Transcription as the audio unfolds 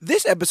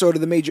This episode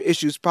of the Major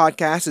Issues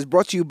Podcast is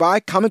brought to you by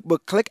Comic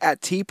Book Click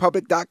at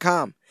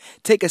tpublic.com.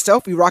 Take a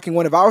selfie rocking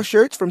one of our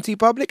shirts from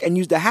TeePublic and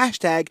use the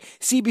hashtag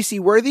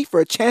CBCWorthy for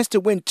a chance to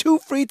win 2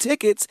 free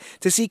tickets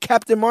to see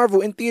Captain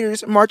Marvel in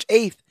theaters March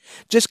 8th.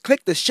 Just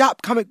click the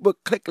Shop Comic Book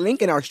Click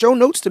link in our show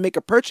notes to make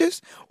a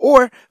purchase,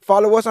 or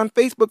follow us on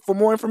Facebook for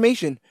more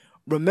information.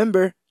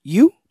 Remember,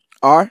 you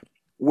are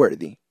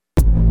worthy.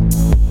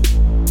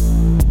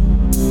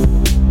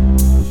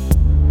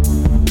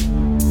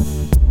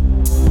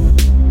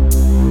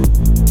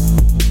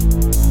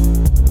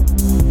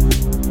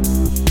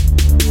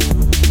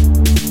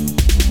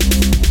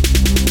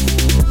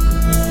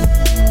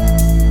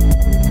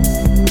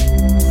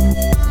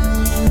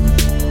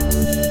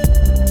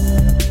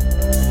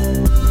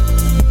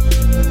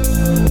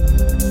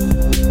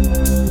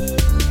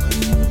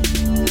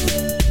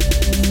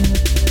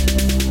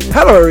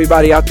 Hello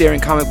everybody out there in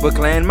comic book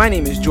land. My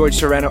name is George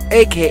Serrano,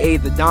 aka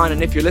The Don,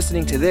 and if you're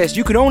listening to this,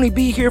 you can only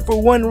be here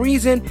for one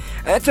reason,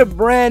 and that's a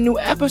brand new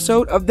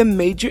episode of the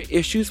Major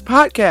Issues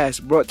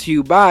Podcast, brought to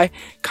you by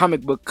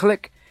Comic Book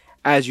Click.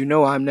 As you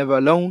know, I'm never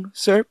alone.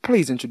 Sir,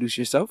 please introduce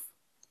yourself.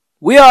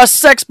 We are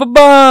Sex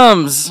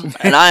Bums,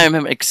 and I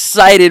am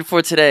excited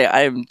for today.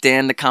 I am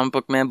Dan the Comic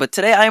Book Man, but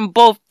today I am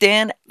both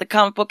Dan the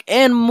Comic Book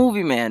and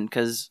Movie Man,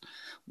 because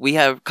we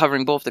have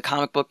covering both the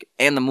comic book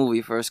and the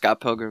movie for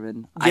Scott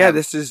Pilgrim. And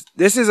this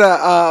is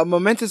a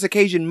momentous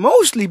occasion,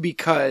 mostly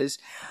because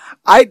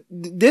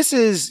this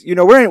is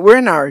we're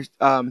in our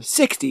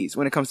 60s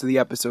when it comes to the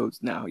episodes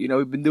now. You know,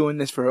 we've been doing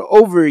this for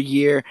over a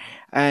year,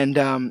 and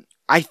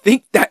I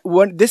think that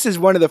this is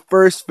one of the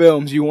first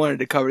films you wanted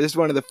to cover. This is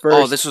one of the first.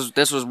 Oh,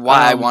 this was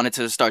why I wanted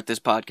to start this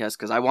podcast,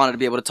 because I wanted to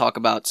be able to talk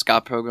about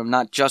Scott Pilgrim,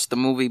 not just the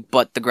movie,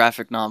 but the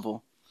graphic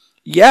novel.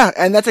 Yeah,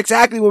 and that's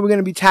exactly what we're going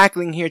to be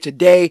tackling here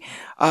today.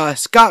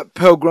 Scott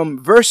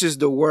Pilgrim versus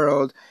the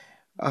World,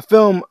 a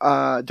film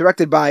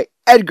directed by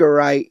Edgar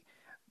Wright,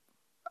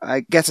 I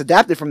guess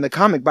adapted from the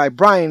comic by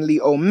Brian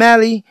Lee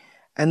O'Malley,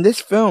 and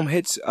this film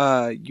hits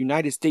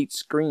United States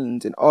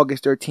screens in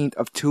August 13th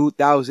of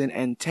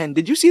 2010.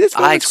 Did you see this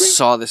film? I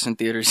saw this in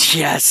theaters,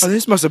 yes. Oh,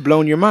 this must have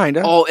blown your mind,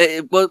 huh?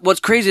 Oh, what's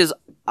crazy is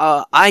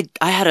I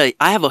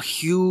have a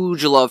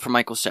huge love for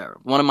Michael Cera,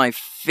 one of my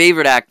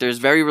favorite actors,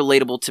 very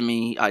relatable to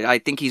me. I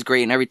think he's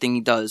great in everything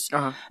he does.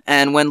 Uh-huh.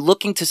 And when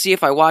looking to see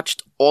if I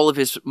watched all of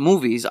his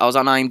movies, I was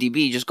on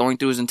IMDb just going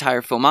through his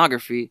entire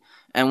filmography,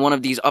 and one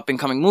of these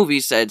up-and-coming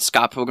movies said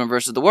Scott Pilgrim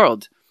vs. the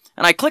World.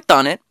 And I clicked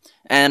on it,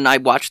 and I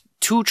watched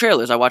 2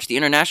 trailers. I watched the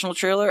international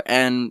trailer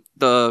and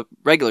the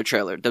regular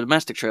trailer, the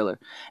domestic trailer,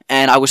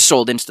 and I was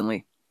sold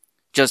instantly.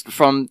 Just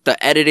from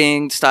the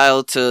editing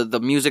style to the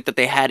music that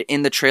they had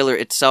in the trailer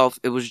itself,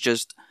 it was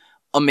just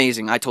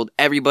amazing. I told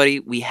everybody,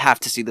 we have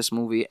to see this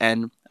movie,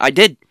 and I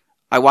did.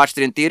 I watched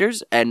it in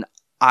theaters, and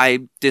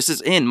this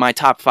is in my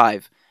top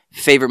 5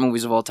 favorite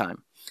movies of all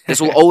time. This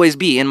will always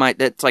be in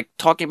it's like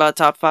talking about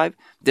top 5,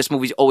 this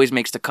movie always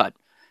makes the cut.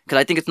 Because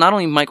I think it's not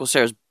only Michael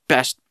Cera's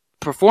best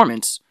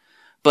performance,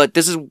 but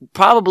this is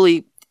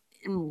probably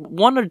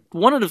one of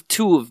the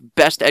 2 of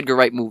best Edgar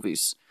Wright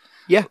movies.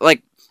 Yeah.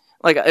 Like,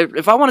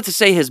 if I wanted to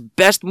say his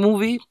best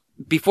movie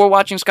before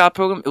watching Scott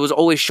Pilgrim, it was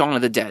always Shaun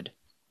of the Dead.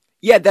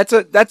 Yeah, that's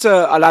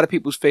a lot of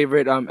people's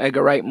favorite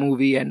Edgar Wright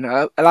movie, and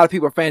a lot of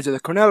people are fans of the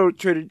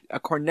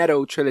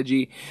Cornetto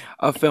trilogy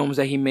of films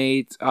that he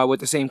made with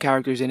the same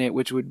characters in it,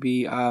 which would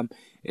be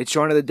it's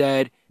Shaun of the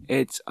Dead,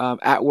 it's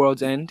At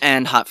World's End,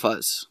 and Hot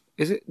Fuzz.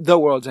 Is it The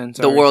World's End?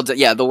 Sorry. The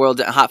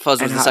World's End. Hot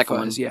Fuzz was the second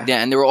one.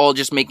 Yeah, and they were all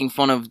just making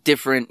fun of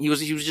different. He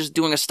was just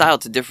doing a style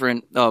to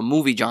different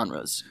movie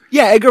genres.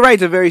 Yeah, Edgar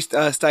Wright's a very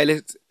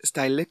stylistic.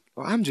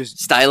 Oh,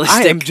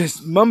 stylistic. I am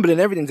just mumbling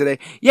everything today.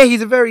 Yeah,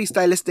 he's a very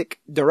stylistic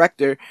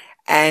director,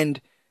 and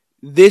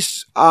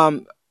this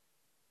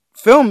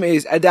film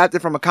is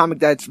adapted from a comic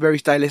that's very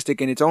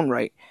stylistic in its own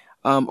right.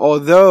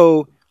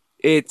 Although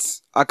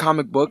it's a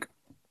comic book,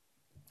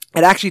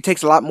 it actually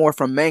takes a lot more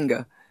from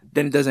manga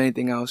than it does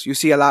anything else. You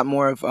see a lot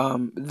more of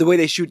the way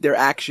they shoot their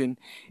action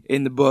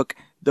in the book,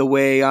 the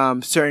way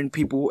certain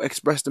people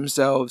express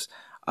themselves,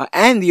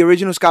 and the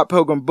original Scott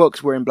Pilgrim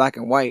books were in black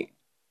and white,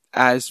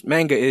 as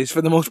manga is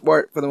for the most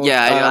part.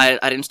 I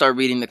didn't start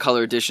reading the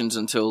color editions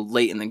until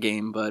late in the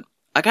game, but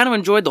I kind of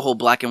enjoyed the whole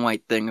black and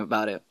white thing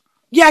about it.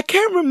 Yeah, I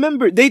can't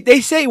remember.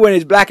 They say when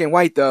it's black and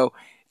white though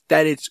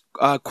that it's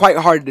quite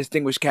hard to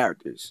distinguish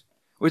characters,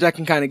 which I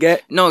can kind of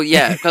get. No,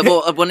 yeah.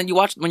 Well, when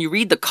you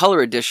read the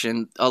color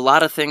edition, a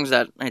lot of things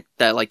that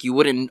like you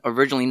wouldn't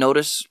originally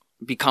notice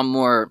become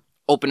more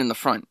open in the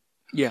front.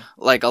 Yeah.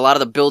 Like a lot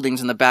of the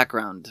buildings in the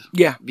background.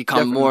 Yeah. Become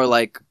definitely more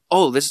like,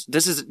 oh, this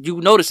is, you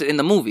notice it in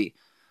the movie.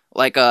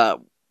 Like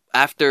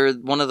after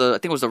one of the, I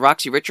think it was the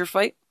Roxy Richer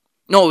fight.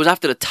 No, it was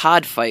after the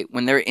Todd fight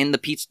when they're in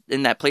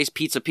that place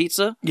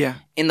Pizza. Yeah.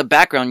 In the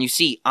background, you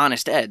see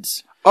Honest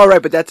Ed's. Oh,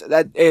 right, but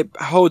it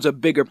holds a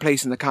bigger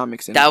place in the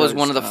comics. That was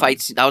one of the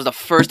fights. That was the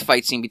first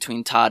fight scene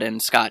between Todd and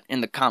Scott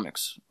in the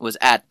comics. Was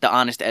at the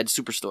Honest Ed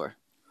Superstore.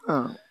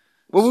 Oh.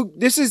 Well,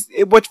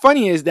 what's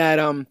funny is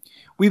that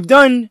we've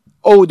done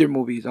older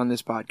movies on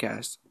this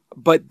podcast,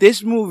 but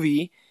this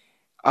movie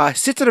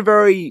sits at a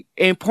very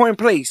important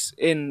place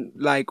in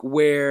like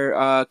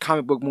where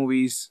comic book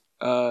movies,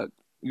 Yeah,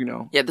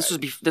 this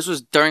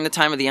was during the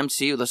time of the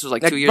MCU. This was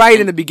like 2 years right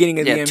in the beginning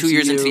of the MCU. 2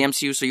 years into the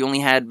MCU, so you only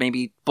had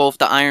maybe both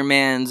the Iron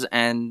Mans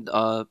and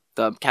the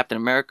Captain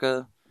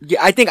America.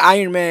 Yeah, I think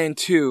Iron Man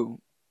 2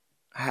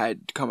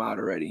 had come out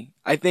already.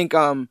 I think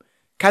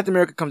Captain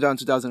America comes out in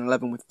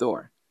 2011 with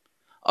Thor.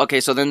 Okay,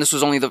 so then this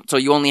was so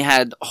you only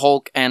had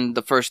Hulk and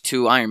the first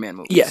 2 Iron Man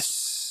movies.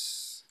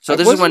 Yes. So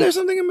this Wasn't is when there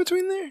something in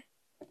between there?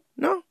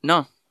 No.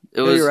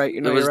 It was. You're right.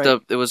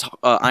 It was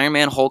Iron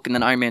Man, Hulk, and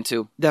then Iron Man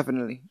 2.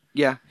 Definitely.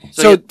 Yeah.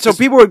 So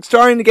people were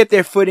starting to get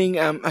their footing.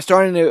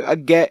 Starting to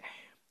get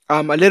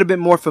a little bit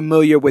more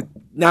familiar with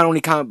not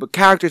only comic book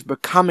characters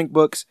but comic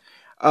books,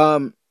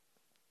 and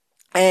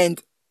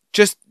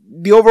just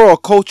the overall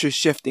culture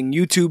shifting.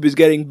 YouTube is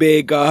getting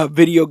big.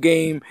 Video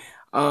game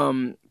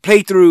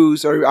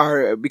playthroughs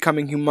are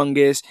becoming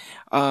humongous.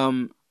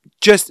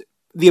 Just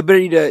the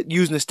ability to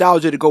use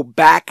nostalgia to go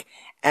back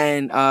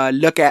and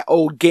look at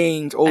old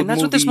games, old movies. And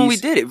that's what this movie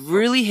did. It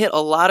really hit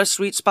a lot of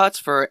sweet spots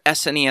for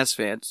SNES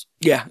fans.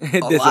 Yeah.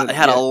 It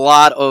had a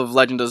lot of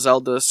Legend of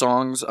Zelda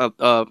songs.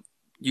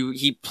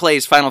 He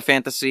plays Final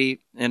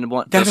Fantasy in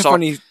one. That's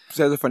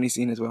a funny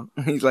scene as well.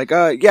 He's like,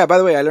 yeah, by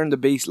the way, I learned the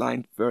bass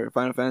line for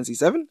Final Fantasy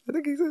VII, I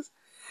think he says.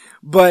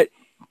 But,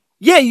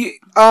 yeah,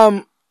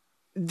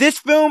 this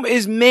film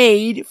is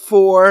made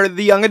for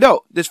the young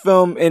adult. This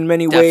film, in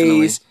many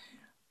ways,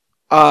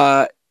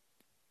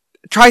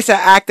 tries to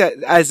act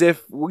as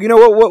if,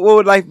 what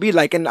would life be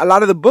like? And a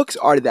lot of the books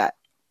are that.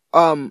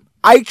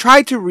 I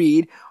tried to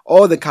read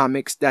all the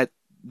comics that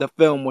the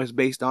film was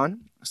based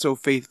on so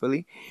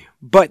faithfully,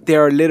 but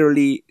there are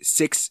literally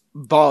 6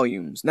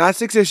 volumes. Not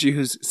 6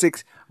 issues,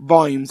 6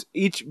 volumes.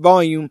 Each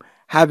volume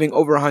having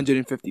over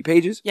 150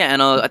 pages. Yeah,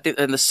 and I think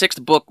the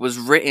 6th book was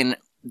written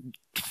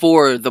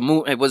for the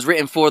movie. It was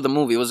written for the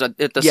movie. The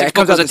 6th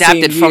book was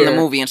adapted from the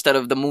movie instead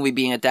of the movie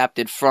being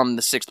adapted from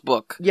the 6th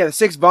book. Yeah, the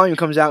 6th volume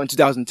comes out in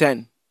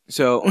 2010.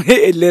 So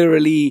it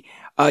literally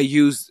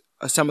used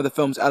some of the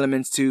film's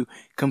elements to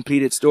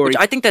complete its story. Which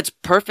I think that's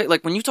perfect.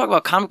 Like when you talk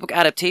about comic book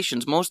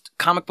adaptations, most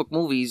comic book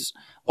movies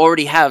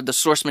already have the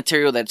source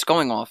material that it's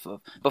going off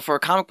of. But for a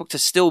comic book to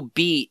still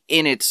be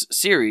in its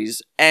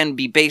series and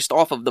be based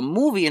off of the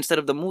movie instead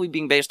of the movie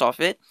being based off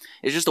it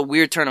is just a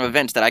weird turn of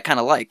events that I kind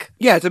of like.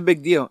 Yeah, it's a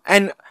big deal.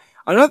 And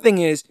another thing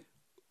is,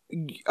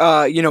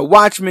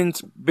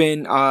 Watchmen's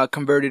been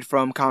converted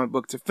from comic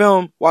book to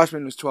film.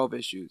 Watchmen was 12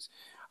 issues.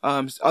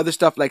 Other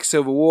stuff like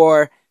Civil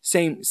War,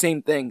 same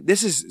thing.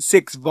 This is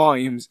 6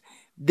 volumes.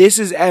 This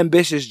is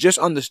ambitious just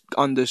on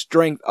the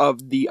strength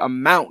of the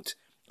amount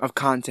of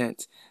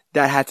content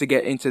that had to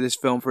get into this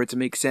film for it to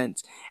make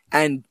sense.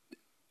 And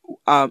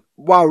while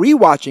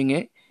rewatching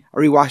it, I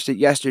rewatched it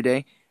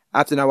yesterday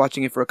after not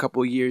watching it for a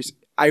couple of years,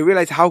 I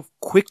realized how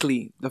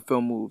quickly the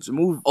film moves.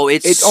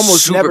 It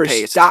almost never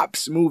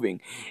stops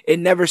moving. It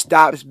never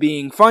stops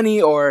being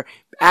funny or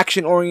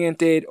action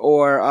oriented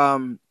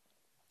or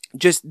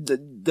just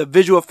the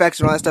visual effects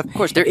and all that stuff. Of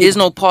course, there is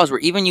no pause where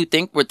even you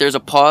think there's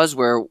a pause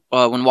where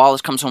when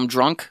Wallace comes home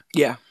drunk.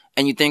 Yeah.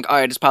 And you think, all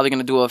right, it's probably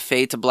going to do a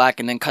fade to black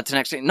and then cut to the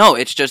next thing. No,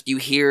 it's just you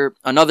hear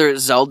another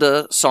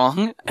Zelda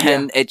song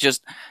and it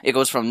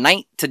goes from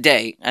night to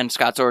day and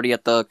Scott's already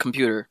at the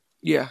computer.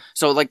 Yeah.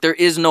 So like there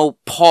is no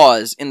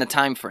pause in the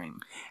time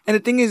frame. And the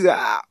thing is,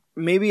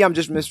 maybe I'm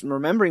just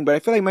misremembering, but I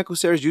feel like Michael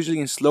Cera is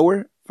usually in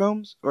slower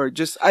films or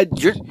just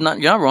You're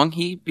not wrong.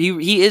 He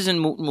is in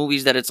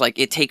movies that it's like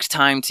it takes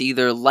time to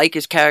either like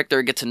his character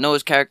or get to know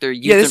his character.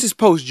 This is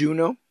post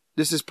Juno.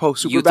 This is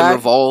post Superbad. Youth in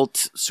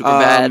Revolt,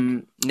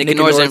 Superbad, Nick and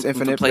Nora's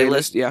Infinite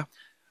Playlist. Yeah.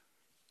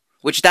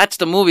 Which that's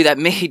the movie that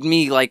made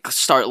me like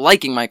start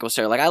liking Michael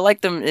Cera. Like I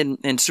liked him in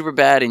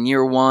Superbad in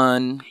year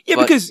 1. Yeah,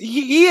 because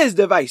he is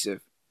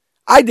divisive.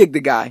 I dig the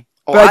guy.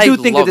 But I do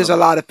think that there's a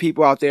lot of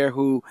people out there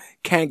who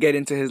can't get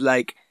into his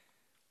like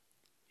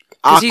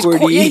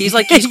awkward.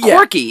 He's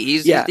quirky.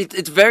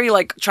 It's very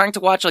like trying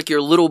to watch like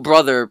your little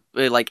brother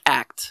like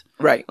act.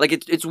 Right. Like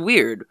it's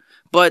weird.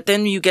 But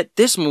then you get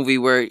this movie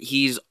where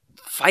he's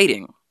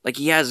fighting. Like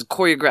he has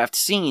choreographed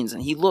scenes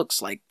and he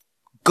looks like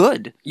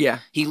good. Yeah.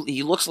 He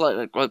looks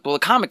like the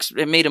comics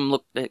it made him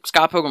look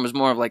Scott Pilgrim was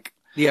more of like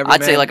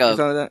I'd say like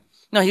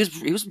No,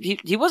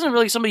 he wasn't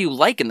really somebody you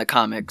like in the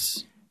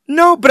comics.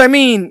 No, but I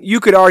mean,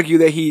 you could argue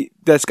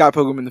that Scott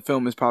Pilgrim in the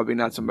film is probably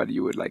not somebody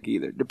you would like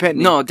either,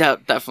 depending. No,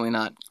 definitely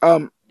not.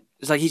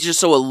 It's like he's just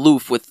so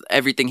aloof with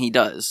everything he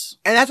does.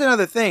 And that's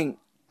another thing.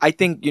 I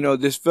think,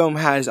 this film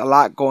has a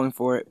lot going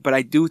for it, but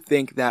I do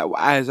think that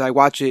as I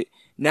watch it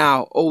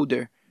now,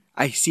 older,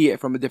 I see it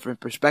from a different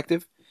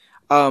perspective.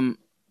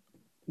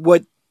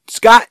 What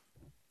Scott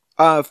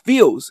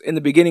feels in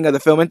the beginning of the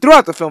film and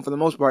throughout the film for the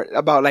most part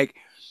about like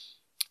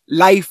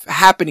life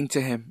happening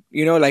to him,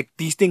 like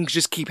these things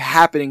just keep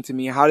happening to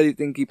me. How do these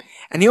things keep?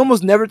 And he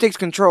almost never takes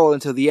control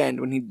until the end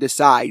when he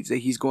decides that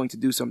he's going to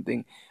do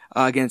something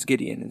against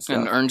Gideon and stuff.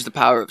 And earns the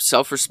power of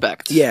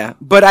self-respect. Yeah,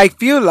 but I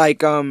feel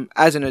like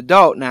as an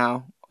adult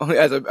now,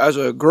 as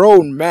a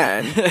grown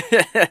man.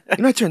 You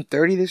know, I turned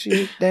 30 this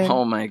year, Dan.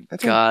 Oh my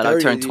God, I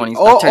turned 20.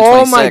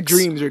 All my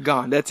dreams are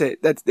gone. That's it.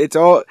 It's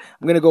all.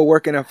 I'm gonna go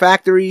work in a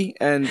factory,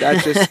 and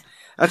that's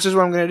just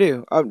what I'm gonna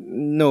do.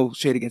 No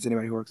shade against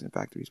anybody who works in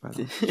factories, by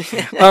the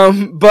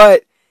way.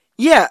 But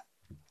yeah,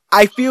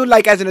 I feel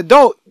like as an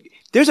adult,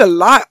 there's a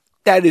lot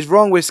that is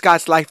wrong with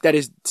Scott's life that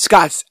is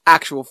Scott's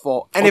actual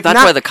fault. And if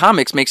that's why the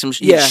comics makes him.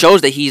 He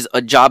shows that he's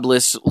a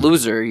jobless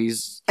loser.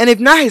 And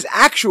if not his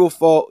actual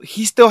fault,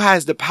 he still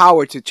has the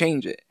power to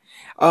change it.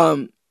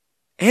 Him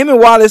and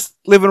Wallace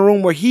live in a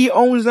room where he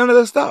owns none of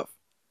the stuff.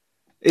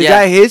 Is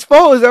that his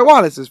fault or is that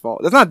Wallace's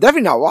fault? That's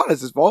definitely not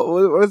Wallace's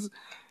fault.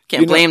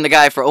 Can't blame the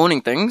guy for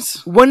owning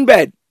things. One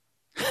bed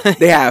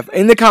they have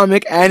in the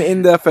comic and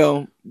in the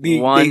film.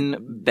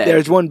 Bed.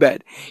 There's one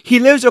bed. He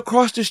lives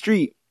across the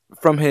street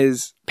from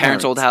his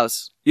parents' old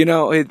house. You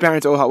know, his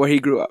parents' old house where he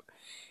grew up.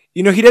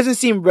 You know, he doesn't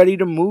seem ready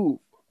to move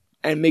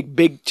and make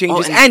big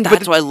changes.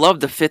 That's why I love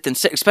the fifth and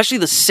sixth, especially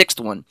the sixth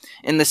one.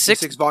 In the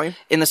sixth volume.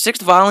 In the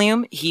sixth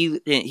volume, he's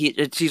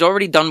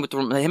already done with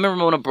him and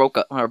Ramona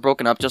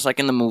broken up, just like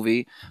in the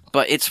movie.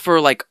 But it's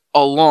for like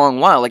a long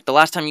while. Like the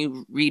last time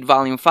you read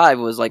volume 5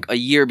 was like a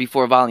year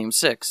before volume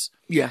 6.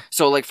 Yeah.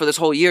 So like for this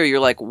whole year, you're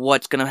like,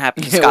 what's gonna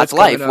happen to Scott's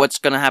life? What's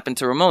gonna happen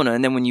to Ramona?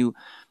 And then when you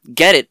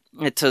get it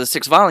to the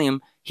sixth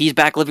volume, he's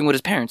back living with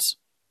his parents.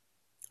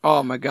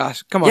 Oh my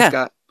gosh! Come on,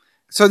 Scott.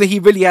 So that he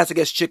really has to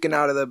get chicken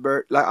out of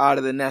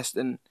the nest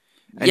and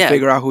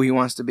figure out who he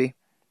wants to be.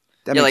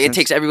 Like it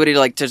takes everybody to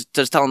like just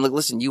tell him, like,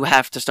 listen, you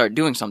have to start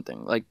doing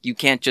something. Like you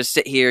can't just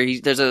sit here.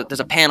 There's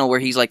a panel where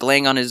he's like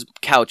laying on his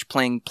couch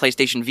playing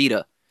PlayStation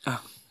Vita.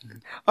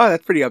 Oh,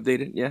 that's pretty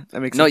updated. Yeah, that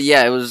makes sense. No,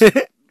 yeah, it was.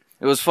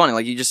 It was funny.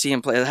 Like you just see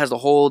him play. It has the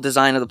whole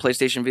design of the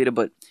PlayStation Vita,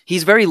 but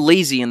he's very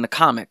lazy in the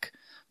comic.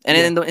 And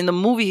in the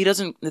movie, it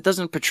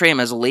doesn't portray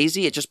him as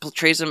lazy. It just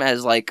portrays him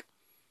as like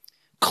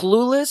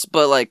clueless,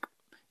 but like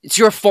it's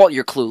your fault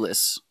you're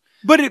clueless.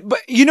 But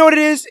you know what it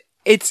is?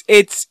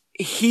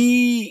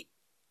 He's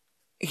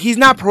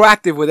not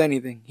proactive with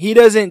anything. He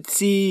doesn't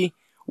see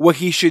what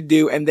he should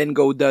do and then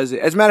go does it.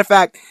 As a matter of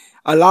fact,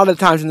 a lot of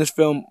times in this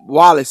film,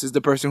 Wallace is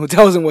the person who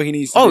tells him what he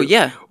needs to do. Oh,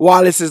 yeah.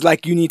 Wallace is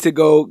like, you need to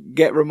go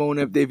get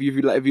Ramona if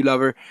you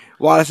love her.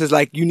 Wallace is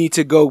like, you need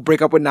to go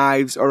break up with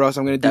Knives or else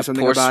I'm going to do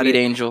something about it. Sweet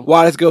angel.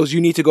 Wallace goes,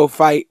 you need to go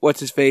fight,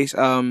 what's-his-face,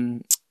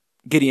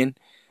 Gideon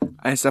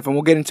and stuff. And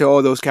we'll get into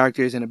all those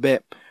characters in a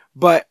bit.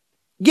 But,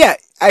 yeah,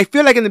 I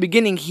feel like in the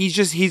beginning, he's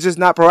just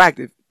not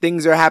proactive.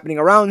 Things are happening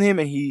around him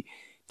and he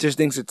just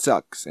thinks it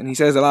sucks, and he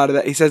says a lot of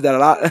that. He says that a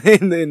lot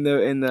in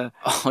the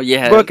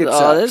book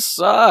itself. This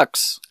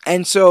sucks.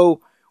 And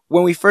so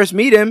when we first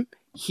meet him,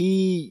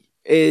 he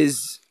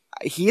is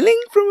healing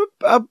from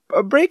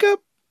a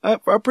breakup,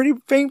 a pretty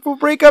painful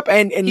breakup,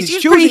 and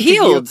he's choosing to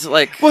heal.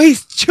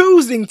 He's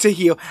choosing to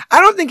heal. I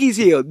don't think he's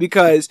healed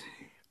because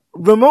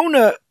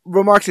Ramona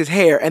remarks his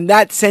hair, and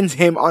that sends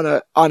him on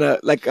a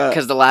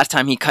because the last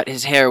time he cut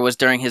his hair was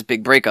during his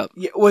big breakup.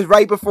 It was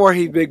right before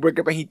his big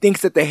breakup, and he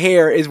thinks that the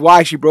hair is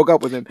why she broke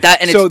up with him.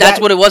 That's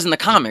what it was in the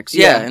comics.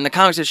 Yeah, in the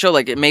comics it showed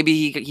like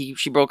maybe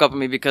she broke up with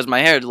me because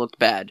my hair looked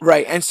bad.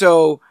 Right, and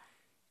so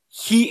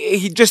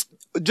he just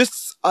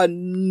a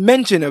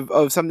mention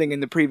of something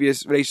in the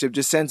previous relationship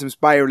just sends him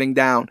spiraling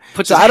down.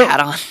 Puts his hat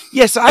on.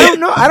 Yeah, so I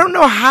don't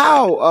know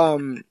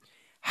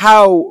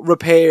how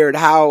repaired,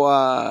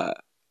 how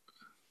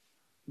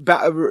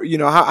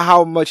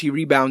much he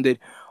rebounded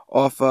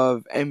off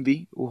of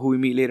Envy, who we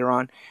meet later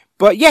on.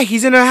 But yeah,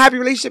 he's in a happy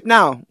relationship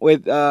now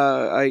with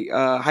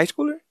a high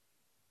schooler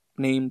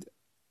named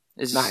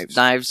Knives.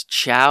 Knives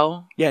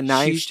Chow? Yeah,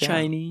 Knives She's Chow.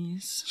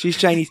 Chinese. She's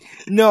Chinese.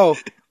 No,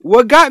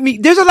 what got me...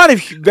 There's a lot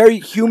of very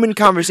human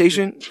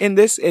conversation in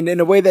this, and in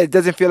a way that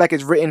doesn't feel like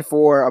it's written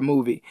for a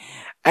movie.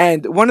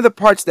 And one of the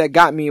parts that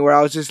got me where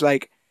I was just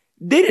like,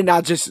 they did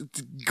not just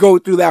go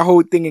through that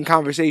whole thing in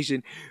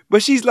conversation.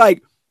 But she's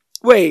like,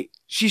 wait,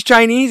 she's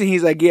Chinese? And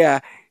he's like, yeah.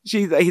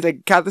 He's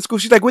like, Catholic school.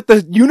 She's like, with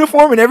the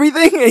uniform and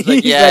everything? And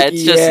he's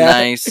it's just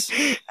nice.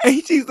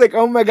 And she's like,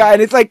 oh my God.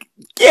 And it's like,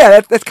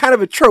 yeah, that's kind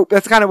of a trope.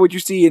 That's kind of what you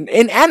see in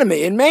anime,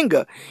 in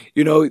manga.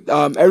 You know,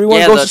 everyone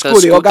goes to school.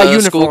 They all got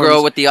uniforms.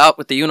 Schoolgirl with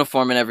the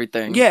uniform and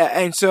everything. Yeah,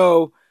 and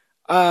so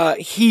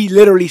he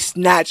literally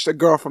snatched a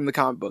girl from the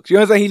comic books. You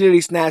know what I'm saying? He literally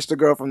snatched a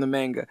girl from the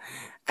manga.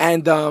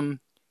 And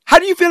how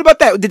do you feel about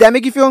that? Did that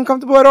make you feel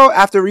uncomfortable at all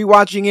after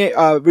rewatching it,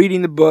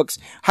 reading the books?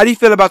 How do you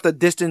feel about the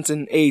distance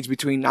in age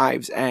between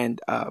Knives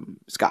and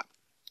Scott?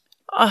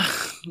 And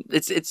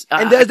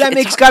does that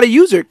make Scott a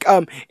user?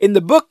 In the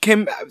book,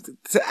 Kim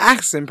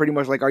asks him pretty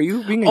much like, "Are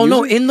you being a user?"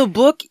 No, in the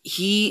book,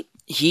 he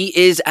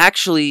is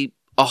actually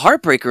a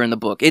heartbreaker in the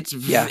book. It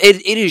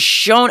is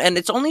shown, and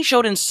it's only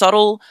showed in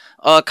subtle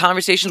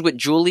conversations with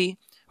Julie.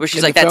 Where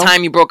she's like, that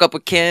time you broke up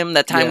with Kim,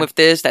 that time with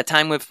this, that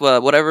time with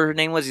whatever her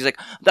name was. He's like,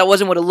 that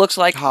wasn't what it looks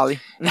like. Holly,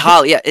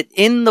 yeah.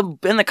 In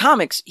the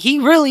comics, he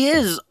really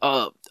is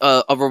a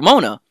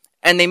Ramona,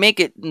 and they make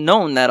it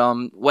known that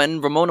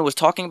when Ramona was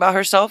talking about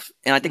herself,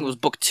 and I think it was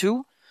book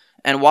 2,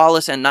 and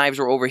Wallace and Knives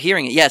were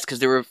overhearing it. Yes,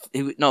 because it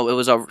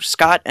was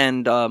Scott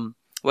and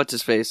what's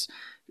his face,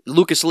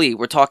 Lucas Lee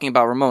were talking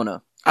about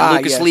Ramona. And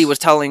Lucas yes. Lee was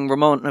telling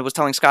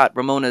Scott,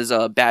 Ramona's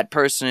a bad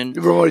person.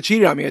 Ramona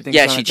cheated on me, I think.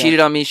 Yeah, she cheated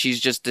on me. She's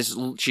just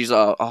she's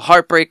a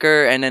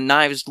heartbreaker. And then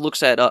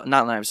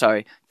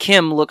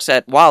Kim looks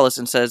at Wallace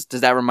and says,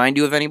 "Does that remind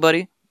you of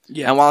anybody?"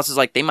 Yeah. And Wallace is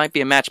like, "They might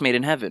be a match made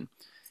in heaven,"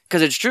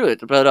 because it's true.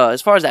 But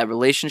as far as that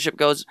relationship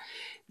goes,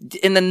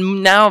 in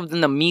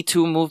the Me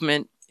Too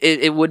movement,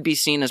 it would be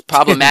seen as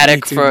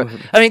problematic for.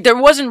 I mean, there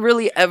wasn't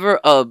really ever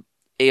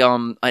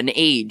an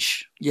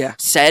age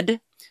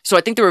said. So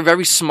I think they were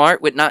very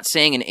smart with not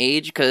saying an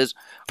age because...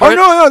 Oh,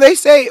 no, they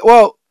say...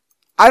 Well,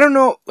 I don't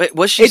know. Wait,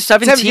 was she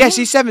 17? Yeah,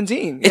 she's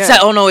 17.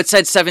 It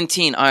said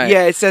 17. All right.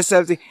 Yeah, it says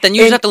 17. Then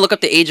you just have to look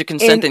up the age of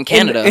consent in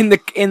Canada.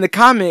 In the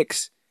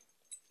comics,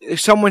 if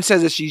someone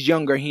says that she's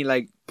younger, he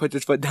like puts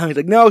his foot down. He's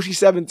like, no, she's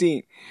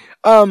 17.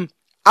 I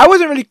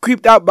wasn't really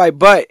creeped out by,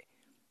 but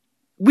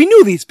we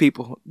knew these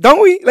people,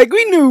 don't we? Like,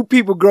 we knew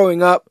people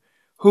growing up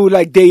who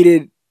like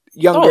dated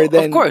younger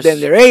than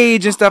their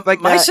age and stuff like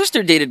that. My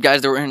sister dated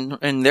guys that were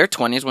in their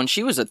 20s when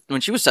she was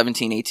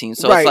 17, 18.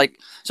 So it's like,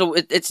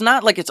 it's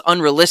not like it's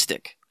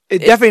unrealistic.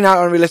 It's definitely not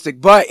unrealistic,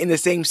 but in the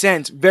same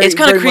sense, it's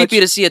kind of creepy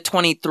to see a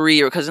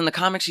 23, because in the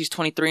comics he's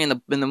 23,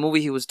 in the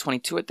movie he was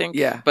 22, I think.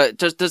 Yeah. But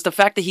does the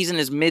fact that he's in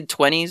his mid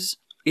 20s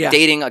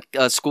dating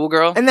a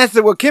schoolgirl, and that's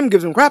what Kim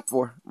gives him crap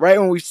for, right?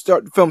 When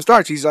the film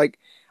starts, he's like,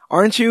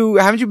 haven't you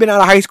been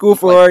out of high school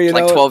for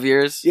like 12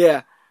 years?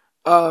 Yeah.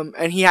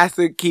 And he has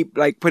to keep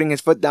like putting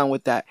his foot down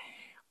with that.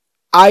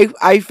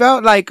 I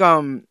felt like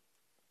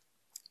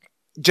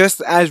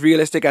just as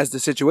realistic as the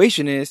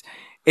situation is,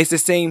 it's the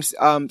same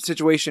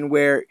situation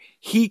where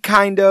he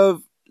kind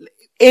of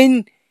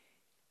in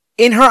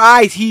her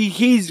eyes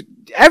he's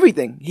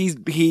everything.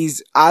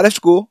 He's out of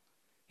school.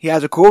 He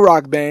has a cool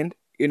rock band.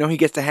 You know, he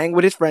gets to hang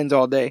with his friends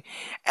all day,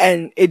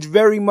 and it's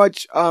very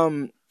much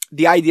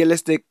the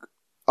idealistic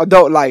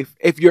adult life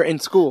if you're in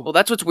school. Well,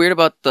 that's what's weird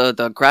about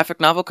the graphic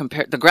novel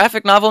the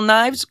graphic novel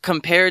Knives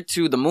compared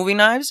to the movie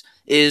Knives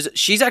is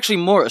she's actually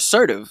more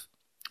assertive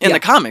in the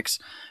comics,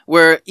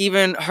 where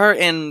even her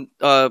and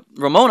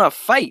Ramona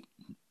fight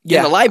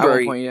in the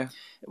library. At one point,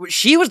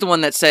 she was the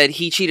one that said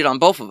he cheated on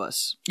both of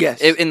us. Yes.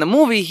 In the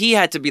movie, he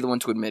had to be the one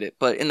to admit it,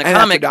 but in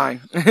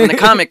the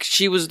comic,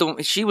 she was the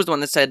one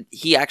that said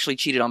he actually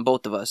cheated on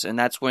both of us, and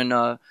that's when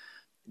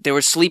they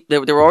were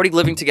already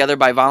living together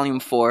by volume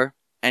 4.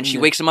 And she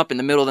wakes him up in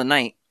the middle of the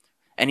night,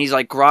 and he's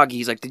like groggy.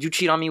 He's like, "Did you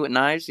cheat on me with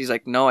knives?" He's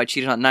like, "No, I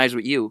cheated on knives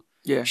with you."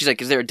 Yeah. She's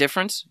like, "Is there a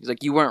difference?" He's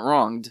like, "You weren't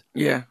wronged."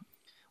 Yeah.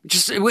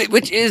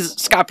 Which is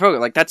Scott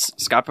Pilgrim. Like, that's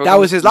Scott Pilgrim. That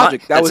was his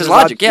logic. That's his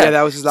logic. Yeah,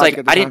 that was his logic.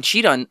 It's like, I didn't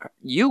cheat on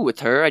you with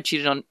her. I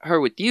cheated on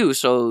her with you,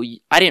 so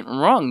I didn't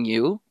wrong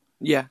you.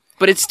 Yeah.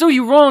 But it's still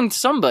you wronged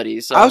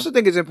somebody. So I also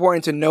think it's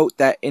important to note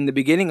that in the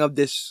beginning of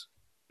this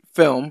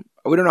film,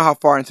 we don't know how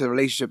far into the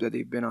relationship that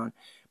they've been on,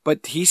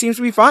 but he seems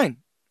to be fine.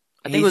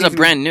 I think it was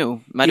brand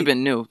new. Might have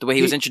been new. The way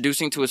he was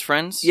introducing to his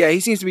friends. Yeah,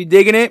 he seems to be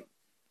digging it.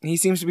 He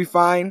seems to be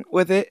fine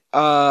with it.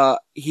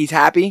 He's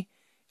happy.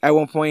 At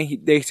one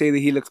point, they say that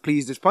he looks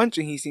pleased as punch,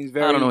 and he seems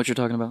very... I don't know what you're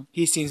talking about.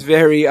 He seems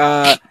very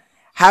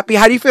happy.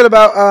 How do you feel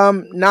about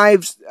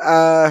Knives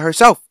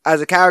herself as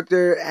a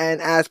character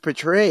and as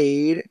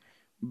portrayed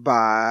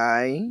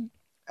by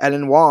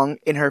Ellen Wong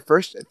in her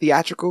first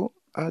theatrical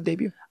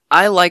debut?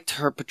 I liked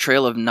her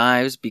portrayal of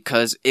Knives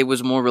because it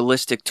was more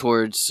realistic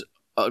towards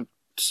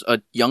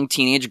a young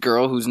teenage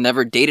girl who's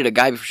never dated a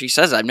guy before. She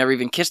says, "I've never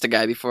even kissed a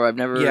guy before. I've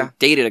never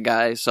dated a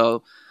guy."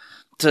 So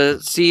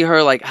to see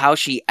her, like, how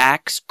she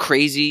acts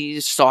crazy,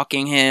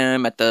 stalking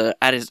him at the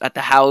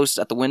house,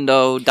 at the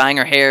window, dyeing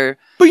her hair.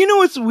 But you know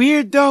what's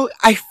weird though?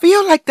 I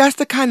feel like that's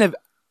the kind of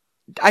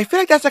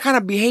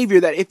behavior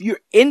that if you're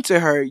into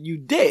her, you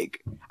dig.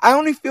 I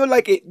only feel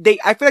like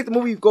I feel like the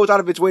movie goes out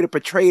of its way to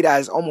portray it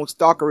as almost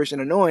stalkerish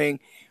and annoying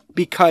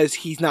because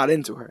he's not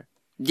into her.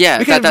 Yeah,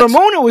 because if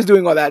Ramona was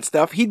doing all that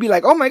stuff, he'd be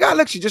like, "Oh my god,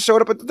 look, she just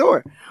showed up at the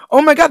door.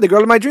 Oh my god, the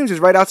girl of my dreams is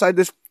right outside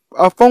this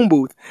phone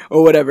booth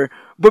or whatever."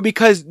 But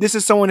because this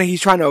is someone that he's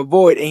trying to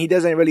avoid and he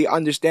doesn't really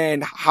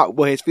understand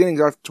what his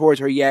feelings are towards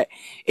her yet,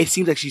 it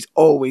seems like she's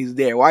always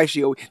there. Why is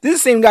she always... This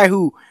is the same guy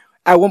who,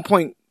 at one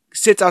point,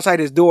 sits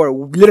outside his door,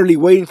 literally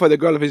waiting for the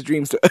girl of his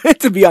dreams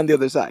to be on the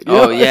other side. You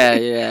know?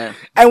 Yeah.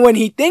 And when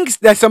he thinks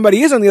that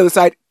somebody is on the other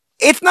side,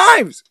 it's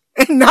Knives.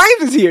 And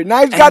Knives is here.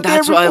 Knives got there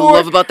before. That's what I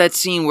love about that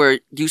scene where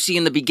you see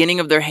in the beginning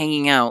of their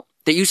hanging out,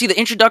 that you see the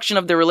introduction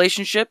of their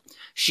relationship.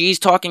 She's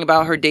talking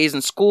about her days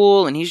in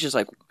school, and he's just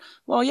like,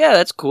 "Well, yeah,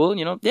 that's cool.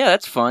 You know, yeah,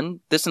 that's fun.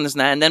 This and this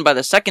and that." And then by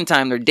the second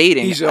time they're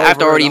dating,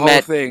 after already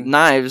met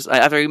Knives,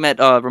 after he met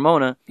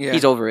Ramona,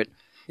 he's over it.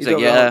 He's like,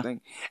 "Yeah."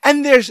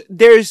 And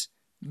there's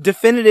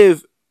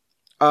definitive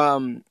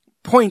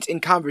points in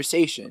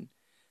conversation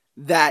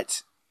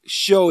that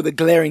show the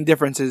glaring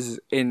differences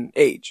in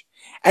age.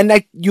 And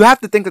like, you have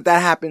to think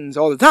that happens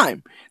all the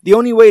time. The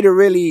only way to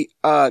really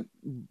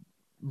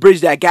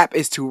bridge that gap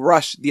is to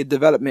rush the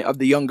development of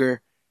the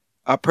younger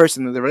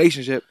person in the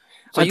relationship.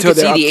 So you can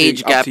see the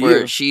age gap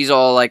where she's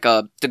all like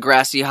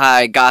Degrassi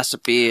High,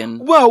 gossipy,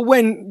 and... Well,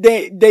 when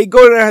they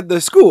go to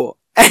the school,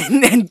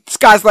 and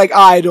Scott's like,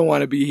 "I don't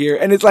want to be here."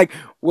 And it's like,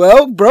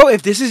 well, bro,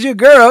 if this is your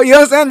girl, you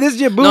understand? This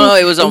is your boo. No,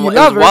 it was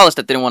Wallace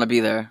that didn't want to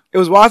be there. It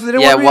was Wallace that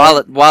didn't want to be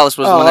there? Wallace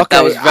was the one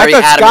that was very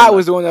adamant. Scott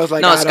was the one that was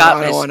like, no, Scott,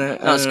 I don't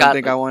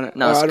want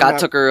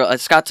to.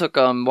 Scott took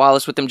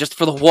Wallace with him just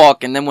for the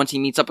walk, and then once he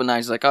meets up with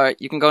Knives, he's like, all right,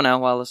 you can go now,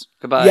 Wallace.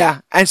 Goodbye.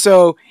 Yeah, and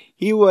so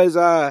he was,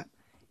 I'm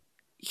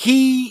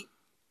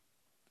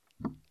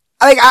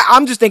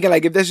just thinking,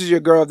 like, if this is your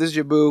girl, if this is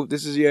your boo,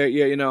 this is your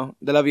you know,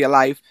 the love of your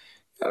life,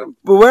 but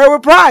wear it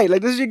with pride.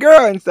 Like, this is your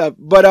girl and stuff.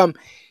 But,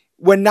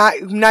 when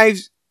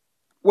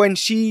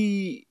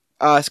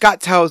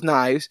Scott tells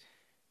Knives,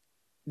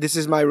 this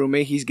is my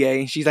roommate, he's gay,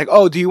 and she's like,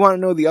 oh, do you want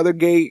to know the other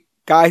gay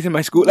guys in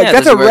my school? Like,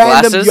 that's a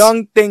random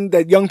young thing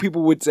that young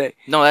people would say.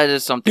 No, that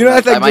is something. You know,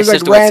 that's like, my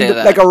sister random, would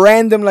say that. like a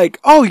random, like,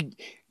 oh,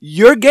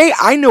 you're gay?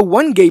 I know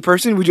one gay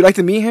person. Would you like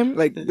to meet him?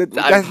 Like,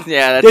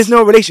 there's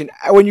no relation.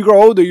 When you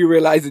grow older, you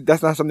realize that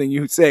that's not something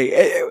you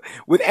say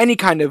with any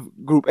kind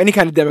of group, any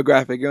kind of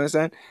demographic. You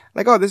understand?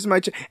 Like, oh, this is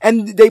my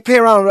and they play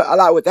around a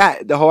lot with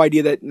that. The whole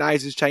idea that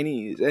Knives is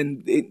Chinese,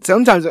 and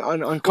sometimes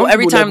on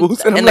uncomfortable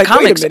levels. In the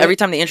comics, every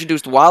time they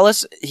introduced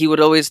Wallace, he would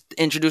always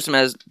introduce him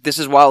as, "This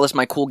is Wallace,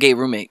 my cool gay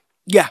roommate."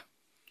 Yeah.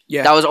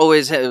 That was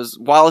always it was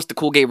Wallace, the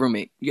cool gay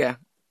roommate. Yeah,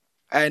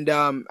 and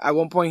at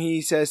one point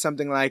he says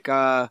something like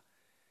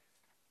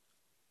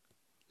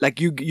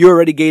you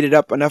already gated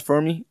up enough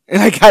for me.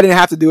 Like, I didn't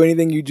have to do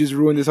anything. You just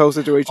ruined this whole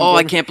situation. Oh,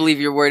 I can't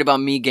believe you're worried about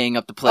me gaying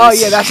up the place. Oh,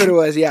 yeah, that's what it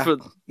was. Yeah.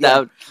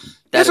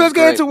 Let's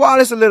get into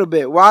Wallace a little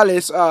bit.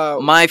 Wallace,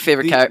 my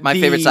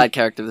favorite side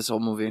character of this whole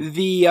movie.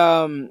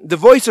 The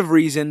voice of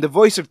reason, the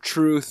voice of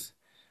truth,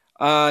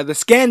 the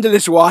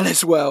scandalous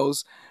Wallace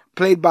Wells,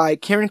 played by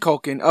Kieran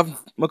Culkin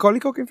of Macaulay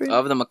Culkin fame?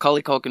 Of the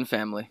Macaulay Culkin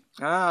family.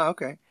 Ah,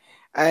 okay.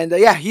 And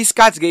he's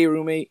Scott's gay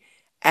roommate,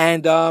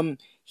 and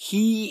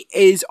he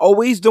is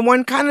always the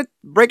one kind of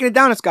breaking it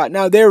down to Scott.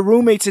 Now, their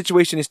roommate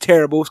situation is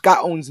terrible. Scott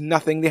owns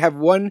nothing. They have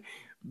one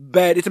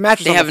bed. It's a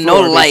mattress on the floor. They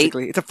have no light.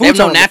 Basically. It's a futon.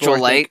 They have no natural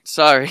light.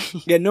 Sorry.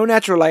 Yeah, no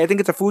natural light. I think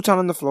it's a futon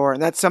on the floor,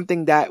 and that's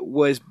something that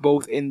was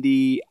both in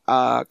the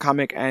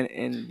comic and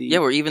in the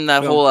where even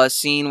that whole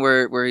scene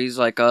where he's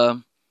like,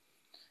 oh,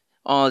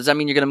 does that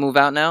mean you're going to move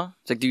out now?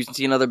 It's like, do you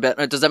see another bed?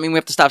 Or does that mean we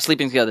have to stop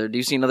sleeping together? Do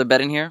you see another bed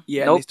in here?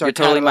 Yeah. Nope, you're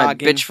totally my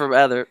bitch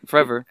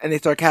forever. And they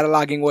start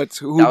cataloging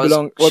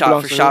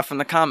shot for shot from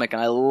the comic,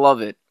 and I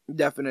love it.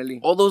 Definitely.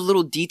 All those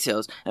little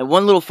details. And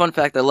one little fun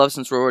fact I love,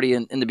 since we're already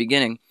in the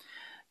beginning.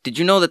 Did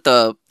you know that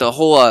the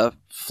whole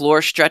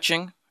floor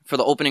stretching for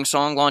the opening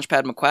song,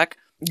 Launchpad McQuack,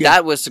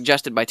 that was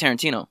suggested by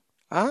Tarantino?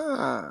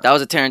 Ah, that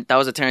was a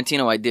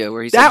Tarantino idea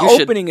where he said that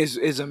opening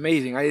is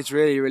amazing. It's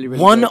really, really,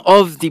 really one good.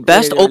 Of the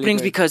best really,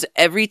 openings, because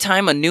every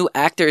time a new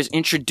actor is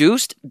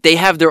introduced, they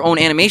have their own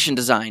animation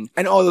design,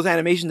 and all those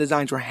animation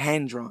designs were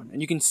hand drawn,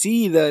 and you can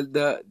see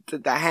the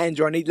hand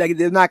drawn. Like,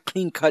 they're not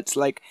clean cuts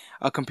like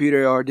a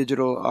computer or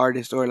digital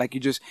artist, or like you're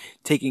just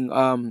taking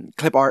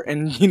clip art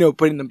and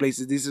putting them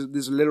places. This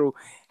is literal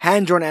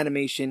hand drawn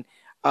animation,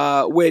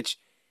 which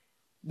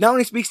not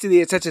only speaks to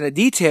the attention to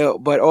detail,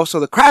 but also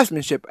the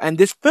craftsmanship. And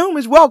this film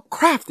is well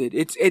crafted.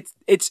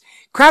 It's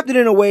crafted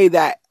in a way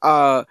that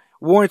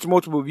warrants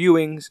multiple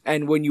viewings.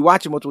 And when you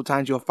watch it multiple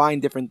times, you'll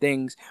find different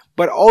things.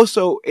 But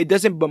also, it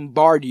doesn't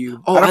bombard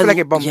you. I don't feel like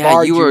it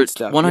bombards you with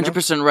stuff.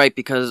 100% right,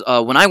 because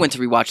when I went to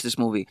rewatch this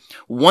movie,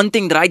 one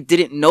thing that I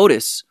didn't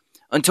notice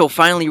until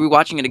finally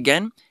rewatching it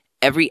again,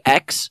 every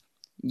X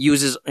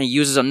uses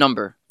a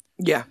number.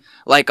 Yeah.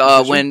 Like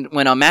when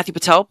Matthew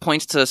Patel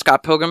points to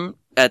Scott Pilgrim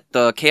at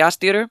the Chaos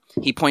Theater,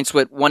 he points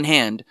with one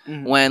hand.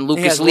 Mm-hmm. When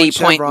Lucas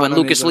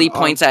Lee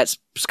points at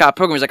Scott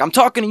Pilgrim, he's like, "I'm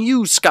talking to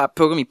you, Scott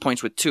Pilgrim." He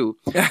points with two.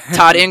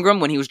 Todd Ingram,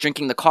 when he was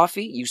drinking the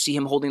coffee, you see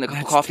him holding the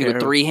coffee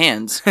with three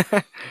hands.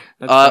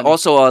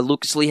 Also,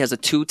 Lucas Lee has a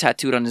 2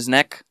 tattooed on his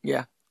neck.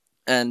 Yeah.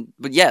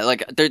 But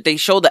like they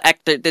show the X.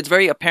 It's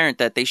very apparent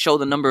that they show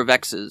the number of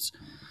X's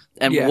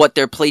and what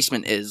their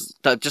placement is.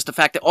 Just the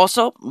fact that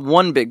also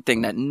one big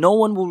thing that no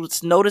one will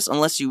notice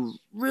unless you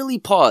really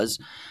pause.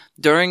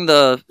 During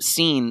the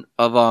scene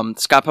of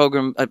Scott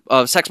Pilgrim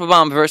of Sex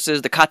Bomb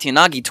versus the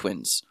Katayanagi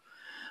twins,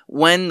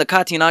 when the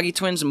Katayanagi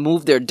twins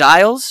move their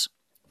dials,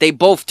 they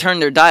both turn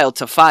their dial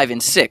to 5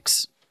 and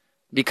 6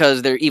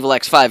 because they're Evil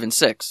X 5 and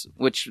 6,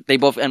 which they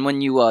both. And when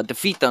you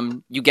defeat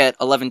them, you get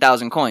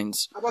 11,000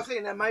 coins. I was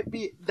saying that might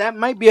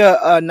be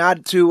a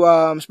nod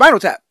to Spinal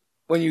Tap.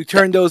 When you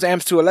turn those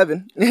amps to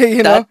 11,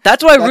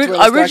 that's why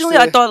originally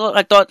I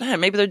thought, hey,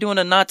 maybe they're doing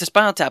a nod to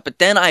Spinal Tap. But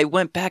then I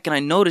went back and I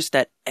noticed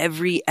that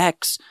every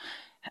X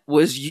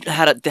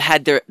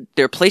had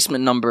their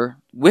placement number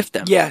with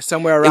them. Yeah,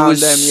 somewhere around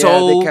them.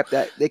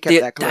 They kept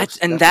that close.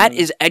 That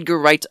is Edgar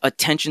Wright's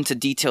attention to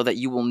detail that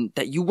you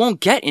won't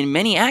get in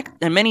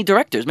many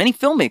directors, many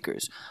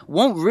filmmakers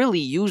won't really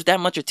use that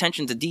much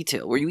attention to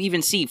detail. Where you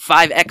even see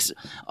 5X.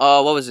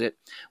 What was it?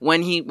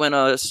 When he's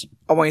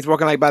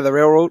walking like by the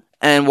railroad,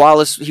 and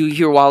Wallace, you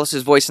hear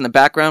Wallace's voice in the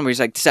background where he's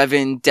like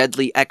 7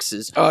 deadly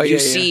X's. Oh, you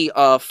see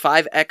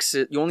 5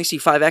 X's. You only see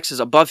 5 X's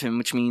above him,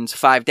 which means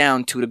 5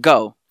 down, 2 to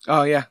go.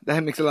 Oh yeah,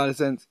 that makes a lot of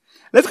sense.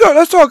 Let's go.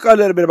 Let's talk a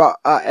little bit about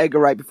Edgar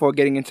Wright before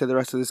getting into the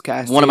rest of this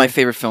cast. One of my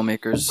favorite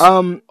filmmakers.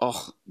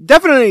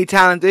 Definitely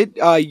talented,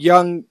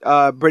 young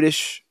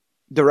British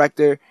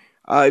director.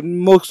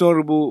 Most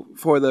notable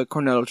for the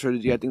Cornetto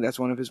trilogy. I think that's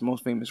one of his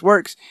most famous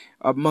works,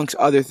 amongst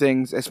other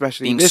things,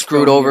 especially being this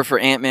screwed over for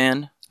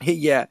Ant-Man.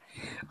 Yeah,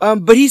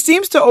 but he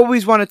seems to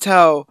always want to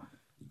tell.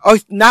 Oh,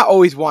 not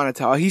always want to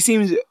tell. He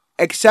seems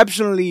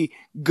exceptionally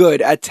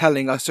good at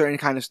telling a certain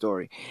kind of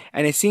story,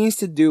 and it seems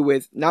to do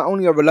with not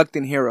only a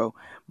reluctant hero,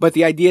 but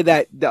the idea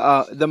that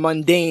the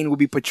mundane will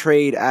be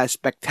portrayed as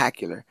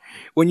spectacular.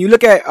 When you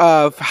look at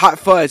Hot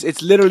Fuzz,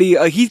 it's literally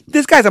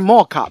this guy's a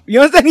mall cop.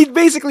 You understand? He's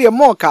basically a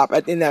mall cop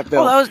in that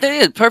film. Well, that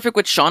was perfect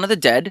with Shaun of the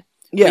Dead.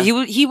 Yeah,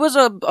 he was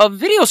a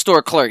video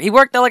store clerk. He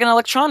worked at like an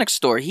electronics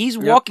store. He's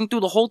walking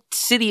through the whole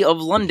city of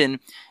London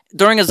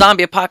during a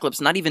zombie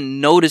apocalypse, not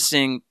even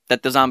noticing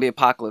that the zombie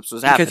apocalypse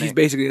was happening. Because he's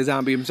basically a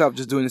zombie himself,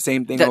 just doing the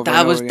same thing over and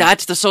over again.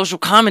 That's the social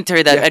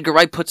commentary that Edgar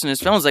Wright puts in his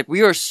films. Like,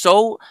 we are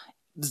so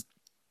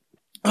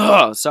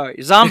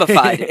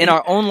zombified in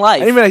our own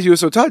life. I didn't realize you were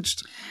so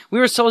touched. We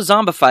were so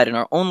zombified in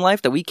our own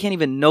life that we can't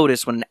even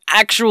notice when an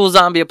actual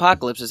zombie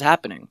apocalypse is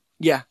happening.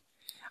 Yeah.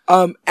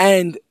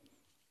 And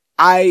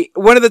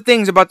one of the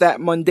things about that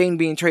mundane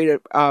being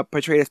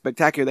portrayed as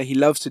spectacular that he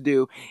loves to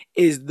do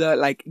is the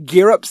like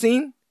gear up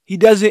scene. He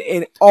does it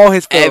in all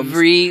his films.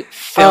 Every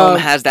film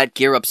has that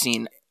gear up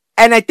scene.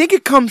 And I think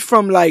it comes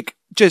from like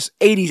just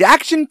 80s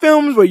action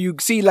films where you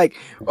see like,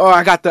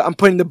 I'm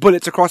putting the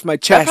bullets across my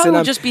chest. That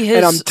would just be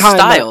his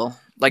style.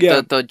 Like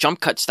the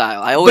jump cut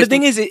style. But the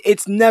thing is,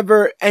 it's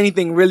never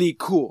anything really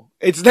cool.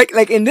 It's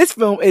like in this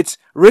film, it's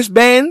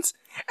wristbands,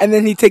 and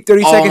then he take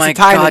 30 seconds to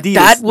tie an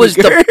Adidas.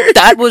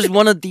 That was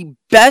one of the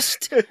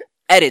best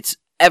edits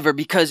ever,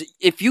 because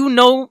if you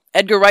know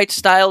Edgar Wright's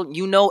style,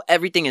 you know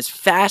everything is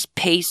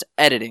fast-paced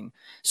editing.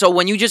 So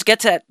when you just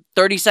get to that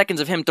 30 seconds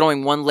of him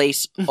throwing one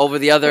lace over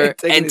the other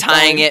and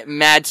tying it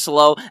mad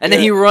slow, and then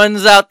he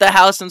runs out the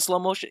house in slow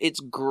motion, it's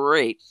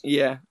great.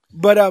 Yeah.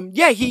 But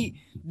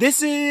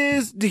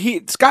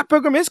Scott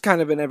Pilgrim is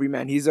kind of an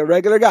everyman. He's a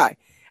regular guy.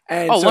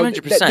 And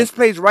 100%. This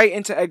plays right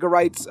into Edgar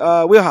Wright's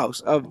wheelhouse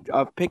of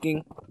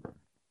picking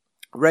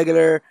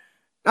regular,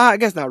 I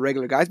guess not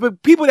regular guys,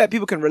 but people that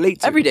people can relate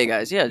to. Everyday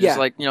guys, yeah. Just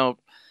like,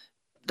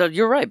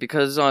 you're right,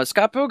 because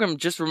Scott Pilgrim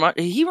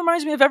he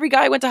reminds me of every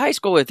guy I went to high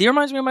school with. He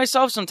reminds me of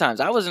myself sometimes.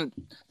 I wasn't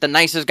the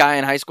nicest guy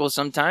in high school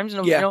sometimes.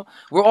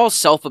 We're all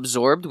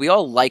self-absorbed. We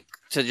all like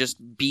to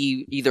just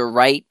be either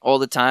right all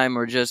the time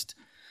or just,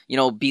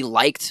 be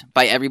liked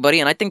by everybody.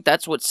 And I think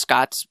that's what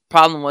Scott's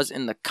problem was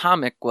in the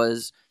comic,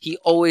 was he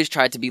always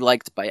tried to be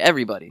liked by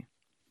everybody.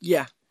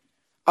 Yeah.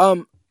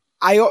 This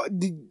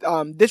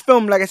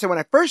film, like I said, when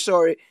I first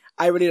saw it,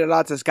 I related a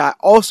lot to Scott.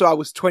 Also, I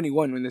was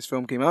 21 when this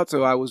film came out,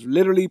 so I was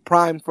literally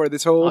primed for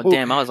this whole... Oh,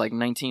 damn, I was like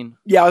 19.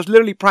 Yeah, I was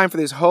literally primed for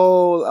this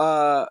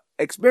whole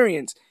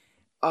experience.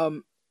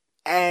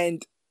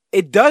 And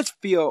it does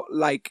feel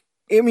like...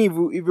 I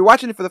mean, if you're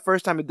watching it for the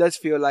first time, it does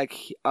feel like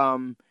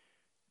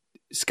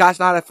Scott's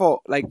not at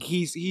fault. Like,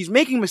 he's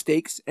making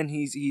mistakes, and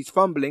he's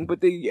fumbling,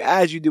 but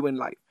as you do in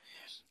life.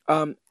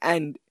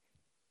 And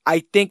I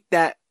think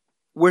that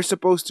we're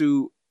supposed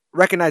to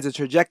recognize the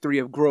trajectory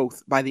of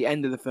growth by the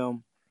end of the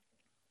film,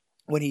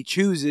 when he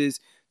chooses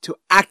to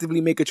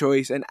actively make a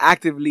choice and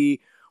actively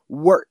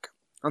work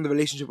on the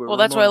relationship with Ramona.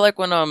 That's why I like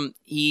when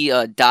he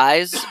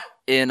dies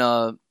in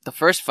the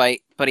first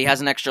fight, but he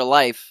has an extra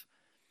life,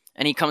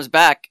 and he comes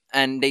back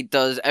and they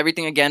does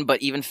everything again,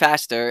 but even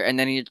faster. And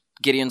then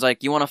Gideon's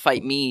like, "You want to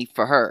fight me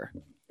for her?"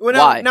 Well,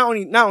 why? Not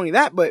only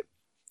that, but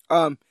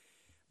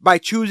by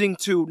choosing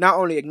to not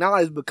only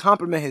acknowledge but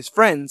compliment his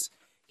friends,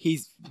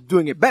 he's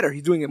doing it better.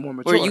 He's doing it more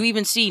mature. Or you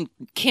even see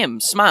Kim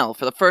smile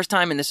for the first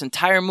time in this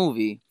entire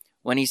movie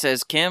when he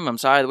says, "Kim, I'm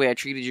sorry the way I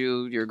treated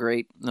you. You're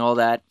great," and all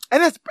that.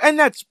 And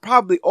that's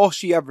probably all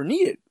she ever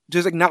needed.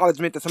 Just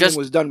acknowledgement that something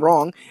was done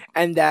wrong,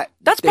 and that's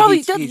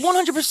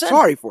 100%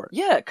 sorry for it.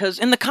 Yeah, because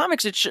in the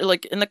comics,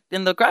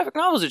 in the graphic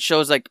novels, it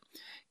shows like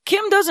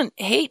Kim doesn't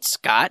hate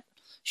Scott.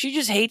 She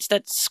just hates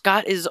that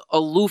Scott is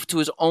aloof to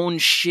his own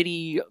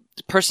shitty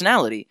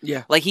personality.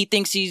 Yeah, like he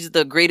thinks he's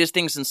the greatest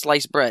thing since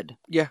sliced bread.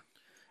 Yeah.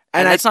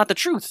 And that's not the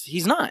truth.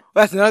 He's not.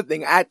 That's another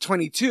thing. At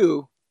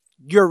 22,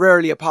 you're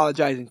rarely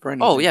apologizing for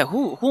anything. Oh yeah,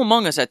 who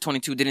among us at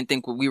 22 didn't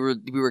think we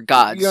were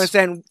gods? You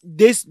understand?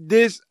 This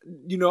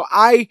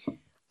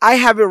I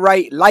have it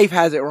right. Life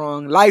has it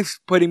wrong. Life's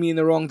putting me in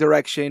the wrong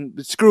direction.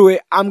 But screw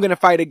it. I'm gonna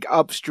fight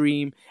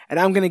upstream, and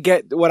I'm gonna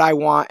get what I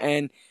want.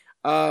 And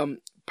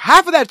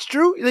half of that's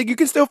true. Like, you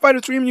can still fight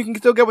upstream, you can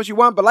still get what you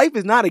want, but life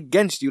is not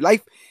against you.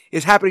 Life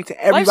is happening to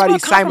everybody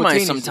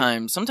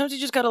simultaneously. Sometimes you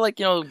just gotta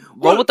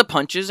roll with the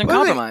punches and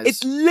compromise.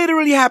 It's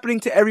literally happening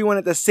to everyone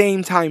at the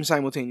same time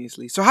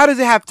simultaneously. So how does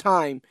it have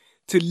time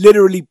to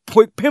literally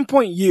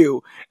pinpoint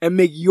you and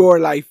make your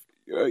life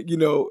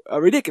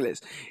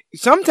ridiculous.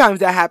 Sometimes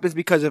that happens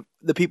because of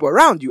the people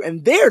around you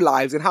and their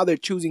lives and how they're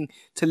choosing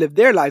to live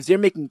their lives. They're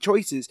making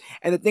choices.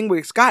 And the thing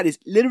with Scott is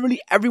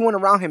literally everyone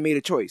around him made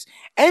a choice.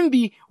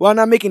 Envy, while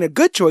not making a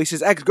good choice,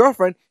 his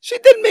ex-girlfriend, she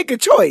didn't make a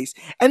choice.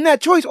 And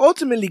that choice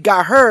ultimately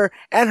got her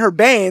and her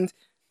band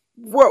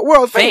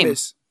world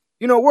famous.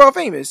 World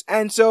famous.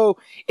 And so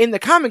in the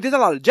comic, there's a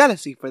lot of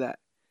jealousy for that.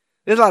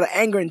 There's a lot of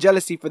anger and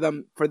jealousy for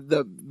them, for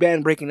the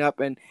band breaking up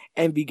and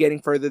Envy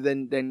getting further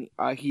than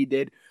he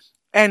did.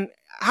 And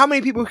how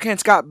many people can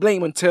Scott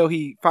blame until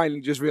he finally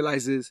just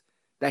realizes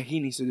that he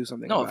needs to do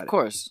something about it? No, of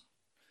course.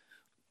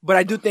 But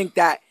I do think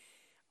that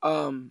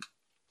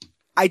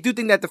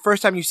the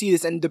first time you see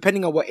this, and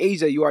depending on what age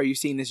that you are, you're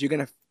seeing this, you're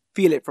gonna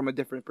feel it from a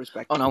different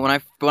perspective. Oh no, when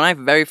I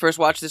very first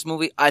watched this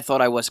movie, I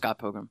thought I was Scott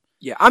Pilgrim.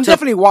 Yeah, I'm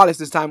definitely Wallace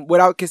this time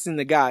without kissing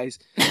the guys.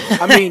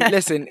 I mean,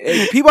 listen,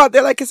 people out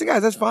there like kissing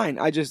guys, that's fine.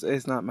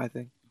 It's not my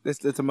thing.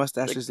 It's a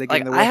mustache just like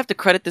in the way. I have to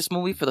credit this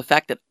movie for the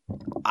fact that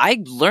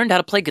I learned how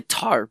to play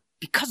guitar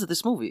because of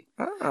this movie.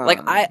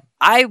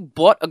 I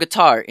bought a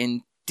guitar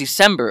in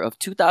December of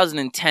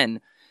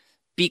 2010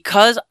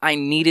 because I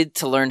needed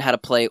to learn how to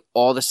play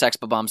all the Sex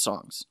Bob-omb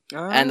songs.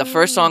 And the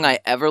first song I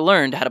ever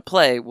learned how to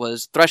play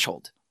was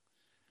Threshold.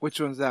 Which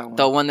one's that one?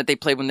 The one that they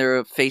played when they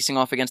were facing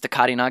off against the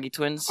Karinagi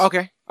twins.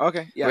 Okay.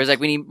 Yeah. Where it's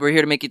like, we're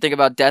here to make you think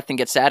about death and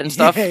get sad and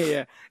stuff.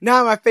 Yeah.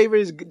 Now my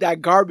favorite is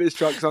that Garbage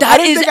Truck song. That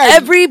is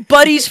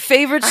everybody's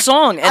favorite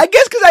song. I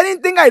guess because I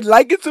didn't think I'd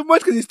like it so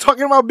much because he's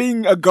talking about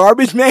being a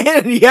garbage man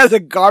and he has a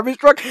garbage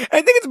truck.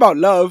 I think it's about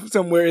love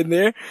somewhere in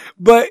there.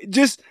 But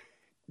just,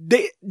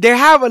 they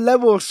have a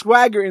level of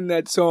swagger in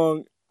that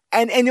song.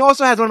 And it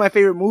also has one of my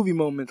favorite movie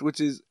moments, which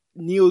is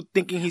Neil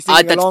thinking he's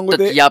singing along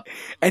with it. Yep.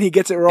 And he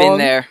gets it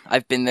wrong.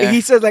 I've been there. He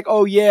says like,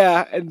 oh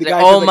yeah. And the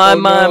guy oh says, my,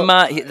 like, my, no.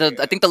 my.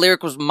 I think the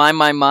lyric was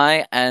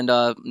my. And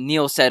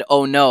Neil said,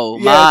 oh no,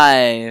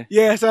 my.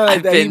 Yeah, something like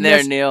I've that. been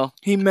there, Neil.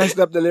 He messed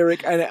up the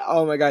lyric. And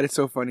oh my God, it's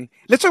so funny.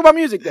 Let's talk about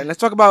music then. Let's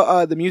talk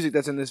about the music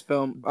that's in this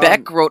film.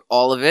 Beck wrote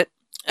all of it.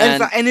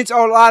 And it's a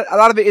lot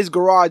of it is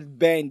garage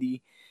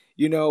bandy.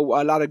 A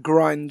lot of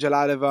grunge, a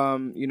lot of,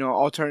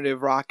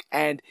 alternative rock.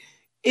 And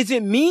is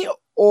it me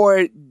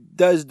or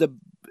does the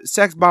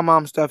Sex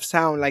Bob-omb stuff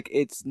sound like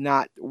it's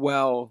not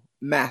well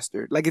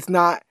mastered? Like it's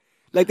not,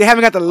 like they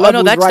haven't got the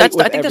levels right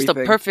with I think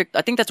everything.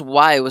 I think that's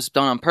why it was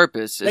done on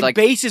purpose. It's like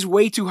bass is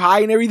way too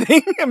high and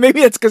everything.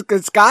 Maybe it's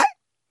because Scott?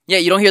 Yeah,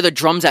 you don't hear the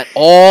drums at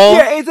all.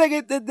 Yeah, it's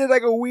like, there's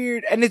like a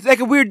weird, and it's like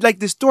a weird, like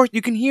distortion.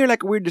 You can hear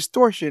like a weird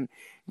distortion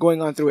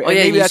going on through it. Oh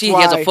yeah, maybe you that's see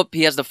why...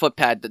 he has the foot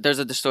pad. There's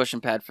a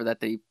distortion pad for that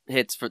he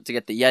hits to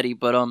get the Yeti.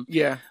 But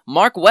yeah,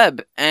 Mark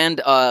Webb and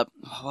what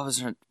was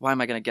her? Why am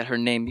I gonna get her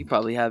name? You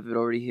probably have it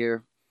already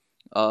here.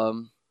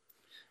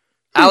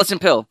 Alison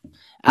Pill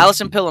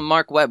and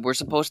Mark Webb were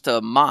supposed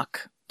to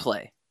mock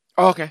play.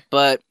 Oh, okay,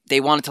 but they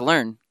wanted to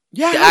learn.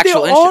 Yeah, the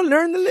actual they all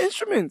learn the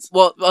instruments.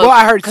 Well,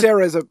 I heard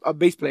Sarah is a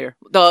bass player.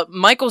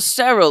 Michael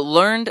Cera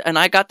learned, and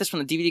I got this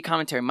from the DVD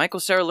commentary. Michael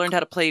Cera learned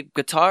how to play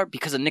guitar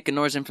because of Nick and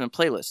Nora's Infinite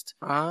Playlist.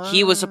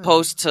 He was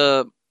supposed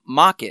to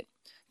mock it,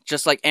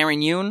 just like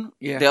Aaron Yoon,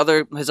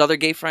 his other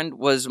gay friend,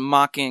 was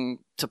mocking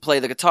to play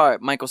the guitar.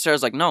 Michael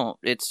Cera's like, no,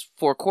 it's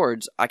 4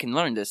 chords. I can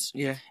learn this.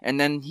 Yeah, and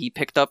then he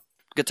picked up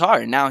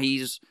guitar, and now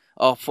he's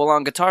a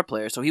full-on guitar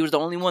player. So he was the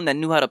only one that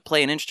knew how to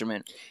play an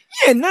instrument.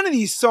 Yeah, none of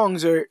these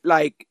songs are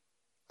like.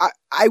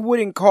 I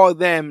wouldn't call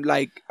them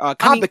like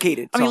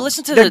complicated. I mean,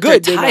 listen to the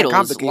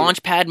titles: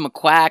 Launchpad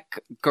McQuack,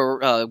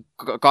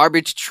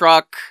 Garbage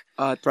Truck,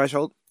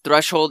 Threshold,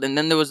 and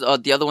then there was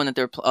the other one that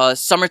they're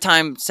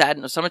Summertime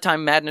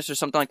Madness, or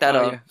something like that.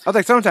 I was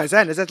like Summertime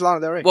Sadness. That's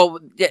Lana Del Rey. Well,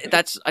 yeah,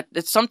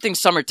 it's something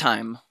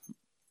summertime.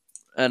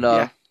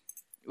 And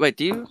wait,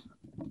 do you?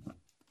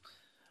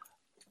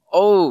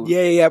 Oh,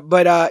 yeah,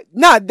 but I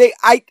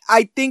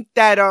think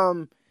that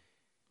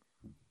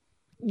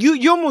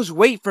You almost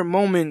wait for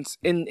moments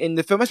in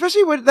the film,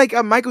 especially with like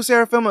a Michael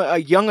Cera film, a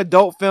young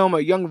adult film, a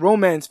young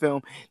romance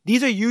film.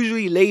 These are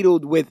usually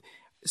ladled with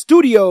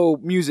studio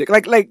music,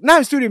 like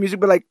not studio music,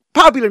 but like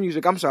popular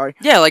music. I'm sorry.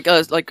 Yeah, like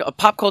a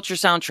pop culture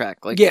soundtrack.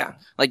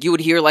 Like you would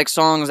hear like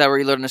songs that were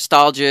either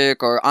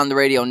nostalgic or on the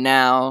radio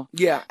now.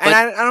 Yeah, and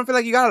I don't feel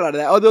like you got a lot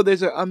of that. Although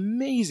there's an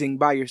amazing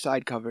By Your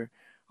Side cover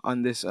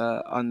on this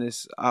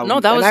album. No,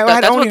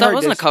 that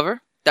wasn't a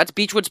cover. That's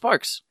Beachwood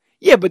Sparks.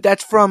 Yeah, but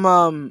that's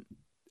from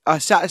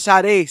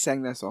Sade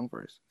sang that song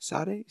first.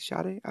 Sade?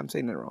 I'm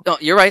saying that wrong. No,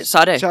 you're right.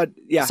 Sade.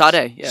 Yeah.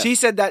 Sade. Yeah. She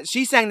said that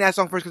she sang that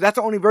song first because that's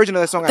the only version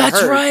of that song I heard.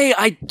 That's right.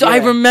 I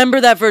remember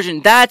that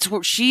version.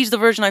 She's the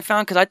version I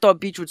found because I thought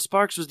Beachwood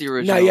Sparks was the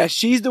original. No, yeah,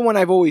 she's the one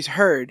I've always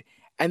heard.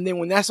 And then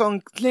when that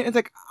song, it's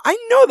like, I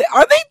know that.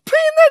 Are they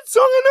playing that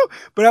song? I know.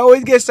 But I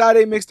always get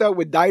Sade mixed up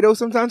with Dido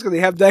sometimes because they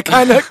have that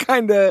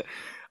kind of,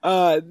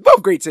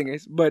 both great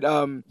singers. But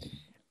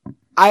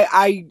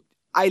I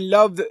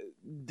love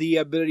the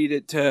ability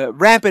to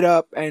ramp it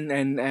up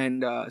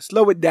and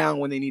slow it down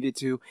when they needed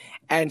to.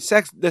 And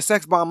the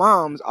Sex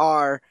Bob-ombs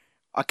are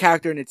a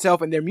character in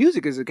itself, and their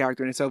music is a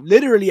character in itself.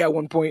 Literally, at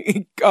one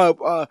point,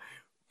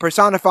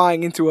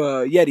 personifying into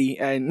a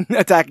Yeti and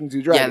attacking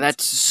two dragons. Yeah,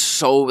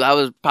 that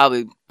was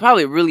probably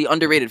a really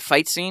underrated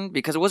fight scene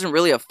because it wasn't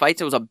really a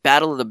fight, it was a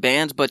battle of the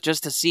bands, but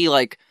just to see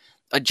like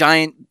a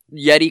giant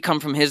Yeti come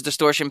from his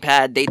distortion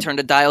pad, they turn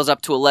the dials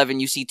up to 11,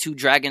 you see two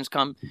dragons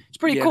come. It's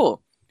pretty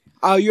cool.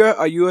 Are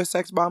you a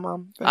Sex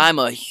Bomb fan? I'm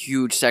a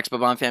huge Sex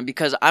Bomb fan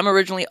because I'm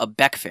originally a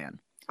Beck fan.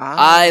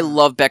 I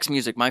love Beck's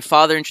music. My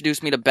father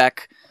introduced me to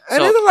Beck.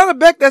 And there's a lot of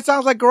Beck that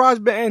sounds like garage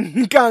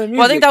band kind of music.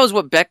 Well, I think that was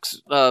what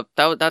Beck's.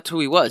 That's who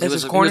he was. He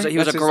was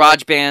a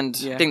garage band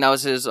thing. That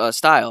was his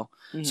style.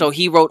 Mm-hmm. So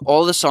he wrote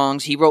all the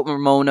songs. He wrote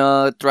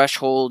Ramona,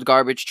 Threshold,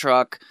 Garbage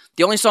Truck.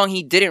 The only song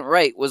he didn't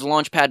write was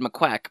Launchpad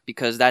McQuack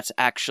because that's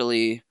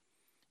actually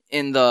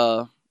in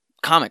the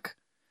comic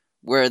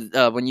where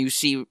when you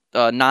see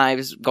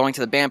Knives going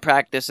to the band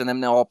practice and then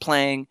they're all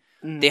playing.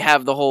 They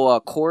have the whole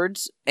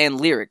chords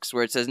and lyrics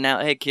where it says,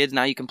 "Now, hey kids,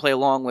 now you can play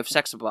along with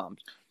Sex Bombs."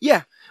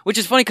 Yeah, which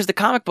is funny because the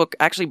comic book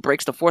actually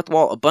breaks the fourth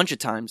wall a bunch of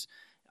times.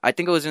 I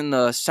think it was in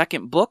the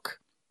second book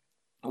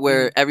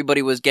where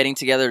everybody was getting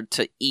together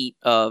to eat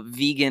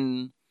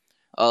vegan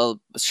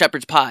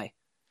shepherd's pie.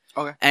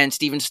 Okay. And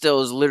Stephen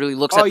Stills literally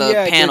looks at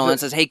the panel and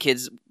says, "Hey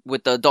kids,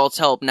 with the adults'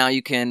 help, now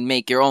you can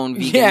make your own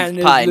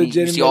vegan pie." And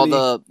you see all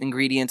the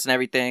ingredients and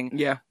everything.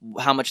 Yeah.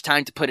 How much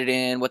time to put it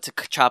in, what to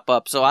chop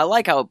up. So I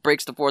like how it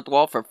breaks the fourth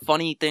wall for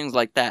funny things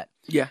like that.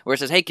 Yeah. Where it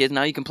says, "Hey kids,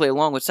 now you can play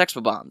along with Sex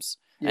Bombs."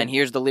 Yeah. And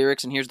here's the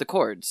lyrics and here's the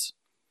chords.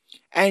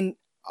 And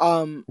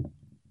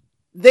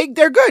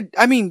they're good.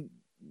 I mean,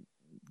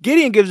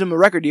 Gideon gives him a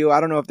record deal. I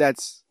don't know if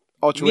that's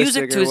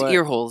altruistic music to his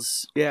ear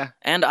holes. Yeah.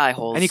 And eye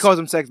holes. And he calls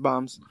them Sex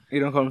Bombs. You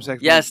don't call them Sex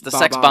Bombs. Yes, the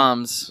Sex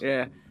Bombs.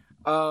 Yeah.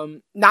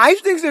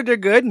 Knives thinks that they're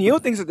good. Neil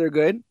thinks that they're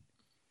good.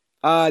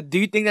 Do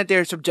you think that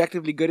they're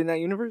subjectively good in that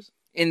universe?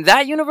 In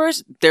that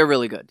universe, they're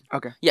really good.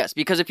 Okay. Yes,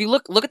 because if you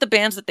look at the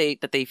bands that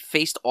they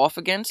faced off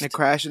against, the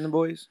Crash and the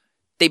Boys.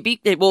 They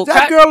beat. Is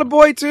that girl a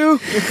boy too?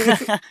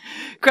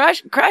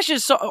 Crash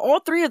is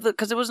all three of the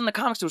because it was in the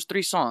comics. There was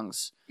 3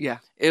 songs. Yeah.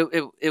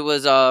 It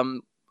was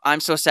I'm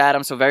so sad.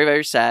 I'm so very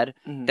very sad.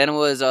 Mm-hmm. Then it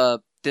was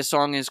this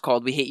song is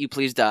called We Hate You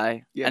Please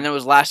Die. Yeah. And then it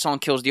was Last Song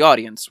Kills the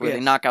Audience where they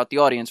knock out the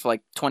audience for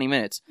like 20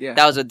 minutes. Yeah.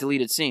 That was a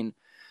deleted scene.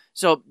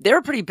 So they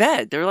were pretty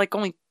bad. They were like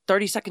only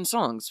 30-second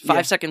songs,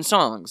 5-second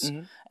songs.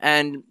 Mm-hmm.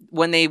 And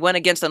when they went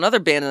against another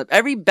band,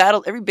 every band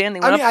they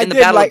went up in the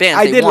Battle of Bands,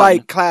 I did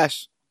like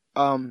Clash.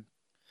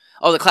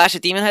 Oh, the Clash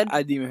at Demon Head?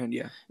 At Demon Head,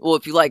 yeah. Well,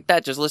 if you like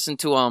that, just listen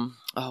to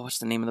what's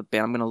the name of the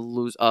band? I'm gonna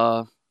lose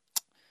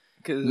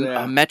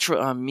Metro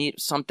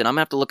something. I'm gonna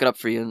have to look it up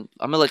for you.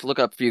 I'm gonna look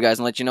it up for you guys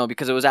and let you know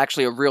because it was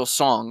actually a real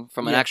song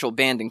from an actual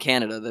band in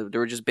Canada. They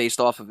were just based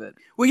off of it.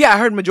 Well, yeah, I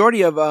heard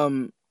majority of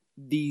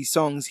the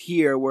songs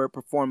here were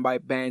performed by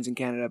bands in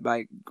Canada,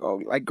 like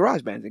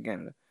garage bands in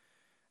Canada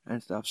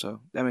and stuff.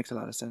 So that makes a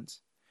lot of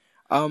sense.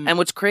 And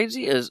what's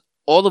crazy is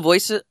all the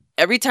voices.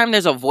 Every time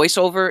there's a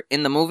voiceover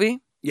in the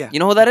movie. Yeah. You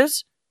know who that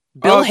is?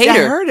 Bill Hader. Yeah, I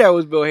heard that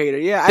was Bill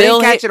Hader. Yeah, I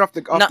didn't catch it off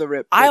the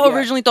rip. I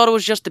originally thought it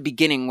was just the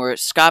beginning where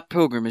Scott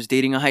Pilgrim is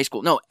dating a high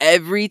school. No,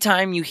 every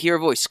time you hear a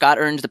voice, Scott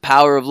earns the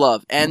power of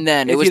love. And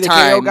then it was time.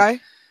 Is he the KO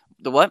guy?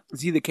 The what? Is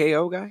he the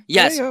KO guy?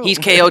 Yes, KO. He's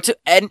KO too.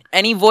 And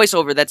any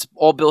voiceover, that's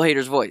all Bill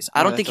Hader's voice.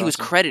 I don't think he was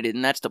credited,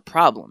 and that's the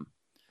problem.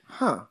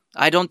 Huh.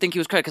 I don't think he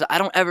was credited because I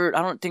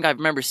don't think I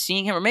remember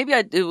seeing him. Or maybe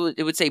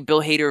it would say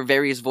Bill Hader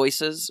various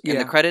voices in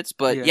the credits.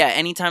 But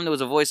anytime there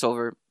was a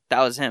voiceover, that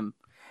was him.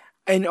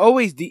 And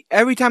always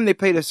every time they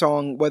played a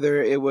song,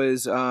 whether it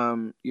was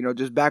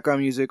just background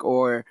music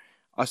or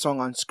a song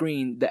on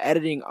screen, the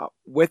editing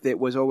with it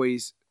was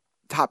always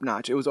top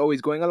notch. It was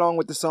always going along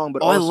with the song,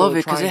 but also I love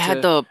it because it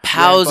had the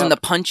pows and the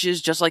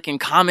punches just like in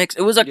comics.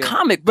 It was a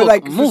comic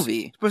book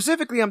movie.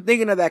 Specifically, I'm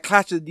thinking of that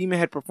Clash of the Demon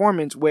Head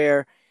performance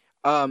where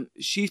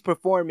she's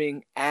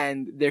performing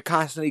and they're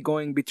constantly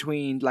going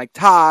between like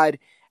Todd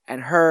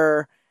and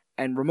her.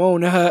 And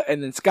Ramona,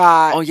 and then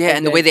Scott. Oh, yeah,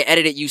 and the way they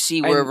edit it, you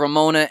see where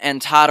Ramona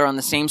and Todd are on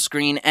the same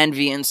screen,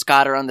 Envy and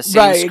Scott are on the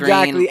same screen.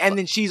 Right, exactly. And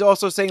then she's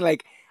also saying,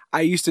 like,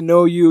 I used to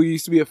know you, you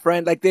used to be a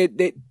friend. Like,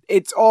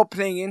 it's all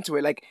playing into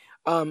it. Like,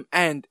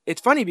 and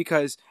it's funny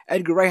because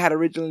Edgar Wright had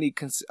originally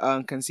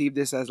conceived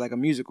this as, like, a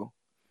musical.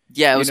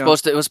 Yeah, it was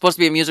supposed to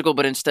be a musical,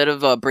 but instead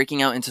of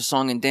breaking out into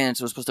song and dance,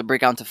 it was supposed to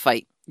break out into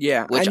fight.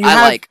 Yeah. Which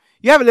I like.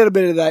 You have a little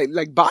bit of that,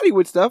 like,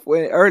 Bollywood stuff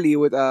early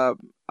with...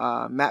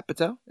 Matt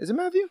Patel. Is it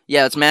Matthew?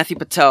 Yeah, it's Matthew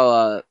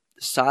Patel.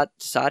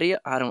 Sadia.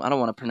 I don't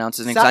want to pronounce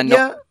his name. I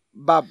know.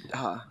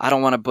 I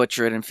don't want to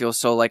butcher it and feel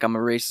so like I'm a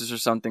racist or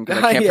something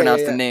because I can't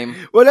pronounce the name.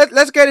 Well,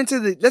 let's get into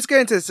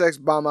the Sex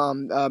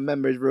Bomb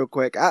members real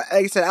quick. Like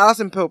I said,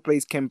 Alison Pill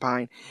plays Kim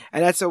Pine,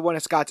 and that's one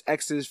of Scott's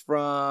exes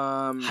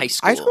from high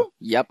school. High school?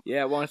 Yep.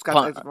 Yeah, one of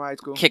Scott's exes from high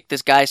school. Kicked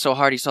this guy so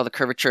hard he saw the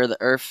curvature of the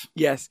earth.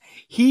 Yes,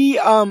 he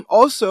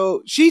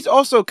she's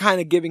also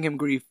kind of giving him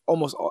grief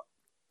almost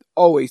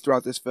always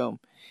throughout this film.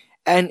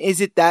 And is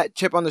it that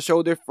chip on the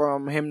shoulder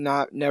from him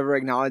never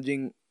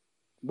acknowledging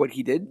what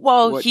he did?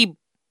 Well, he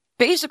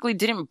basically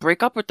didn't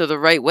break up with her the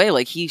right way.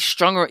 Like, he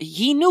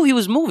knew he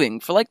was moving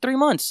for like 3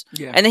 months.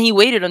 Yeah. And then he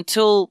waited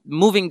until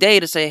moving day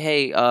to say,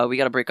 hey, we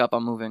got to break up,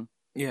 I'm moving.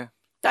 Yeah.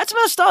 That's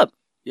messed up.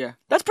 Yeah.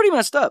 That's pretty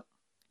messed up.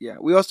 Yeah.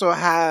 We also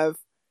have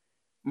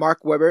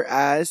Mark Webber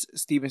as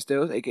Steven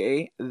Stills,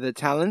 aka The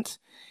Talent.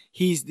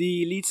 He's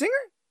the lead singer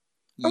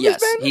of Yes,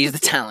 this band? he's the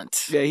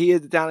talent. Yeah, he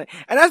is the talent.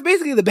 And that's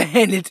basically the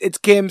band. It's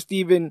Kim,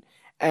 Steven,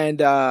 and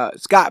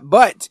Scott.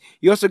 But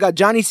you also got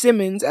Johnny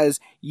Simmons as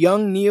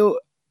young Neil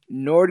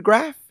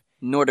Nordgraf.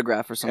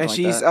 Nordograph or something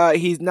And like that.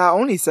 he's not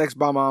only Sex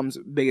Bomb Mom's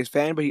biggest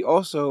fan, but he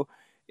also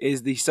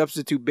is the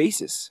substitute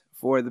bassist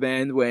for the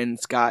band when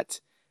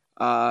Scott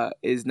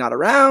is not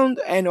around.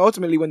 And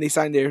ultimately, when they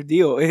sign their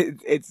deal,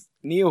 it's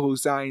Neil who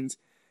signs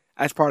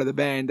as part of the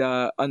band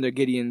under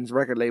Gideon's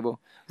record label.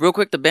 Real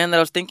quick, the band that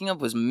I was thinking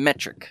of was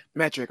Metric.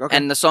 Metric, okay.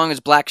 And the song is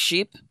Black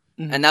Sheep.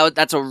 Mhm. And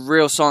that's a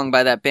real song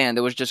by that band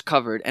that was just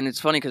covered. And it's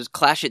funny because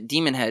Clash at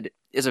Demon Head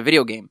is a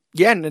video game.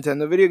 Yeah,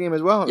 Nintendo video game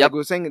as well. Yep. Like we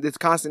were saying, there's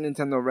constant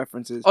Nintendo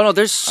references. Oh no,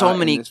 there's so in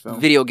many this film.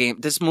 video game.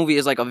 This movie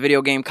is like a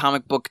video game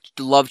comic book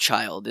love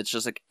child. It's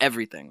just like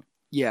everything.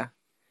 Yeah.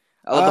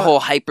 I love the whole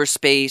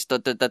hyperspace.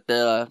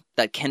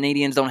 That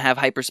Canadians don't have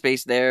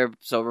hyperspace there.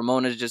 So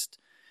Ramona's just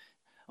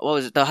what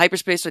was it? The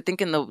hyperspace. I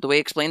think in the way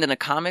explained in the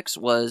comics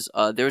was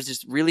there's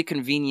this really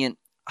convenient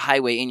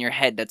highway in your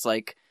head that's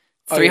like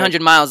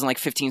 300 miles in like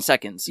 15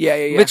 seconds.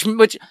 Yeah.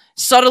 Which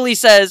subtly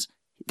says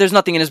there's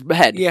nothing in his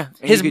head. Yeah.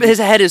 And His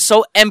head is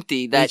so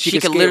empty that she she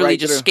could could skate literally right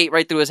just through. skate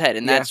right through his head,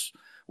 and Yeah. that's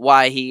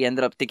why he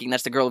ended up thinking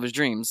that's the girl of his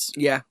dreams.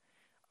 Yeah.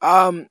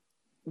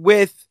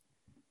 With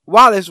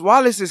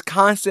Wallace is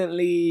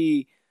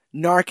constantly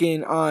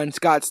narking on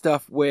Scott's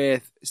stuff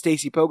with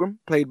Stacy Pilgrim,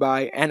 played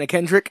by Anna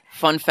Kendrick.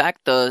 Fun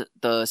fact: the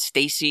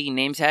Stacy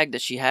name tag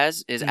that she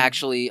has is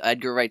actually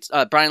Edgar Wright's.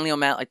 Brian Lee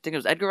O'Malley. I think it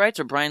was Edgar Wright's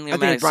or Brian Lee I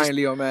think O'Malley's. it's Brian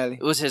Lee O'Malley.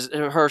 It was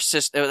her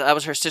sister. That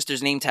was her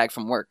sister's name tag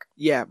from work.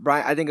 Yeah,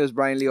 I think it was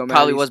Brian Lee O'Malley.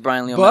 Probably was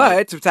Brian Lee O'Malley.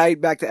 But to tie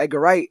it back to Edgar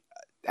Wright,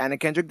 Anna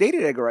Kendrick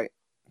dated Edgar Wright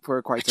for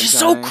quite Which is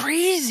some time. so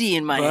crazy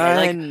in my head.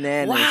 Like,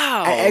 Bananas.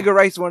 wow. And Edgar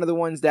Wright's one of the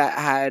ones that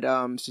had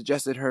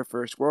suggested her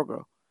for Squirrel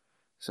Girl.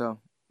 So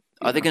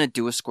Are they gonna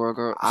do a Squirrel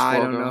Girl? I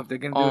don't Girl? know if they're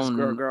gonna do a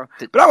Squirrel Girl,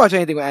 th- but I'll watch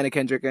anything with Anna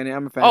Kendrick in it.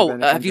 I'm a fan. of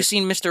Anna have you Kendrick.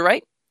 seen Mr.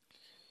 Right?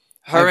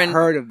 I've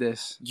heard of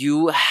this.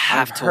 You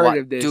have I've to heard watch,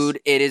 of this. dude.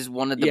 It is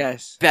one of the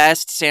Yes,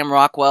 best Sam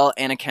Rockwell,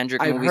 Anna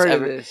Kendrick I've movies heard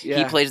ever. of this. Yeah.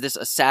 He plays this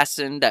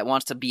assassin that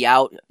wants to be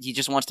out. He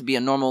just wants to be a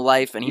normal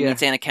life, and he Yeah.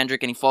 meets Anna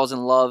Kendrick, and he falls in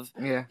love.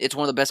 Yeah, It's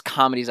one of the best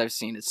comedies I've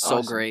seen. It's so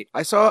Awesome. great.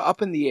 I saw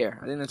Up in the Air.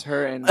 I think that's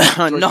her and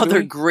George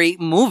Another Clooney. great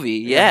movie.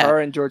 Yeah. her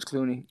and George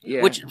Clooney.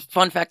 Yeah, Which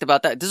fun fact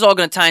about that? This is all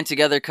going to tie in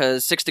together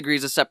because 6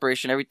 Degrees of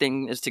Separation.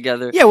 Everything is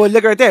together. yeah. Well,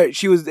 look right there.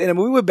 She was in a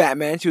movie with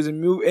Batman. She was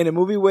in a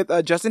movie with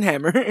Justin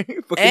Hammer.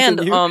 And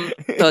Continue.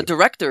 the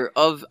director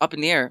of Up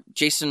in the Air,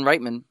 Jason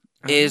Reitman,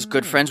 is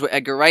good friends with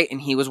Edgar Wright, and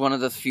he was one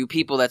of the few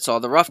people that saw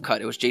the rough cut.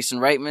 It was Jason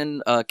Reitman,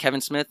 Kevin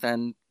Smith,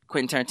 and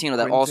Quentin Tarantino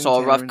that all saw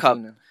a rough cut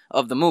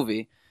of the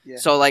movie. Yeah.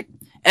 So like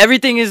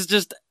everything is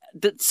just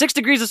 6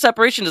 degrees of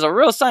separation is a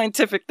real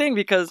scientific thing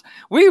because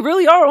we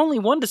really are only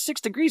 1 to 6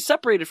 degrees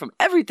separated from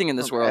everything in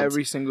this world.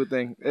 Every single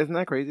thing. Isn't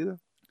that crazy though?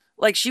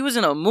 Like she was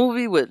in a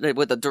movie with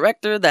a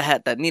director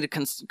that needed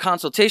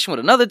consultation with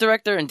another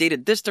director and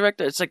dated this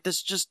director. It's like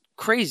this just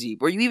crazy.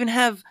 Where you even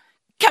have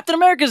Captain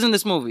America's in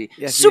this movie.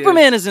 Yes, he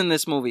Superman is in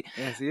this movie.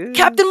 Yes, he is.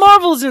 Captain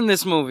Marvel's in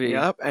this movie.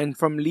 Yep, and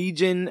from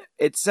Legion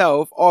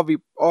itself,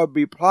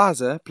 Aubrey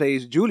Plaza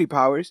plays Julie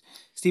Powers.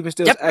 Stephen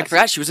Stills' Yep, I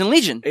forgot she was in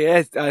Legion.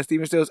 Yes,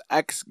 Stephen Stills'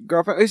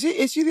 ex-girlfriend.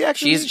 Is she the ex?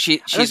 She's I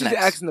know she's an the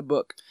ex. ex in the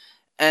book.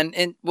 And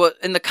in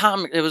the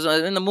comic, it was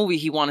in the movie.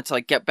 He wanted to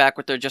like get back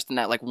with her just in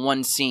that like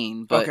one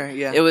scene. But Okay,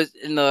 yeah. it was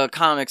in the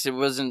comics. It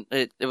wasn't.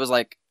 It was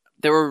like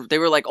they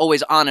were like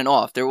always on and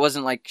off. There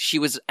wasn't like she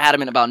was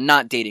adamant about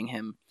not dating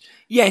him.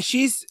 Yeah,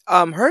 she's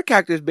her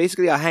character is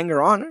basically a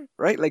hanger-on,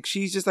 right? Like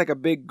she's just like a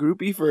big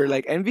groupie for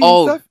like Envy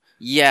and stuff.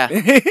 Yeah.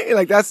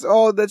 Like that's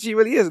all that she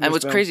really is. In And this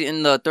what's film. crazy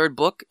in the third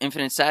book,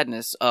 Infinite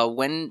Sadness,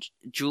 when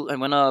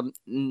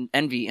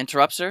Envy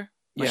interrupts her,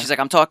 when Yeah. she's like,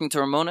 "I'm talking to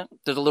Ramona,"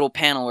 there's a little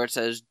panel where it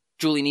says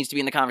Julie needs to be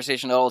in the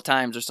conversation at all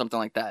times or something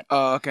like that.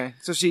 Oh, okay.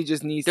 So she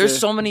just needs. There's to...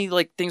 so many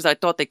like things I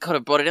thought they could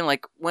have brought it in,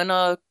 like when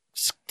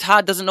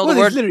Todd doesn't know Well,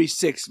 the there's word. literally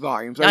 6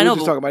 volumes. Like, I know, we were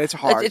just but talking about it. It's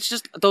hard. It's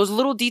just those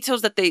little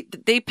details that they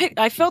picked.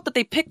 I felt that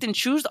they picked and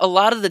chose a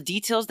lot of the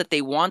details that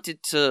they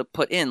wanted to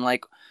put in,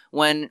 like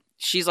when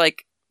she's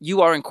like,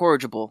 "You are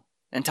incorrigible,"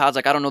 and Todd's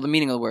like, "I don't know the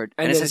meaning of the word,"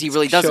 and it then says he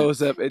really doesn't.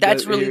 Shows up.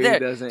 That's really there.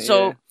 Doesn't,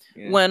 So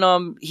yeah.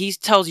 when he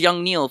tells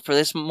young Neil, "For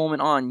this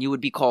moment on, you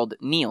would be called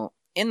Neil."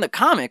 In the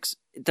comics,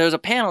 there's a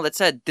panel that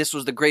said this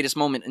was the greatest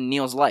moment in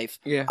Neil's life.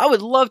 Yeah. I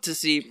would love to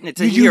see.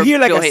 You hear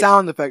like Bill a Hader,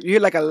 sound effect. You hear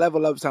like a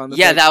level up sound effect.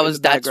 Yeah, that in was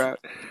the that's background.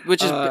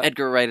 which is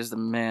Edgar Wright is the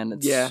man.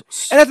 It's, Yeah,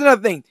 and that's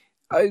another thing.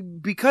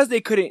 Because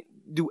they couldn't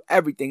do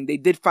everything, they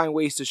did find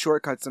ways to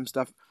shortcut some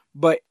stuff,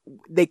 but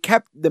they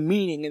kept the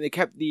meaning and they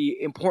kept the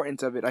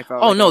importance of it. I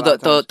felt. Oh like, no, a lot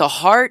of times. the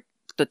heart,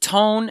 the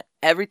tone,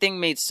 everything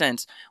made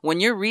sense.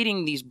 When you're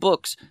reading these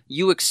books,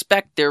 you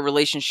expect their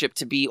relationship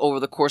to be over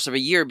the course of a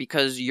year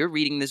because you're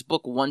reading this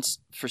book once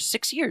for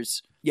 6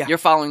 years. Yeah. You're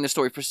following the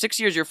story. For 6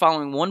 years, you're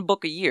following one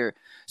book a year.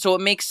 So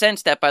it makes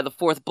sense that by the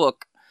 4th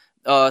book,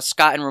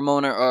 Scott and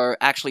Ramona are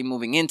actually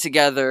moving in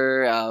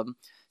together.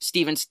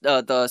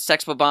 the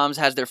Sex Bombs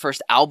has their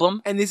first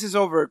album. And this is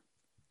over.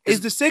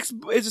 Is the six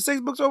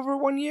books over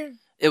 1 year?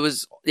 It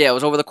was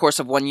over the course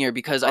of 1 year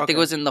because I think it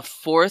was in the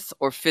 4th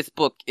or 5th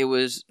book. It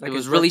was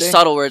really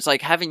subtle where it's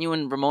like, haven't you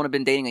and Ramona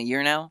been dating a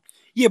year now?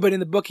 Yeah, but in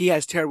the book he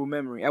has terrible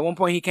memory. At one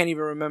point he can't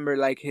even remember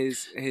like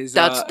his.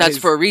 That's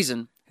for a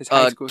reason.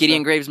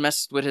 Gideon Graves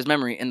messed with his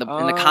memory in the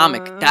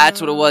comic.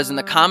 That's what it was in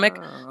the comic.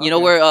 You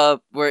know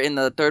where in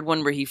the 3rd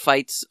one where he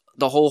fights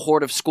the whole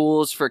horde of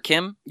schools for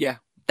Kim? Yeah.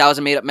 That was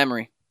a made up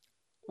memory.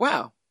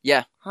 Wow.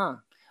 Yeah. Huh.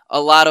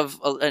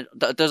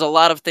 There's a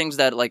lot of things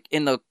that like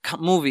in the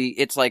movie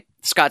it's like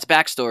Scott's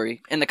backstory.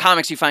 In the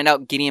comics you find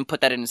out Gideon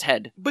put that in his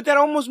head. But that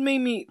almost made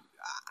me.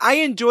 I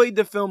enjoyed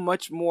the film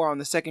much more on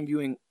the second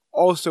viewing.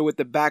 Also with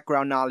the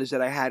background knowledge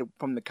that I had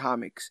from the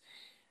comics.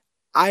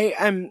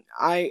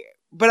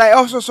 But I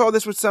also saw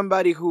this with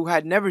somebody who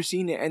had never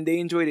seen it and they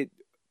enjoyed it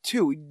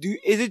too.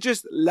 Is it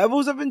just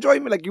levels of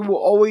enjoyment? Like you will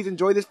always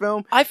enjoy this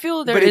film? I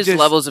feel there is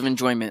levels of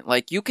enjoyment.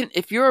 Like you can,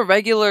 if you're a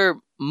regular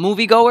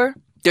moviegoer,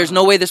 there's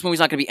no way this movie's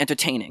not going to be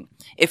entertaining.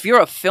 If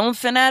you're a film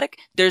fanatic,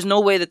 there's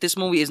no way that this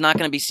movie is not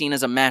going to be seen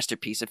as a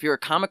masterpiece. If you're a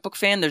comic book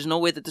fan, there's no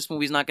way that this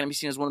movie is not going to be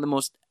seen as one of the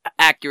most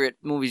accurate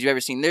movies you've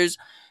ever seen. There's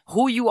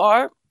who you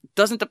are.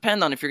 Doesn't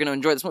depend on if you're going to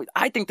enjoy this movie.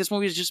 I think this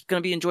movie is just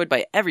going to be enjoyed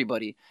by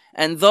everybody.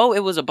 And though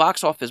it was a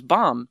box office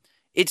bomb,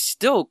 it's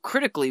still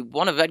critically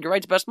one of Edgar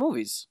Wright's best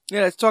movies.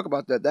 Yeah, let's talk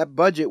about that. That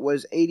budget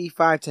was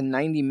 85 to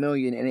 90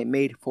 million, and it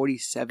made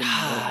 47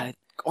 million.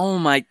 Oh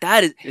my,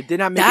 that is. It did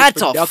not make its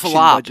production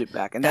budget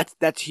back, and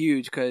that's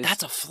huge because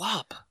that's a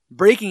flop.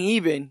 Breaking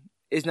even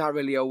is not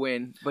really a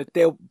win, but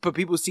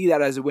people see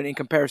that as a win in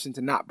comparison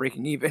to not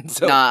breaking even.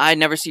 So I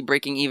never see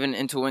breaking even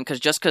into a win because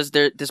just because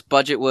this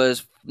budget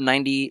was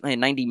 90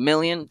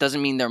 million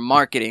doesn't mean their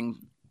marketing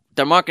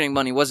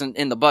money wasn't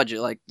in the budget.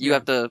 Like you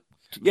have to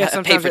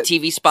pay for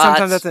TV spots.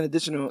 Sometimes that's an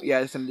additional. Yeah,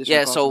 it's an additional.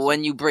 Yeah, so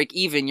when you break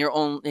even,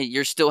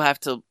 you still have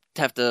to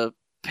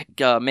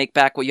make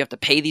back what you have to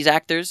pay these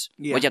actors.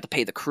 Yeah. What you have to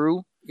pay the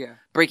crew. Yeah.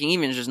 Breaking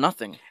even is just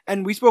nothing.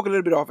 And we spoke a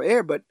little bit off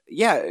air, but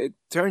yeah, it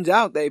turns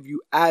out that if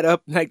you add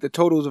up like the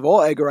totals of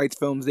all Edgar Wright's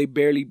films, they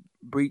barely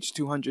breached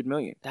 200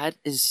 million. That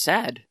is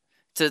sad.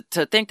 To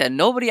think that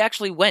nobody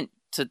actually went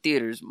to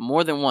theaters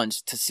more than once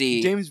to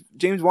see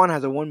James Wan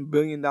has a $1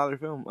 billion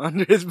film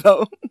under his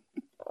belt.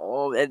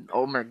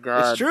 Oh my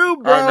god. It's true,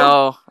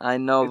 bro. I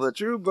know, it's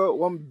true, bro.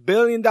 $1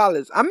 billion.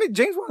 I mean,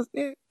 James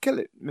Wan, kill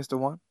it, Mr.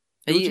 Wan.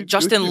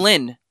 Justin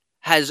Lin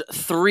has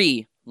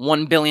 3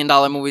 $1 billion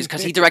movies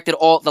because he directed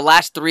the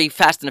last 3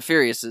 Fast and the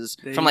Furiouses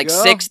from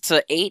 6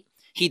 to 8.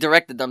 He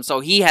directed them,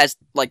 so he has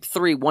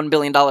 3 $1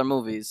 billion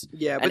movies.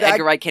 Yeah, but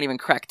Edgar Wright can't even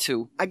crack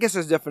 2. I guess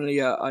there's definitely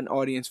an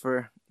audience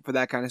for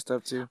that kind of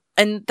stuff too.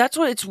 And that's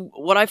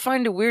what I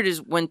find it weird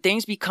is when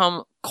things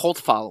become cult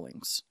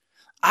followings.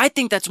 I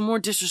think that's more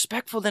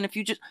disrespectful than if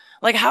you just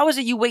how is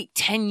it you wait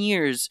 10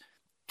 years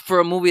for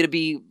a movie to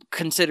be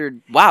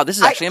considered, wow, this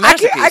is actually a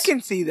masterpiece. I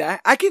can see that.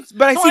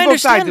 But I see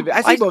both sides of it.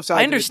 I see both sides.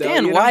 I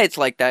understand why it's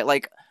like that.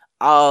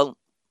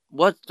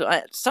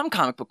 Some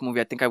comic book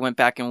movie I think I went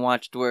back and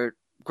watched where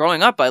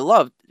growing up I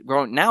loved.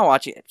 Now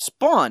watching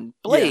Spawn,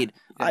 Blade.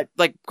 Yeah.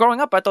 Growing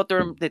up I thought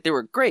they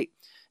were great.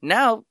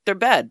 Now they're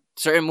bad.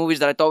 Certain movies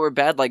that I thought were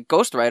bad, like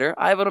Ghost Rider,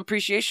 I have an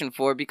appreciation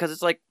for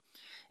because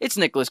it's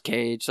Nicolas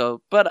Cage.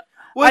 So, but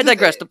I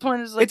digress. The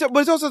point is but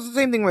it's also the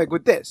same thing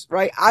with this,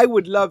 right? I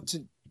would love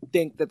to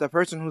think that the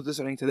person who's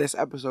listening to this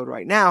episode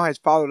right now has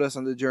followed us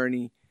on the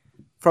journey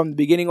from the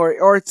beginning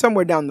or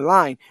somewhere down the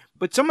line.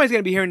 But somebody's going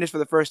to be hearing this for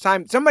the first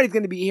time. Somebody's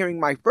going to be hearing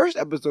my first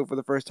episode for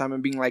the first time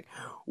and being like,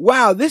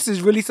 wow, this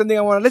is really something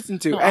I want to listen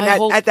to.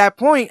 At that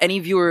point, any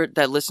viewer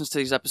that listens to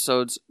these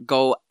episodes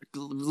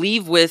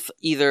leave with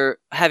either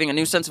having a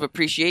new sense of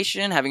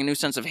appreciation, having a new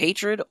sense of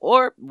hatred,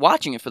 or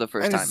watching it for the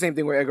first time. And it's the same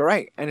thing with Edgar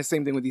Wright, and it's the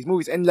same thing with these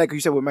movies. And like you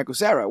said with Michael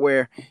Cera,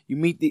 where you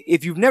meet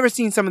if you've never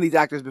seen some of these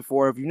actors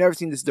before, if you've never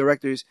seen this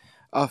director's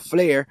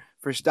flair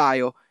for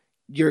style,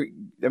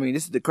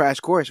 this is the crash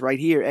course right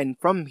here, and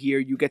from here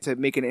you get to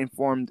make an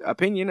informed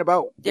opinion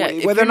about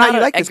whether or not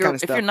you like this kind of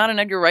stuff. If you're not an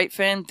Edgar Wright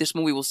fan, this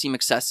movie will seem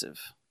excessive.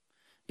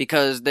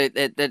 Because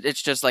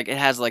it's just it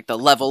has the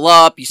level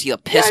up, you see a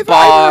piss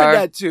bar. I heard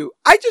that too.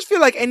 I just feel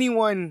like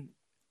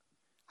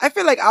I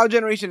feel like our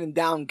generation and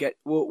down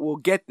will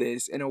get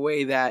this in a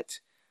way that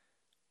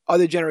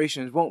other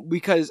generations won't,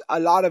 because a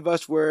lot of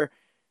us were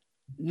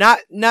not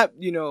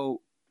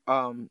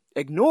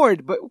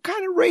ignored, but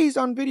kind of raised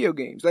on video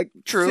games.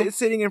 True.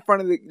 Sitting in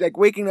front of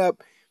waking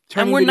up,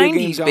 turning and we're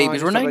video 90s games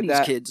babies. On, we're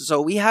 90s kids, so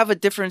we have a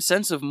different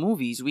sense of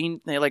movies. We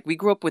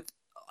grew up with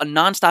a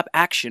nonstop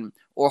action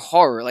or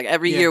horror.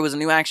 Every year was a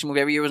new action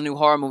movie. Every year was a new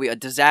horror movie, a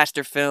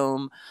disaster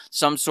film,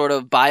 some sort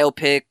of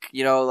biopic.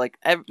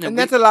 And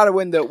that's a lot of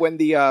when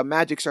the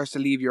magic starts to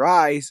leave your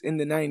eyes in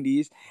the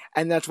 90s,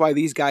 and that's why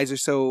these guys are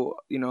so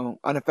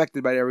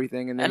unaffected by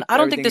everything. And I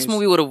don't think this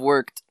movie would have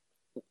worked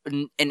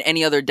in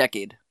any other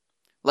decade.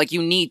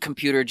 You need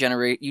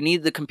you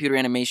need the computer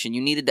animation,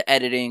 you needed the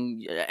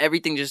editing,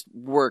 everything just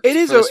worked. It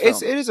is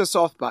a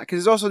soft spot because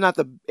it's also not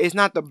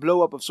the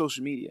blow up of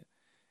social media.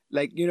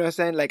 Like, you know what I'm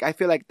saying? Like, I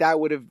feel like that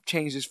would have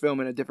changed this film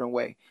in a different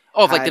way.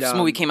 Oh, if like this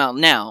movie came out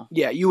now.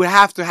 Yeah, you would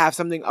have to have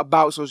something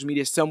about social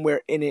media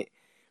somewhere in it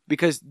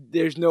because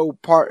there's no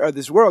part of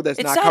this world that's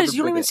not covered. It's sad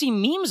you don't even see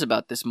memes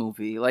about this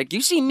movie. Like,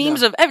 you see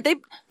memes of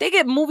they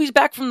get movies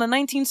back from the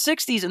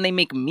 1960s and they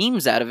make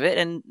memes out of it,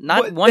 and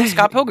not one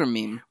Scott Pilgrim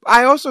meme.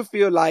 I also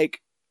feel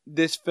like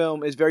this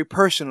film is very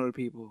personal to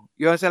people.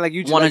 You know what I'm saying? Like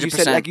you,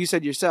 100%. Like you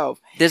said yourself.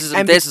 This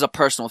is a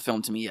personal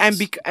film to me. Yes.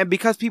 And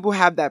because people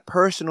have that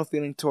personal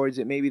feeling towards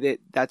it, maybe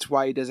that's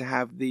why it doesn't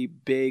have the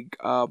big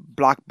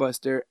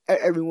blockbuster.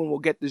 Everyone will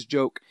get this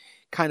joke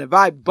kind of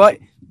vibe. But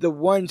the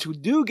ones who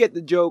do get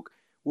the joke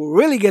will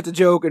really get the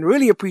joke and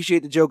really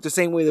appreciate the joke the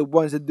same way the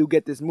ones that do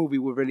get this movie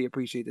will really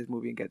appreciate this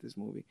movie and get this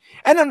movie.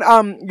 And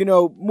then, you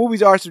know,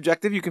 movies are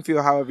subjective. You can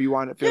feel however you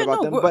want to feel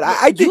about them.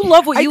 But you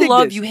love what you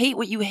love. You hate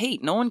what you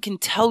hate. No one can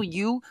tell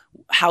you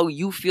how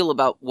you feel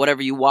about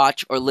whatever you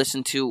watch or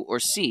listen to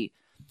or see.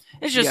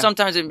 It's just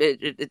sometimes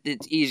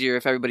it's easier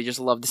if everybody just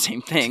loved the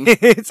same thing.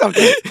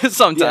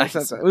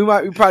 Sometimes. We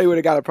probably would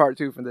have got a part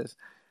 2 from this,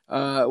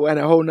 and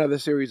a whole nother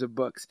series of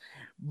books.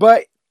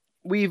 But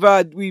we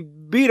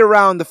beat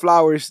around the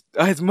flowers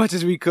as much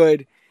as we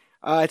could.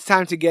 It's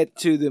time to get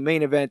to the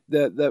main event,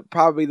 the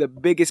probably the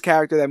biggest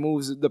character that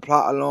moves the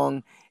plot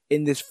along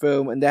in this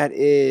film, and that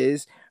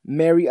is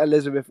Mary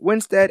Elizabeth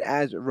Winstead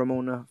as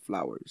Ramona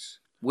Flowers,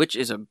 which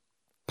is a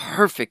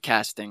perfect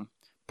casting.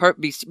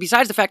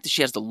 Besides the fact that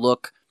she has the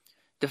look,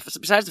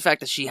 besides the fact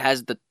that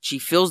she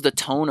fills the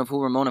tone of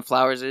who Ramona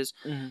Flowers is,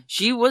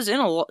 she's in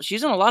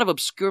a lot of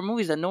obscure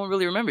movies that no one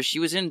really remembers. She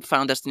was in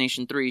Final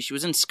Destination 3. She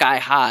was in Sky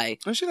High.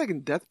 Was she like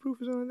in Death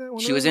Proof or something like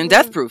that? She was in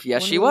Death Proof.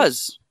 Yes, she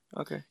was.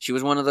 Okay. She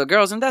was one of the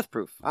girls in Death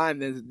Proof.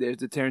 And there's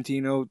the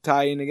Tarantino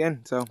tie-in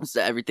again. So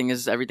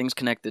everything's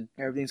connected.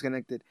 Everything's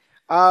connected.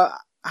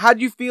 How do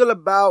you feel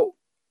about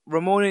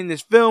Ramona in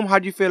this film? How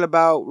do you feel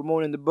about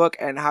Ramona in the book?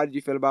 And how do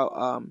you feel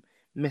about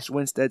Miss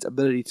Winstead's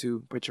ability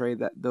to portray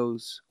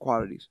those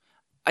qualities?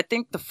 I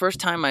think the first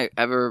time I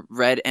ever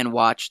read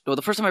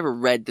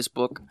this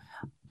book,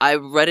 I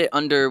read it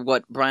under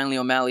what Brian Lee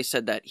O'Malley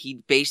said, that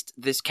he based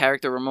this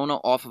character Ramona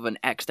off of an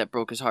ex that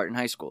broke his heart in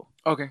high school.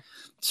 Okay.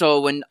 So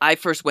when I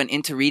first went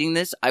into reading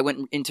this, I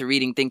went into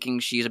reading thinking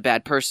she's a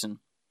bad person.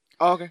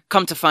 Oh, okay.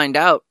 Come to find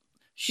out,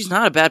 she's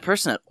not a bad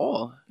person at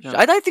all. No.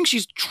 I think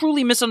she's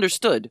truly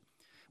misunderstood.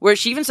 Where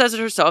she even says it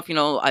herself, you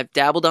know, I've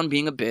dabbled on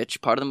being a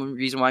bitch. Part of the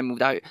reason why I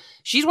moved out.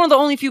 She's one of the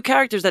only few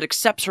characters that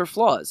accepts her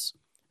flaws.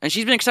 And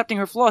she's been accepting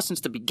her flaws since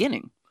the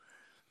beginning.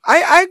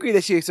 I agree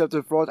that she accepts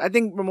her flaws. I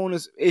think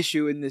Ramona's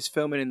issue in this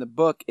film and in the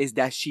book is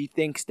that she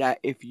thinks that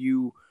if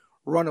you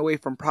run away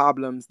from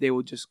problems, they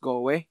will just go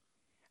away.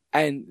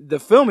 And the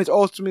film is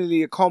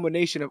ultimately a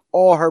culmination of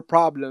all her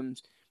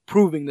problems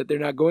proving that they're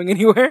not going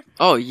anywhere.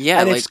 Oh, yeah.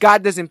 And if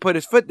Scott doesn't put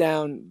his foot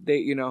down,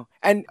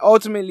 and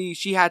ultimately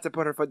she had to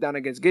put her foot down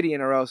against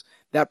Gideon, or else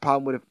that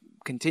problem would have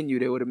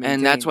continued. It would have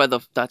maintained.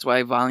 And that's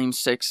why Volume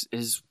 6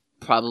 is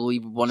probably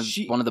one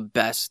of the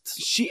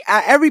best. She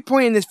at every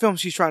point in this film,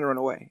 she's trying to run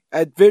away.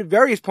 At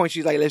various points,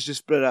 she's like, "Let's just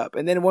split up,"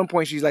 and then at one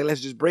point, she's like,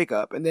 "Let's just break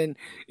up," and then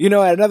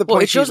at another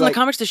point, it shows in the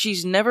comics that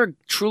she's never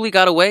truly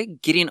got away.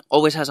 Gideon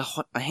always has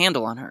a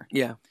handle on her.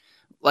 Yeah,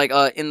 like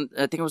I think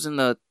it was in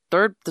the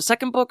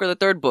second book or the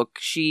third book,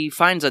 she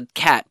finds a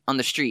cat on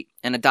the street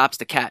and adopts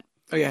the cat.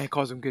 Oh yeah, he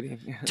calls him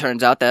Gideon.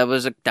 Turns out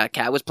that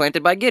cat was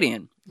planted by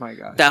Gideon. My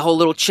God. That whole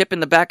little chip in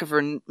the back of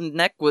her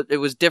neck, it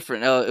was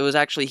different. It was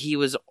actually, he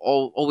was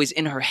always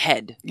in her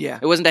head. Yeah.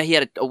 It wasn't that he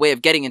had a way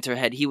of getting into her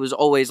head. He was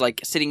always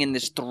like sitting in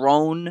this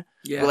throne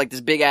with like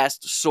this big ass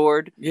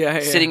sword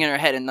sitting in her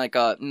head. And like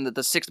in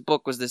the sixth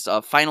book was this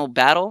final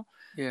battle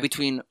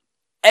between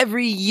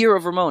every year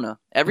of Ramona,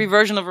 every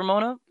version of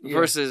Ramona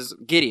versus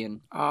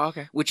Gideon. Oh,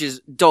 okay. Which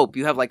is dope.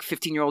 You have like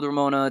 15-year-old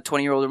Ramona,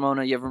 20-year-old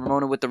Ramona. You have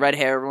Ramona with the red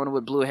hair, Ramona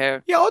with blue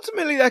hair. Yeah,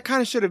 ultimately that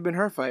kind of should have been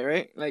her fight,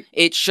 right? Like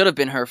it should have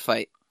been her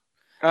fight,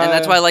 and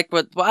that's why I like.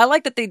 But I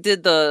like that they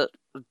did the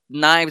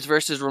Knives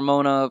versus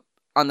Ramona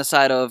on the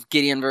side of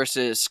Gideon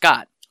versus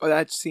Scott. Oh,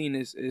 that scene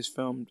is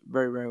filmed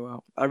very, very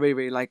well. I really,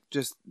 really like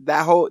just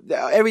that whole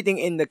everything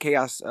in the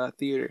Chaos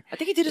Theater. I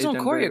think he did his own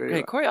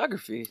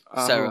choreography,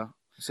 Sarah.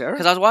 Sarah?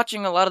 Because I was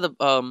watching a lot of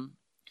the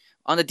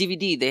on the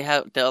DVD, they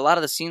have a lot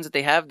of the scenes that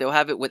they have. They'll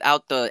have it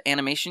without the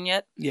animation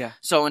yet. Yeah.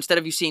 So instead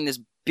of you seeing this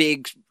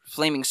big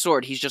flaming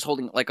sword, he's just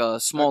holding like a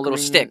small little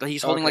stick.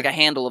 He's holding like a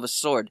handle of a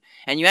sword,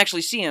 and you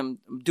actually see him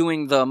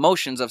doing the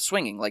motions of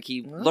swinging. Like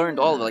he learned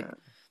all of it.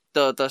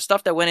 Like the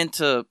stuff that went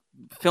into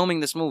filming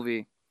this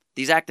movie.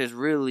 These actors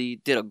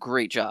really did a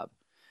great job.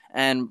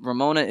 And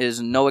Ramona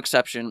is no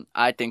exception.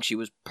 I think she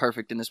was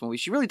perfect in this movie.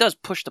 She really does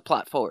push the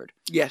plot forward.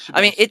 Yes.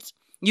 I mean,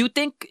 you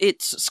think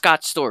it's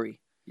Scott's story.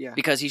 Yeah.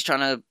 Because he's trying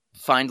to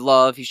find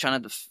love. He's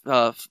trying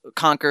to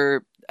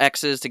conquer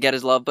exes to get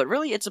his love. But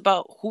really, it's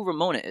about who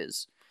Ramona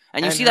is.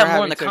 And you see that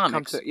more in the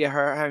comics.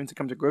 Her having to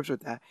come to grips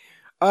with that.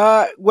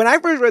 When I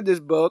first read this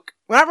book,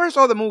 when I first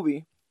saw the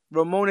movie,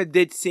 Ramona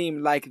did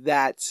seem like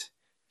that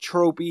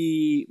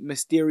tropey,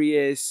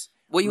 mysterious,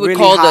 what you would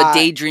call the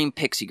daydream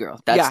pixie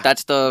girl.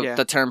 That's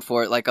the term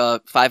for it. Like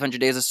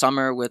 500 Days of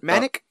Summer with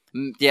manic.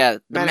 Yeah,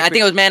 I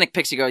think it was Manic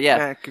Pixie Girl. Yeah,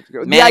 Manic Pixie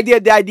Girl. The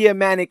idea of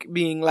Manic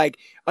being like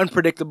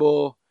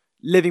unpredictable,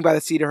 living by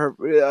the seat of her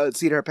pants.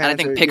 And I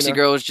think Pixie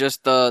Girl is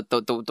just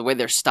the way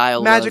their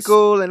style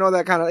magical was. And all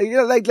that kind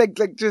of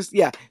like just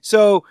yeah.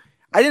 So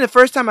I think the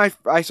first time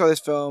I saw this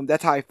film,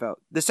 that's how I felt.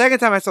 The second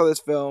time I saw this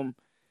film,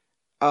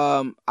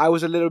 I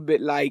was a little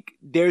bit like,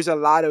 there's a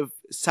lot of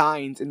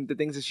signs in the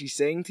things that she's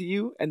saying to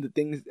you and the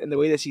things and the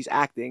way that she's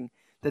acting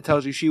that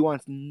tells you she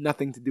wants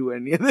nothing to do with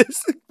any of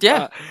this.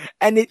 Yeah.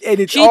 And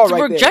it's she all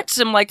right rejects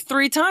him like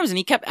 3 times and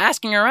he kept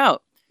asking her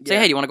out. Say,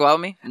 hey, do you want to go out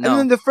with me? No. And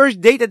then the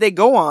first date that they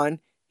go on,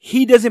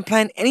 he doesn't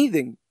plan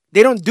anything.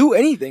 They don't do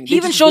anything. He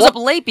even shows up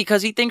late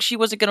because he thinks she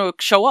wasn't going to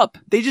show up.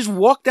 They just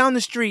walk down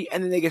the street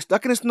and then they get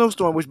stuck in a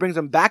snowstorm, which brings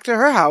them back to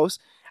her house.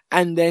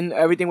 And then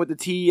everything with the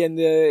tea and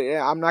the,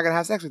 I'm not going to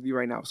have sex with you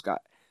right now,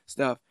 Scott,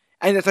 stuff.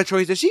 And that's a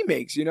choice that she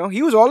makes, you know?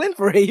 He was all in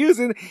for it. He was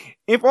in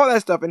for all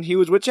that stuff, and he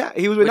was with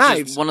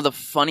Knives. Is one of the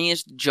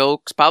funniest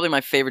jokes, probably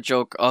my favorite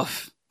joke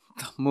of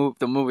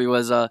the movie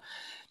was,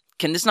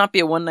 can this not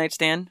be a one-night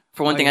stand?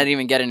 For one thing, I didn't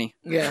even get any.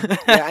 Yeah, and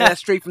that's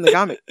straight from the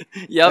comic.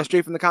 Yep. That's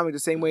straight from the comic, the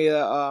same way,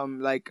 all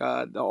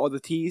the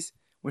teas,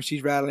 when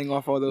she's rattling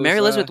off all those... Mary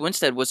Elizabeth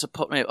Winstead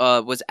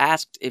was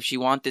asked if she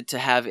wanted to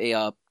have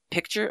a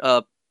picture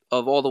of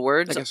all the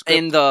words like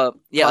in the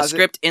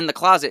script in the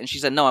closet, and she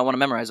said, no, I want to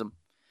memorize them.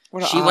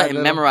 She went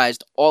and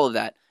memorized all of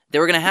that. They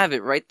were going to have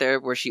it right there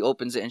where she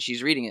opens it and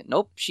she's reading it.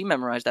 Nope, she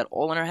memorized that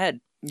all in her head.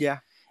 Yeah.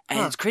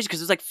 And it's crazy because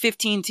it was like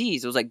 15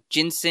 teas. It was like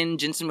ginseng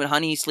with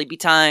honey, sleepy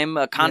time,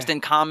 a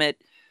constant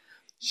comet,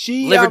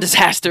 liver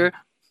disaster.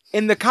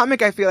 In the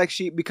comic, I feel like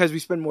because we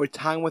spend more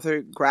time with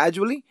her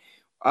gradually,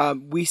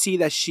 we see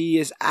that she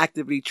is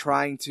actively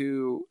trying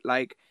to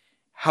like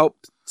help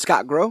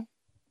Scott grow.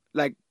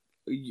 Like,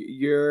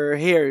 your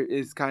hair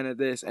is kind of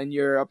this, and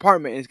your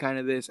apartment is kind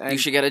of this. And you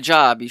should get a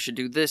job. You should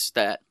do this,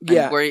 that.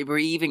 Yeah. And where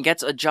he even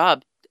gets a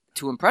job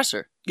to impress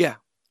her. Yeah.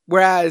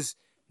 Whereas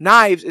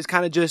Knives is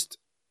kind of just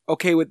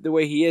okay with the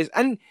way he is.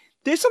 And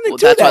there's something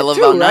to that, that's what I love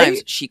about right?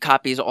 Knives. She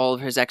copies all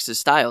of his ex's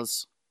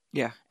styles.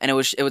 Yeah. And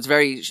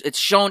it's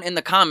shown in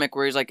the comic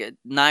where he's like,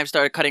 Knives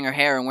started cutting her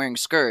hair and wearing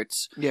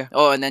skirts. Yeah.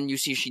 Oh, and then you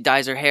see she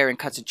dyes her hair and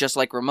cuts it just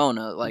like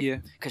Ramona. Like,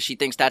 because she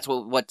thinks that's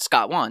what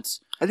Scott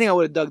wants. I think I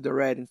would have dug the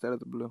red instead of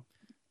the blue.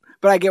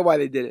 But I get why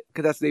they did it,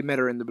 because they met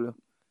her in the blue.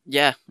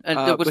 Yeah,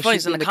 and what's funny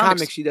is in the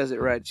comic she does it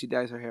red. She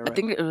dyes her hair red. I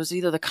think it was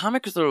either the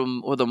comic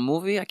or the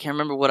movie. I can't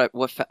remember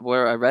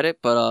where I read it,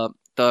 but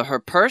her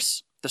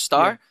purse, the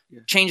star,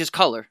 changes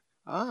color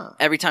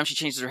every time she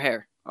changes her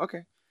hair.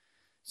 Okay.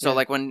 So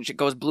like when she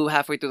goes blue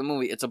halfway through the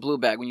movie, it's a blue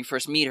bag. When you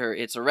first meet her,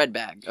 it's a red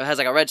bag. It has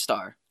like a red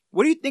star.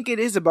 What do you think it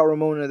is about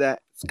Ramona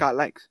that Scott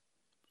likes?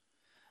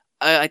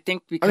 I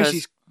think because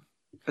she's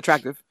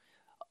attractive.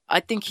 I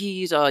think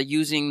he's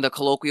using the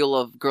colloquial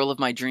of "girl of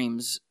my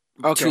dreams"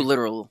 too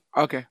literal.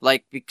 Okay.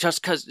 Like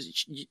just because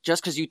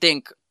you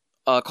think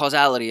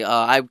causality.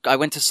 I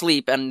went to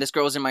sleep and this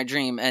girl was in my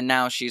dream, and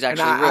now she's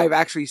actually. And I've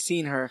actually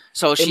seen her.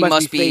 So she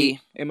must be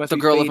the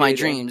girl of my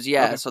dreams.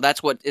 Yeah. Okay. So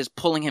that's what is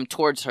pulling him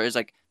towards her. Is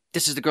like,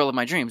 this is the girl of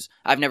my dreams.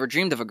 I've never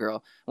dreamed of a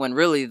girl. When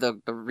really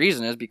the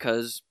reason is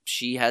because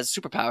she has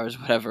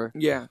superpowers, whatever.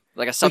 Yeah.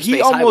 Like a subspace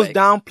He almost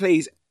highway.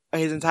 downplays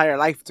his entire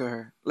life to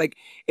her. Like,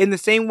 in the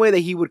same way that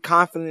he would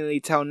confidently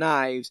tell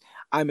Knives,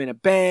 I'm in a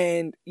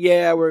band.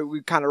 Yeah,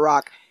 we kind of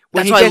rock.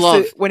 When That's what I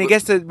love. When he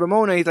gets to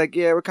Ramona, he's like,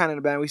 yeah, we're kind of in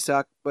a band. We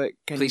suck, but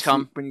can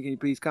you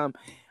please come?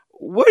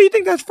 What do you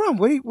think that's from?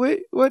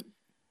 What?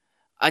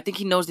 I think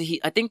he knows that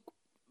I think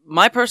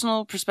my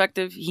personal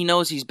perspective, he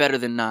knows he's better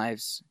than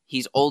Knives.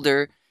 He's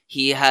older.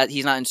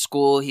 He's not in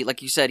school. He,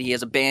 like you said, he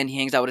has a band. He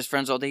hangs out with his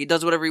friends all day. He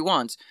does whatever he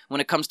wants. When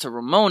it comes to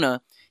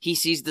Ramona, he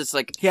sees this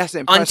like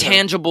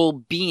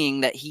untangible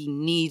being that he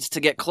needs to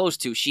get close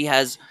to. She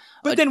has.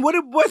 But then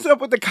what's up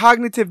with the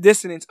cognitive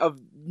dissonance of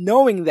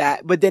knowing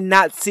that, but then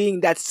not seeing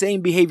that same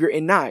behavior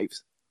in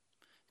Knives?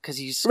 Because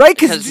he's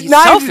Knives,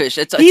 selfish.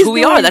 It's who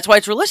we are. That's why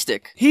it's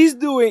realistic. He's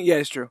doing,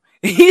 it's true.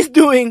 He's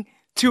doing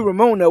to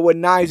Ramona what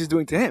Knives is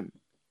doing to him.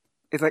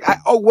 It's like,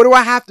 what do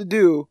I have to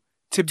do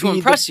to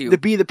impress you, to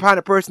be the kind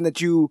of person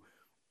that you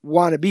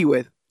want to be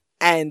with?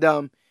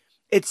 And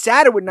it's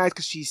sadder with Knives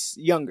because she's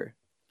younger.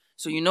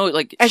 So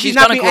she's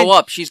gonna grow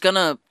up. She's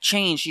gonna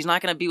change. She's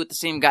not gonna be with the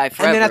same guy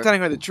forever. And they're not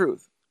telling her the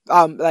truth.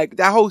 Like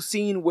that whole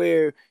scene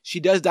where she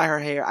does dye her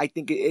hair, I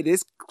think it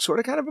is sort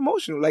of kind of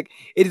emotional. Like,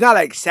 it's not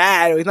like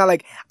sad, or it's not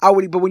like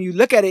but when you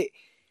look at it,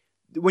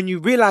 when you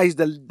realize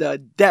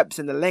the depths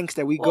and the lengths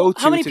that we go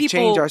to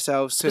change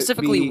ourselves,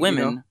 specifically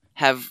women,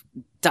 have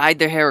dyed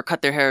their hair or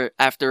cut their hair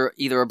after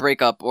either a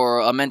breakup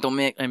or a mental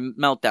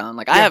meltdown.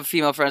 Like, I have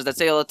female friends that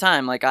say all the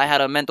time, like, I had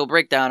a mental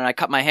breakdown and I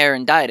cut my hair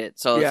and dyed it.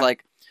 So it's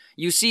like,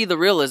 you see the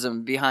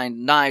realism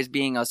behind Knives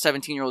being a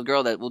 17-year-old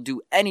girl that will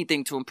do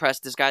anything to impress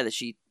this guy that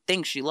she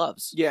thinks she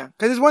loves. Yeah,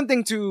 because it's one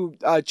thing to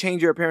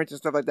change your appearance and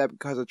stuff like that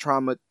because of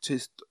trauma to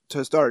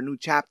start a new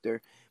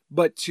chapter,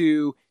 but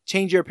to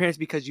change your appearance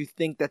because you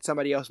think that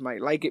somebody else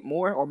might like it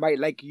more or might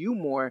like you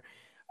more,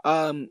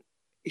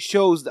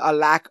 shows a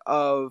lack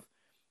of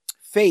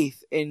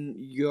faith in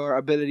your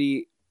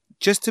ability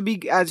just to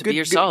be as to good. be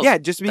yourself. Yeah,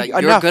 just to be that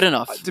enough. You're good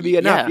enough. To be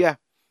enough, yeah.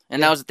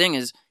 And that was the thing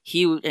is,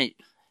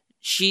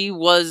 she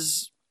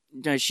wasn't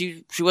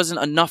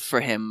enough for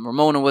him.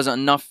 Ramona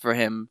wasn't enough for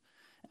him.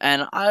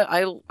 And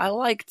I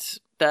liked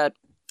that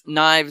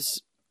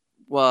Knives,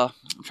 well,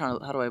 how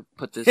do I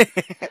put this?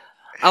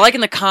 I like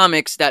in the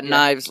comics that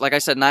Knives, like I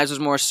said, Knives was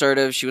more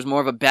assertive. She was more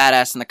of a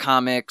badass in the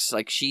comics.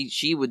 Like,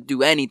 she would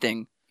do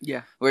anything.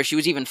 Yeah. Where she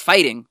was even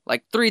fighting,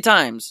 like 3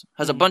 times,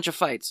 has a bunch of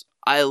fights.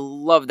 I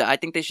love that. I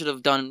think they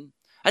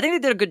they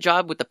did a good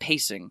job with the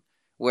pacing,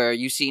 where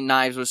you see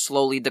Knives was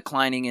slowly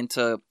declining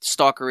into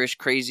stalkerish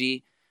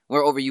crazy,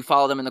 where over you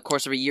follow them in the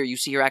course of a year, you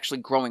see her actually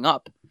growing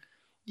up.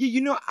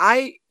 Yeah,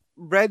 I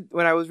read,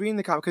 when I was reading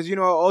the comic, because,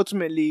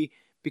 ultimately,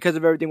 because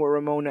of everything with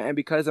Ramona and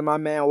because of my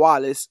man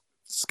Wallace,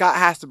 Scott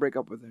has to break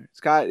up with her.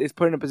 Scott is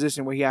put in a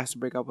position where he has to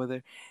break up with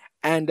her.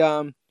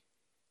 And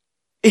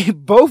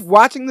both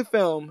watching the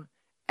film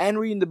and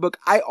reading the book,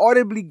 I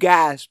audibly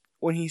gasped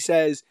when he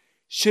says,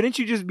 shouldn't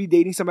you just be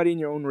dating somebody in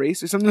your own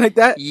race or something like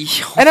that?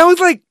 Yo. And I was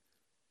like,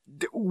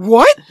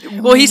 what?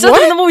 Well, he says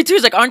it in the movie too.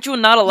 He's like, aren't you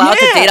not allowed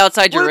to date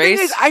outside your race? The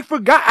thing is, I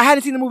forgot. I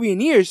hadn't seen the movie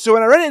in years. So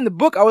when I read it in the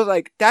book, I was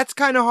like, that's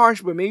kind of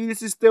harsh, but maybe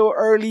this is still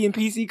early in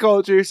PC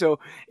culture, so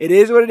it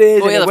is what it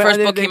is. Well, yeah, the first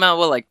book came out,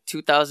 like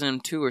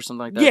 2002 or something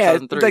like that? Yeah,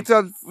 2003. like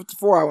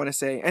 2004, I want to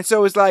say. And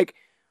so it's like,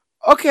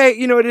 okay, it is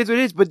what it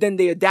is, but then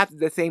they adapted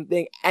the same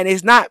thing, and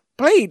it's not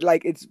played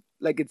like it's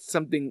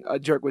something a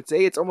jerk would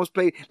say. It's almost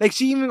played, like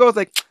she even goes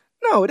like,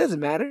 no, it doesn't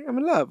matter. I'm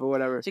in love or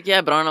whatever. It's like,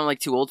 yeah, but aren't I like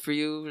too old for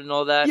you and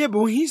all that? Yeah, but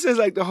when he says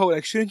like the whole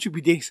like, shouldn't you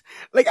be dating?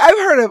 Like, I've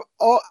heard of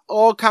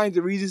all kinds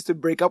of reasons to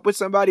break up with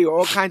somebody, or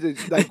all kinds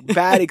of like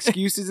bad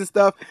excuses and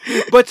stuff.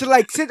 But to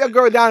like sit a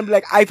girl down and be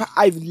like,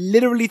 I've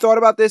literally thought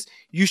about this.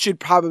 You should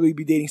probably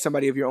be dating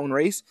somebody of your own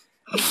race.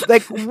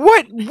 Like,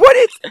 what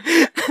is,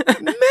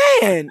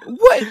 man,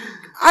 what?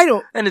 I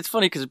don't. And it's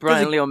funny because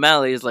Brian Lee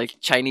O'Malley is like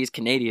Chinese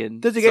Canadian.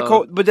 Does it get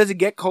cold? But does it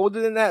get colder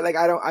than that? Like,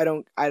 I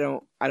don't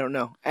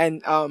know.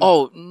 And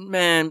oh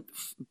man,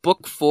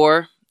 book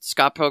 4,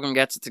 Scott Pilgrim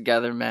gets it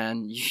together,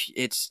 man. You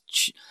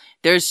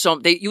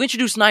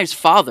introduce Knives'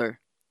 father.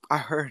 I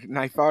heard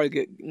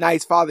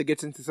Knives' father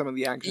gets into some of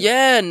the action.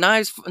 Yeah,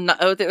 Knives.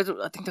 I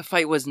think the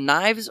fight was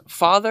Knives'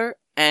 father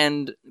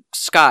and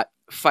Scott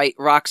fight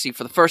Roxy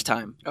for the first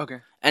time. Okay.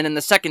 And then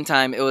the second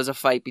time, it was a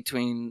fight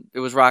it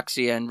was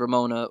Roxy and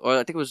Ramona, or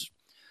I think it was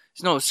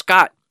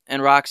Scott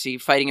and Roxy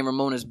fighting in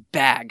Ramona's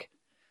bag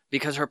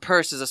because her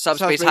purse is a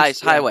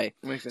subspace highway.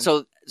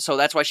 So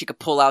that's why she could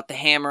pull out the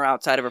hammer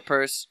outside of her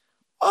purse.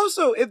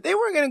 Also, if they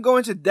weren't going to go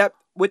into depth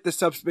with the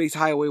subspace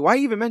highway, why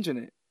even mention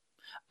it?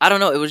 I don't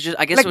know. It was just,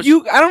 I guess like it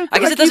was, I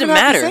guess it doesn't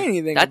matter. Say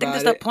anything I think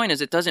that's the point.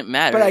 Is it doesn't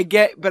matter.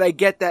 But I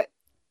get that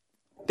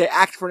they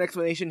asked for an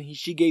explanation.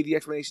 She gave the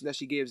explanation that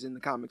she gives in the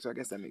comics, so I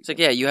guess that makes sense.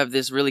 Like, yeah, you have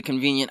this really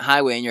convenient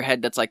highway in your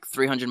head that's like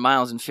 300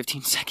 miles in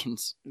 15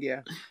 seconds.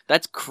 Yeah.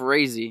 That's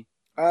crazy.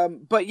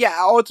 But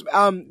yeah,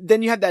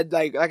 then you have that,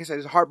 like I said,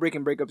 this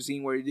heartbreaking breakup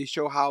scene where they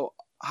show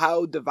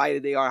how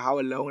divided they are, how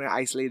alone and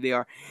isolated they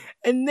are.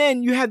 And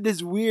then you have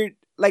this weird,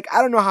 like,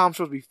 I don't know how I'm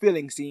supposed to be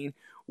feeling scene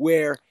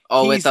where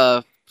with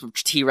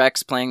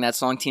T-Rex playing that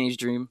song Teenage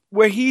Dream,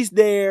 where he's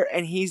there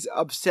and he's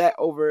upset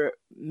over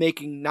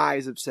making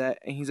Knives upset,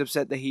 and he's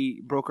upset that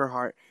he broke her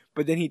heart,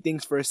 but then he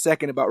thinks for a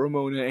second about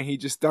Ramona and he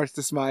just starts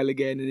to smile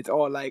again, and it's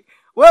all like,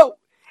 well,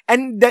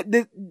 and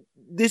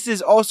this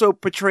is also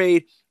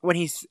portrayed when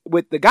he's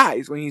with the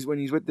guys, when he's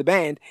with the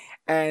band,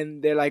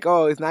 and they're like,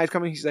 oh, is Knives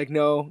coming? He's like,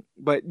 no,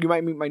 but you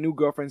might meet my new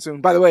girlfriend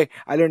soon. By the way,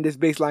 I learned this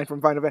bass line from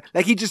Final Fantasy.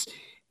 Like, he just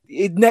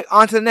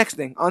on to the next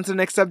thing, on to the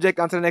next subject,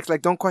 on to the next,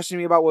 like, don't question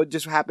me about what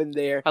just happened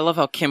there. I love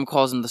how Kim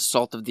calls him the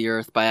salt of the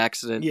earth by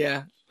accident.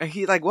 Yeah. And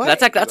he's like, what?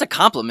 That's a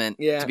compliment,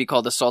 yeah, to be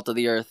called the salt of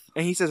the earth.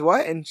 And he says,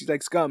 what? And she's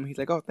like, scum. He's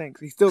like, oh,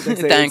 thanks. He still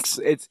thinks that thanks.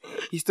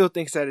 He still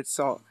thinks that it's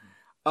salt.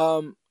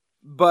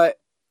 But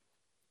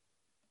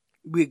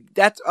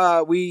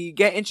we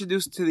get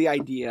introduced to the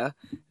idea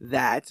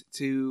that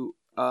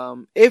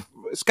if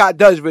Scott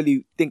does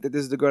really think that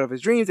this is the girl of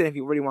his dreams, and if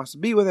he really wants to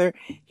be with her,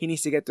 he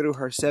needs to get through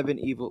her 7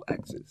 evil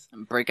exes.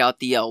 And break out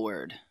the L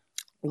word.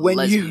 When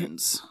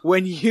Lesbians.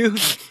 When you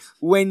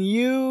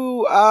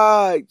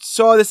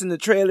saw this in the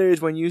trailers,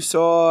 when you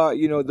saw,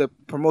 the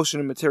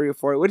promotional material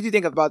for it, what did you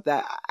think about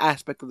that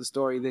aspect of the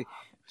story? The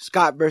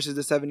Scott versus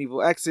the 7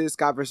 evil exes,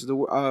 Scott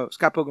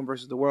Pilgrim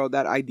versus the world,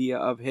 that idea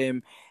of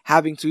him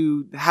having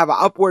to have an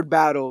upward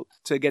battle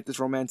to get this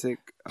romantic.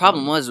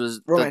 Problem was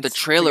the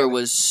trailer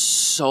was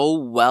so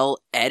well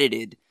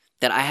edited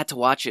that I had to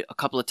watch it a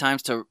couple of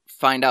times to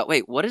find out,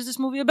 wait, what is this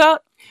movie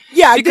about?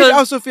 Yeah, because I did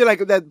also feel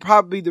like that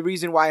probably the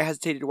reason why I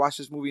hesitated to watch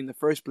this movie in the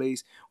first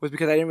place was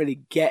because I didn't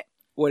really get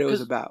what it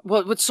was about.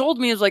 Well, what sold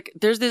me is, like,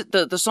 there's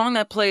the song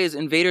that plays,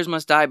 Invaders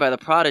Must Die by The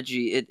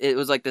Prodigy. It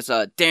was like this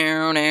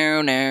down,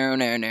 and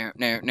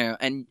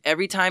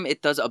every time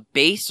it does a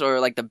bass or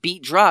like the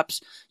beat drops,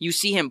 you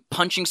see him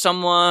punching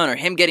someone or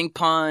him getting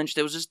punched.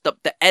 It was just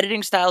the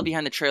editing style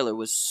behind the trailer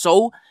was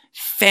so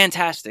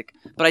fantastic,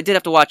 but I did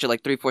have to watch it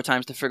like 3-4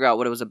 times to figure out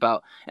what it was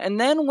about. And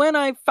then when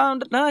I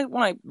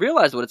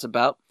realized what it's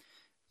about,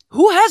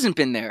 who hasn't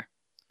been there?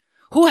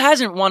 Who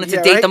hasn't wanted to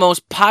Yeah, date right? the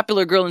most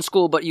popular girl in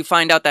school, but you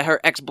find out that her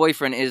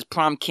ex-boyfriend is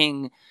prom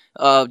king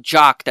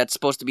jock that's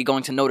supposed to be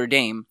going to Notre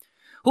Dame?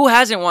 Who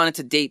hasn't wanted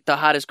to date the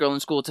hottest girl in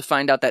school to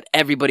find out that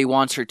everybody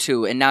wants her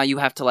too, and now you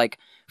have to like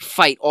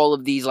fight all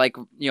of these like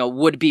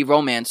would-be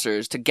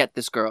romancers to get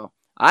this girl?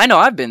 I know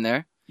I've been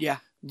there. Yeah.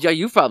 Yeah,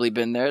 you've probably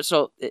been there.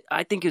 So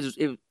I think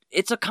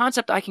it's a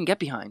concept I can get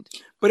behind.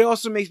 But it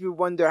also makes me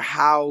wonder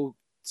how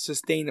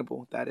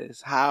sustainable that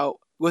is.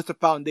 What's the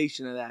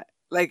foundation of that?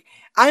 Like,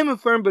 I'm a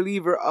firm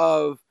believer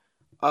of,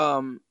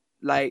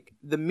 like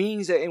the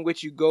means in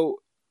which you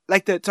go,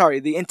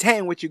 the intent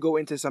in which you go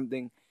into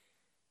something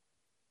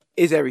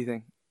is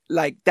everything.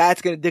 Like,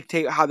 that's going to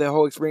dictate how the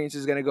whole experience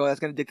is going to go. That's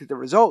going to dictate the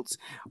results,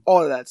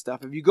 all of that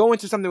stuff. If you go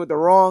into something with the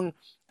wrong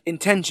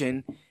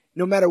intention,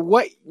 no matter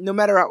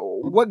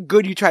what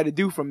good you try to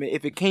do from it,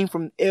 if it came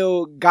from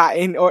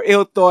ill-gotten or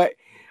ill-thought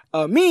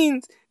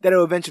means, that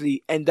it'll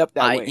eventually end up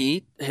that way.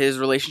 I.e., his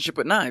relationship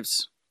with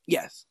knives.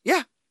 Yes.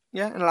 Yeah.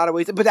 Yeah, in a lot of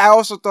ways. But I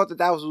also thought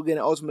that was going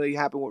to ultimately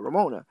happen with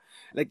Ramona.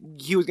 Like,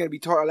 he was going to be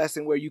taught a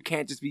lesson where you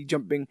can't just be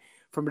jumping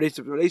from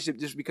relationship to relationship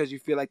just because you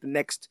feel like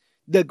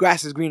the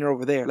grass is greener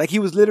over there. Like, he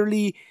was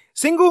literally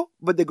single,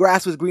 but the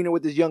grass was greener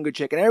with this younger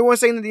chick. And everyone's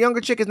saying that the younger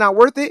chick is not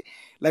worth it.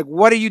 Like,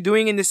 what are you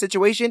doing in this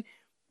situation?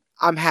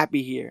 I'm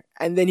happy here.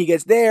 And then he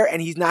gets there,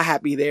 and he's not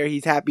happy there.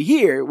 He's happy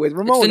here with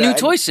Ramona. It's the new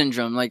toy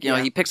syndrome. Like,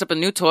 he picks up a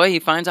new toy, he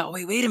finds out,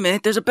 wait a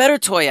minute, there's a better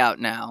toy out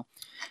now.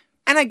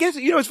 And I guess,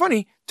 it's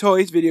funny.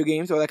 Toys, video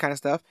games, all that kind of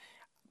stuff.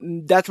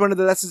 That's one of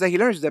the lessons that he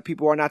learns, is that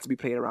people are not to be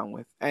played around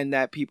with. And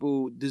that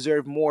people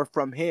deserve more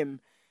from him.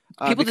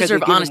 People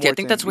deserve honesty. I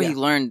think that's what he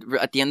learned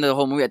at the end of the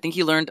whole movie. I think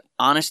he learned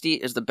honesty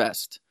is the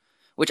best.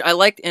 Which I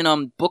liked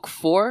in book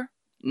 4,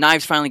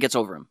 Knives finally gets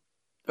over him.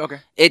 Okay.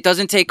 It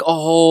doesn't take their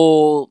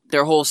whole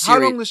series. How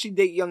long does she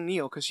date young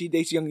Neil? Because she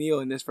dates young Neil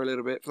in this for a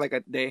little bit, for like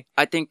a day.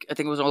 I think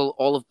it was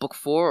all of book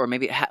 4, or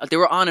maybe they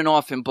were on and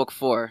off in book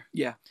 4.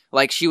 Yeah.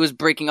 Like, she was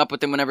breaking up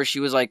with him whenever she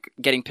was like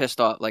getting pissed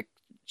off. Like,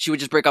 she would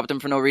just break up with him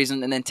for no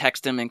reason and then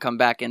text him and come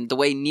back. And the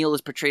way Neil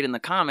is portrayed in the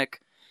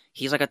comic,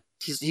 he's like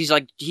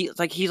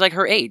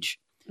her age.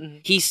 Mm-hmm.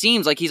 He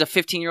seems like he's a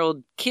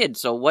 15-year-old kid.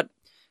 So what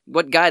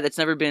guy that's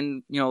never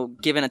been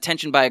given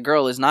attention by a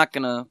girl is not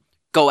gonna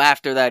go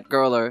after that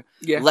girl or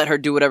let her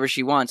do whatever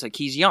she wants? Like,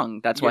 he's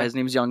young. That's why his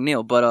name's Young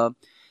Neil. But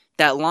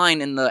that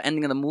line in the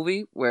ending of the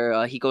movie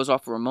where he goes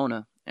off with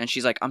Ramona and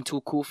she's like, "I'm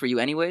too cool for you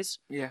anyways."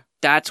 Yeah.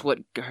 That's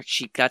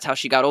how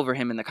she got over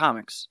him in the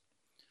comics.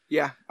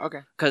 Yeah.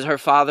 Okay. Because her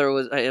father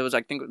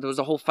I think there was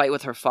a whole fight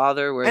with her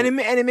father where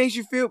it makes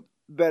you feel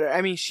better.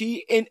 I mean,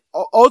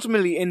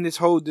 ultimately in this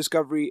whole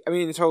journey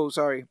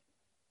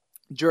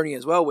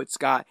as well with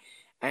Scott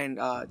and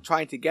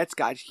trying to get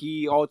Scott,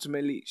 she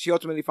ultimately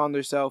found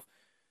herself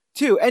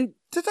too. And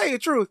to tell you the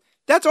truth,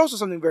 that's also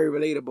something very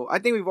relatable. I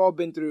think we've all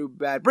been through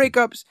bad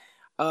breakups,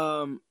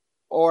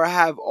 or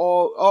have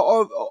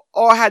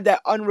all had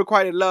that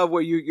unrequited love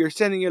where you're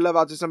sending your love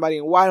out to somebody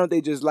and why don't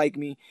they just like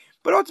me?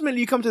 But ultimately,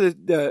 you come to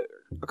the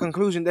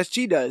conclusion that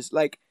she does.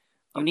 Like,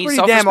 I'm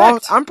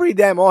pretty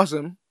damn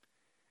awesome,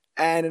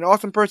 and an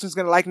awesome person's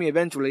gonna like me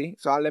eventually.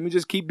 So let me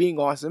just keep being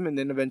awesome, and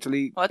then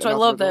eventually. Well, that's why I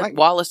love that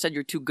Wallace said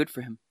you're too good for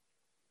him.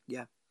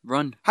 Yeah.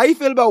 Run. How you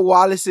feel about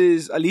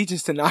Wallace's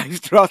allegiance to Knives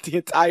throughout the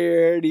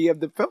entirety of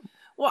the film?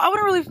 Well, I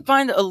wouldn't really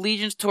find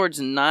allegiance towards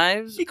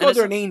Knives. He called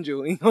her an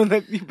angel. He called her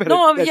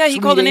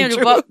an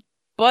angel.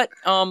 But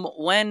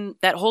when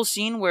that whole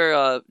scene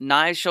where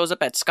Knives shows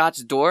up at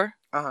Scott's door.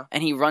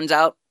 And he runs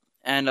out,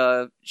 and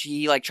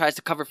she like tries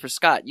to cover for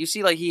Scott. You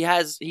see, like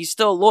he's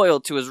still loyal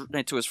to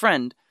his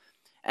friend,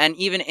 and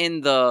even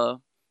in the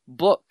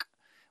book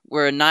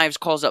where Knives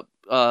calls up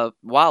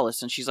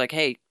Wallace, and she's like,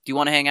 "Hey, do you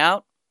want to hang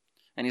out?"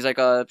 And he's like,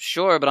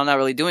 "Sure, but I'm not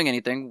really doing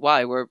anything.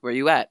 Why? Where are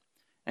you at?"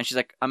 And she's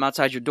like, "I'm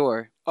outside your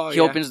door." He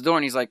opens the door,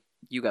 and he's like,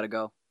 "You gotta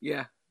go."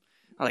 Yeah.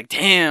 I'm like,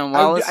 "Damn,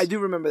 Wallace." I do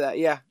remember that.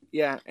 Yeah,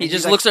 yeah. And he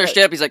just looks at her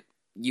straight up. He's like,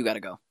 "You gotta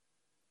go."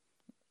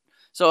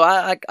 So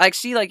I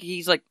see like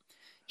he's like.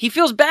 He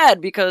feels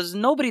bad because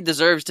nobody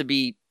deserves to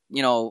be,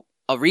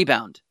 a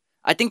rebound.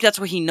 I think that's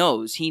what he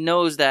knows. He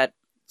knows that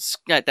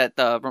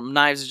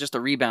Knives is just a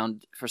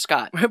rebound for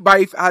Scott.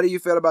 How do you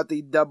feel about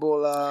the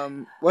double?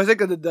 What's it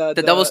called?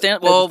 The double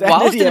standard. Well,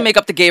 Wallace didn't make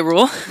up the gay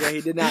rule. Yeah,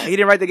 he did not. He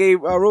didn't write the gay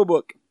rule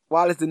book.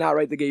 Wallace did not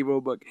write the gay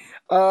rule book.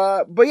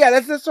 But yeah,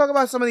 let's talk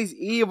about some of these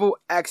evil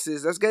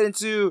exes. Let's get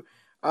into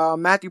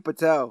Matthew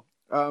Patel.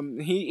 I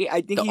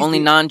think the only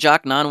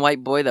non-jock,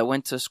 non-white boy that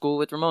went to school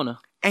with Ramona.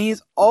 And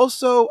he's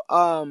also,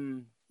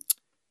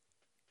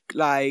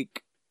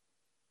 like,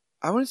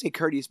 I wouldn't say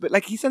courteous, but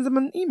like he sends him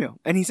an email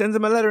and he sends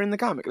him a letter in the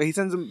comic. Like he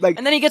sends him like,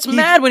 and then he gets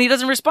mad when he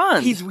doesn't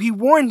respond. He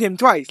warned him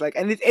twice, like,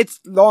 and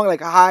it's long,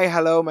 like, "Hi,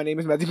 hello, my name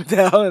is Matthew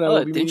Patel, and I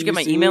will be didn't you get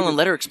my email and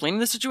letter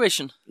explaining the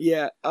situation?"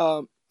 Yeah,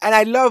 and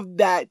I love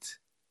that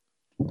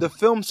the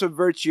film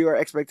subverts your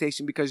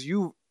expectation because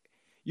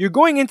you're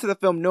going into the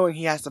film knowing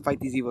he has to fight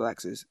these evil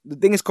exes. The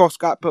thing is called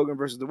Scott Pilgrim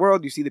versus the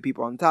World. You see the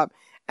people on top.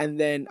 And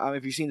then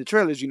if you've seen the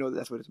trailers, you know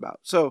that's what it's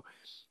about. So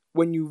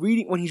when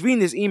he's reading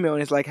this email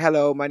and it's like,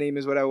 "Hello, my name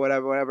is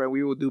whatever, and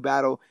we will do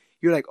battle,"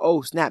 you're like,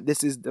 oh snap,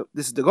 this is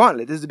the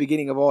gauntlet. This is the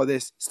beginning of all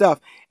this stuff.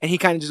 And he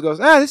kind of just goes,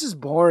 this is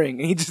boring,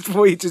 and he just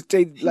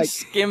like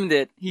skimmed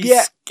it. He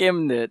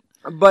skimmed it.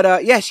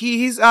 But yeah,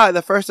 he's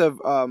the first of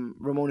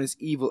Ramona's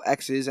evil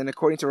exes, and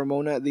according to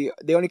Ramona,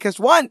 they only kissed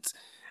once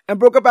and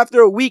broke up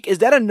after a week. Is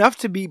that enough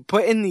to be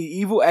put in the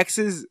evil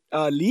exes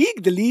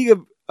league, the league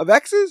of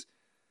exes?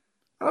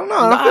 I don't know.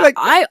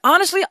 I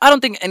honestly, I don't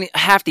think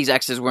half these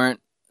exes weren't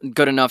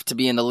good enough to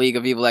be in the League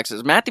of Evil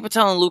Exes. Matthew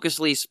Patel and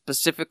Lucas Lee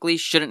specifically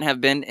shouldn't have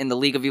been in the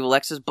League of Evil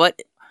Exes,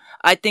 but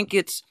I think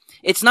it's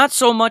not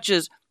so much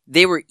as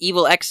they were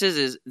evil exes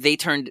as they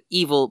turned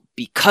evil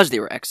because they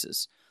were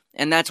exes.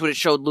 And that's what it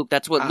showed Luke.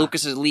 That's what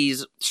Lucas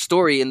Lee's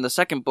story in the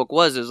second book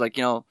was like,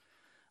 I'm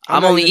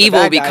only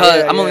evil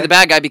because I'm only the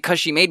bad guy because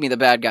she made me the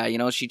bad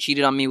guy. She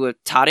cheated on me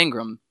with Todd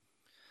Ingram.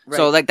 Right.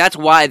 So like that's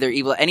why they're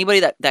evil. Anybody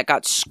that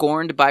got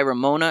scorned by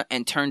Ramona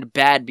and turned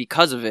bad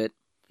because of it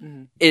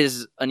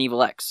is an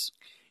evil ex.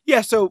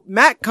 Yeah, so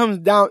Matt comes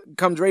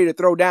ready to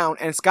throw down,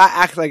 and Scott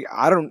acts like,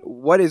 I don't,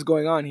 what is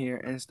going on here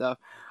and stuff.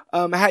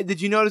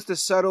 Did you notice the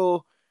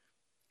subtle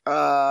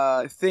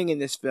thing in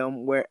this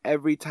film where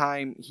every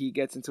time he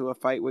gets into a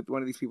fight with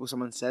one of these people,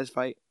 someone says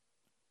fight?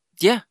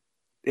 Yeah.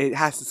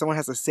 Someone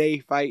has to say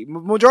fight.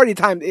 Majority of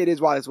the time, it is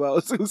Wallace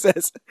Wells who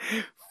says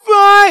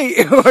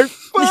fight or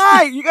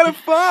fight. You gotta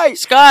fight.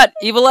 Scott,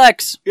 evil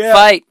ex,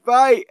 fight,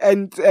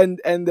 and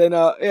then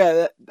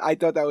I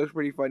thought that was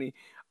pretty funny.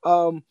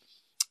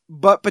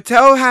 But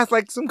Patel has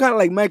like some kind of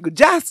like Michael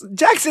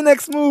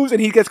Jackson-esque moves,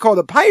 and he gets called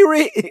a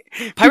pirate.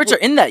 Pirates are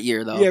in that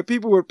year, though. Yeah,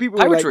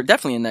 Pirates were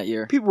definitely in that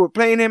year. People were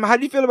playing him. How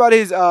do you feel about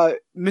his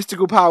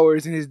mystical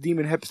powers and his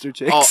demon hipster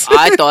chicks? Oh,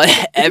 I thought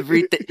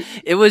everything.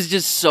 It was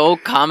just so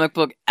comic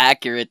book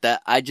accurate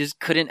that I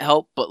just couldn't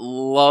help but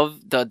love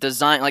the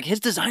design. Like his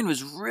design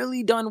was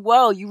really done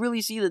well. You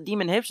really see the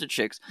demon hipster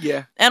chicks.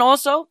 Yeah, and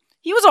also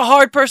he was a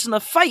hard person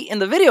to fight in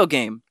the video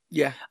game.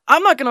 Yeah,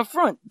 I'm not gonna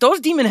front. Those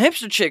demon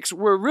hipster chicks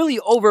were really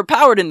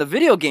overpowered in the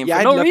video game for no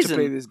reason. Yeah, I'd love to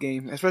play this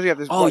game, especially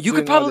after. Oh, you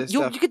could probably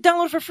you could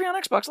download it for free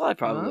on Xbox Live,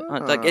 probably.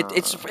 Like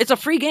it's a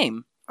free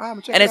game,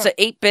 and it's an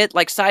 8-bit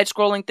like side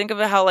scrolling. Think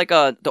of it how like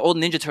the old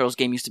Ninja Turtles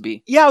game used to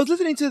be. Yeah, I was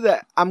listening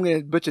to I'm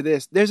gonna butcher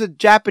this. There's a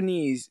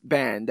Japanese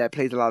band that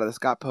plays a lot of the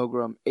Scott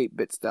Pilgrim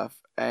 8-bit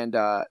stuff, and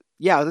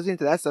yeah, I was listening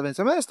to that stuff, and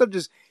some of that stuff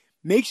just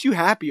makes you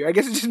happier. I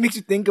guess it just makes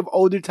you think of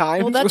older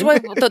times. Well, that's why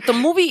the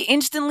movie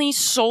instantly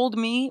sold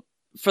me.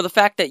 For the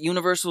fact that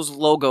Universal's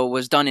logo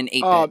was done in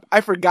 8-bit. I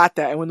forgot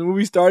that. And when the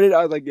movie started,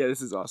 I was like, yeah,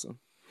 this is awesome.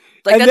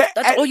 Like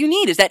that's all you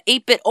need is that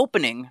 8-bit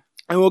opening.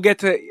 And we'll get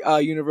to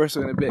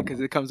Universal in a bit because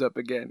it comes up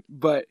again.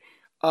 But,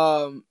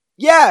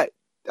 yeah,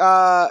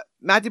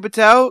 Matthew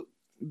Patel,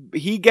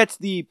 he gets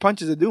the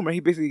punches of doom, right? He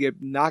basically gets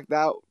knocked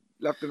out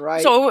left and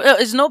right. So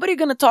is nobody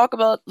going to talk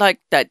about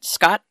like that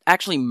Scott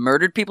actually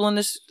murdered people in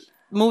this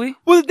movie?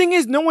 Well, the thing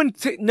is, no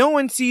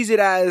one sees it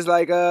as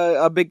like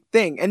a big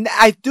thing. And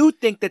I do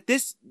think that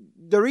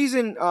the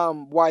reason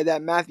why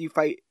that Matthew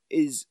fight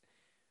is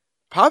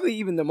probably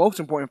even the most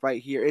important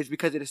fight here is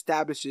because it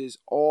establishes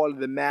all of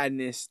the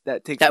madness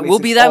that takes place. That will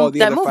be that movie,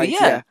 fights,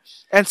 yeah.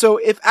 And so,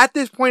 if at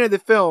this point of the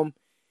film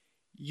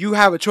you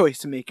have a choice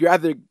to make, you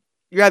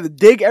either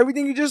dig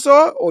everything you just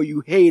saw or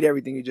you hate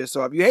everything you just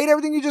saw. If you hate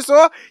everything you just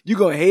saw, you're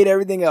gonna hate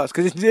everything else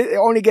because it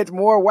only gets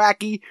more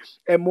wacky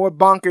and more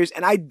bonkers.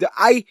 And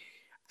I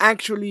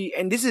actually,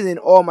 and this is in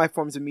all my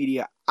forms of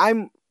media,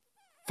 I'm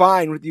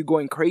fine with you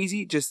going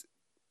crazy. Just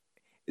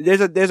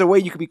there's a way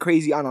you could be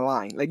crazy on a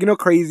line, like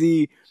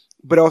crazy,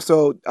 but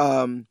also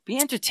be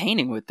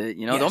entertaining with it.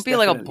 Yes, don't be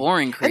definitely. like a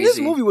boring crazy. And this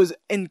movie was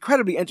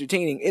incredibly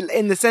entertaining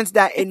in the sense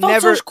that it felt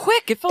never so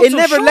quick. It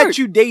never short. let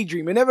you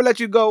daydream. It never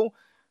let you go.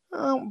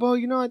 Well,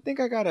 I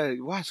think I gotta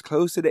watch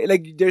close today.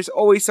 Like there's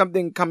always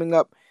something coming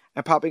up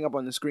and popping up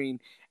on the screen,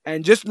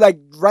 and just like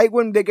right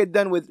when they get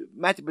done with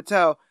Matthew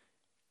Patel,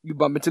 you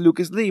bump into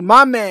Lucas Lee,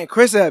 my man,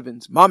 Chris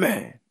Evans, my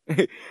man.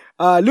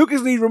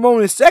 Lucas Lee,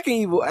 Ramona's second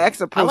evil ex.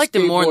 I liked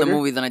him more in the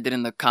movie than I did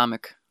in the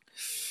comic.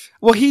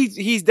 Well,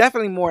 he's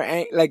definitely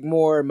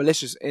more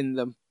malicious in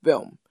the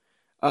film,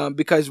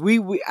 because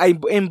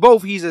in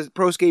both he's a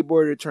pro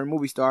skateboarder turned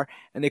movie star,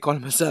 and they call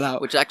him a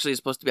sellout. Which actually is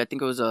supposed to be, I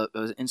think it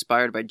was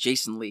inspired by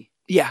Jason Lee.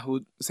 Yeah,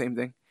 same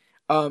thing.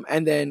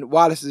 And then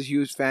Wallace is a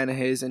huge fan of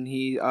his, and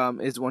he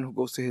is the one who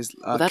goes to his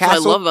that's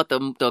castle. what I love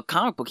about the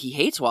comic book. He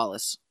hates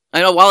Wallace. I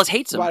know Wallace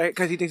hates him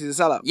because he thinks he's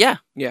a sellout. Yeah,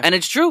 and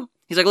it's true.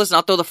 He's like, listen,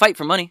 I'll throw the fight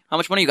for money. How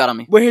much money you got on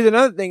me? Well, here's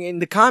another thing. In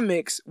the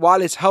comics,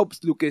 Wallace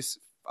helps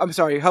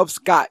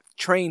Scott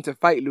train to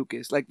fight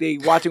Lucas. Like, they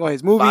watching all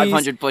his movies.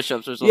 500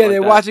 push-ups or something Yeah,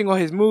 they're watching all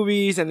his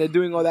movies, and they're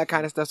doing all that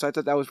kind of stuff. So I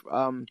thought that was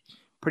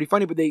pretty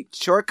funny. But they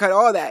shortcut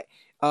all that.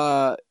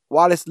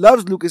 Wallace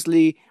loves Lucas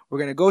Lee. We're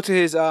going to go to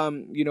his,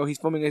 he's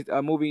filming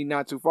a movie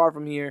not too far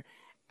from here.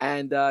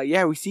 And,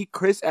 we see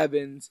Chris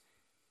Evans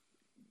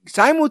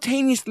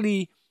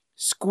simultaneously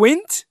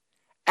squint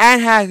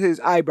and has his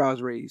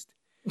eyebrows raised.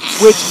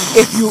 Which,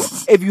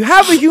 if you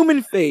have a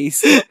human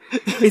face,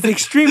 it's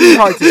extremely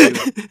hard to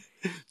do.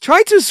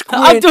 Try to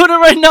squint. I'm doing it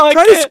right now.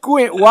 Try to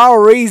squint while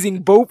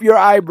raising both your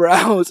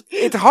eyebrows.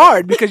 It's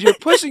hard because you're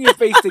pushing your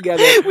face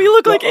together. We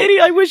look like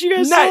idiots. I wish you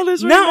guys saw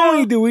this right now. Not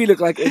only do we look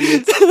like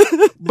idiots,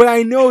 but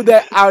I know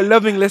that our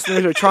loving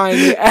listeners are trying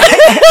it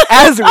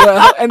as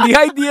well. And the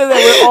idea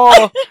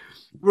that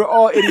we're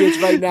all idiots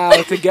right now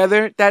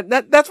together,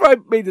 that's why I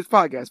made this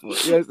podcast for.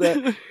 You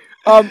understand?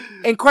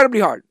 Incredibly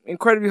hard,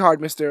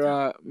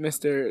 Mr.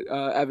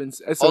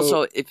 Evans. So,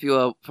 also, if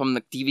you from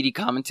the DVD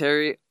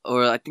commentary,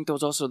 or I think there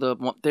was also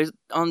there's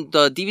on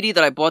the DVD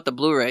that I bought, the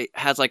Blu-ray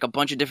has like a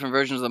bunch of different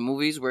versions of the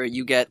movies where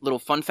you get little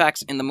fun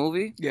facts in the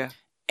movie, yeah,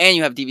 and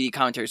you have DVD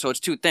commentary. So it's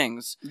two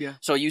things. Yeah.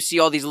 So you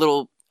see all these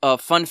little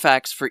fun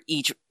facts for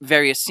each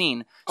various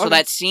scene. So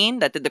that scene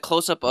that did the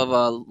close up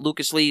of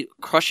Lucas Lee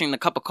crushing the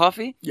cup of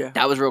coffee,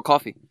 that was real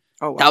coffee.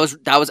 Oh, wow.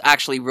 That was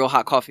actually real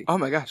hot coffee. Oh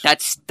my gosh.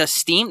 That's the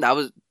steam.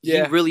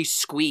 He really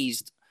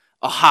squeezed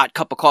a hot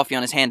cup of coffee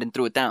on his hand and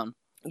threw it down.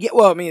 Yeah,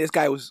 well, I mean, this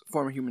guy was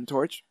former Human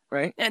Torch,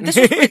 right? And this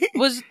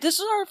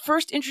was our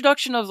first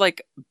introduction of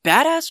like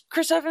badass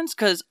Chris Evans,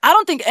 because I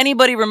don't think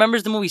anybody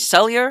remembers the movie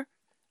Cellular.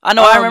 I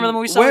know I remember the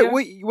movie Cellular.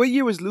 What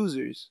year was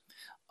Losers?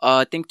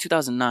 I think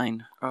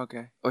 2009.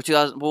 Okay. Or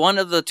 2000. One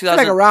of the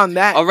 2000. Like around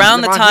that.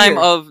 Around the time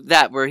of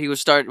that, where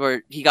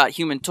he got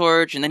Human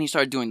Torch, and then he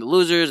started doing the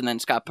Losers, and then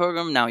Scott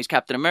Pilgrim. Now he's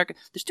Captain America.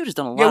 This dude has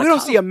done a lot. Yeah, we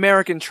don't see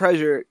American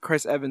Treasure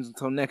Chris Evans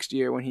until next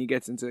year when he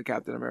gets into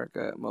Captain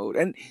America mode,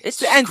 and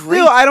still,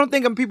 I don't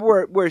think people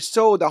were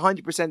sold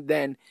 100%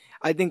 then.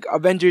 I think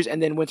Avengers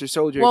and then Winter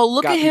Soldier. Well,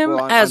 look at him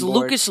as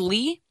Lucas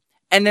Lee.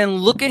 And then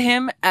look at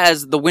him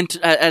as the winter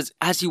as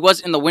he was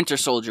in the Winter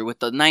Soldier with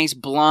the nice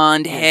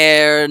blonde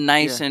hair,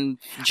 and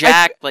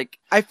jacked.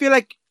 I feel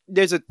like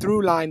there's a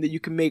through line that you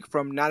can make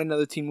from Not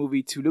Another Teen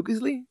Movie to Lucas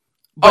Lee,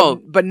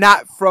 but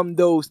not from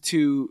those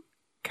to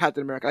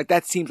Captain America. Like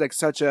that seems like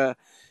such a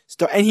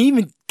story, and he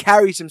even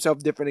carries himself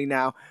differently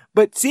now.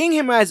 But seeing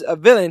him as a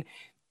villain,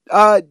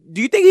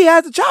 do you think he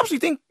has the chops? Do you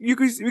think we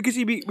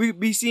could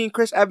be seeing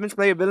Chris Evans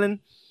play a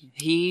villain?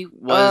 He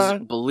was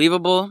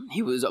believable.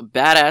 He was a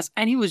badass,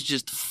 and he was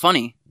just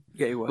funny.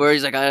 Yeah, he was. Where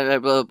he's like,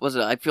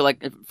 I feel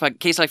like, in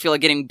case I feel like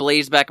getting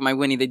blazed back in my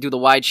Winnie, they do the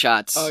wide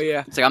shots. Oh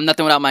yeah. It's like I'm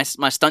nothing without my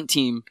stunt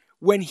team.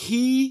 When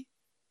he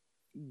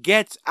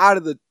gets out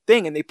of the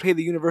thing and they play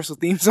the Universal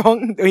theme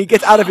song, when he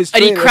gets out of his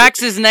trailer, and he cracks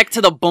his neck to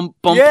the bump.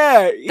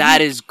 Yeah,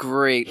 that is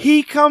great.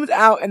 He comes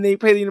out and they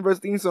play the Universal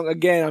theme song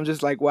again. I'm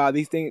just like, wow,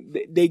 these things,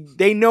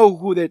 they know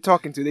who they're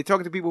talking to. They're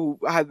talking to people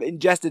who have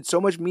ingested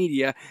so much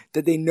media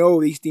that they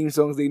know these theme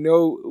songs. They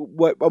know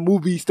what a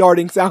movie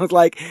starting sounds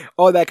like,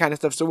 all that kind of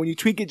stuff. So when you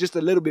tweak it just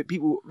a little bit,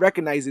 people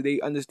recognize it,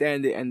 they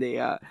understand it, and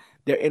they're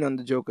in on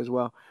the joke as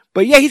well.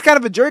 But yeah, he's kind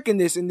of a jerk in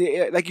this.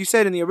 Like you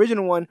said in the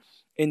original one.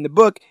 In the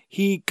book,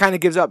 he kind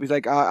of gives up. He's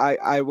like, I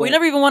won't. Well,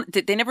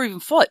 they never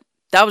even fought.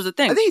 That was the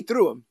thing. I think he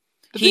threw him.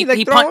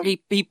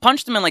 He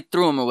punched him and like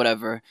threw him or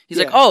whatever. He's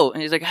like, oh,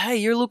 and he's like, hey,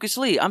 you're Lucas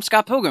Lee. I'm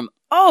Scott Pilgrim.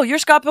 Oh, you're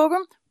Scott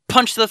Pilgrim?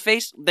 Punch to the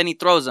face. Then he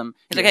throws him.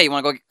 He's like, hey, you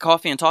want to go get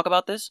coffee and talk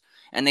about this?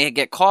 And they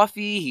get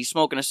coffee. He's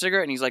smoking a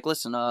cigarette, and he's like,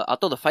 listen, I'll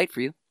throw the fight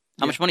for you.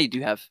 How much money do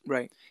you have?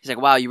 Right. He's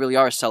like, wow, you really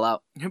are a sellout.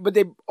 But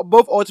they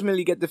both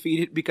ultimately get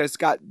defeated because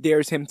Scott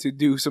dares him to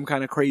do some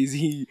kind of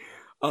crazy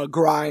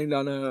grind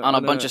on a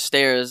bunch of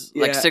stairs,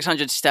 like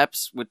 600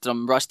 steps with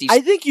some rusty.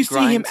 I think you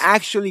see him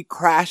actually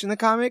crash in the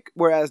comic,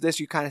 whereas this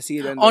you kind of see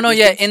it.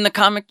 In the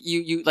comic,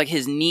 you like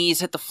his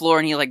knees hit the floor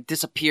and he like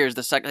disappears.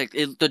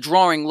 The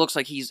drawing looks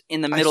like he's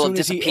in the middle of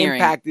disappearing. As soon as he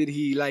impacted,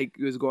 he like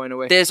was going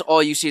away. This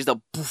all you see is the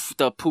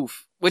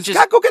poof, which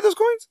Scott, go get those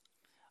coins.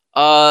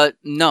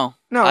 No,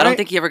 I don't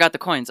think he ever got the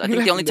coins. I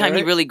think the only time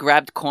he really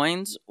grabbed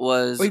coins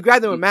was... Well, he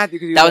grabbed them with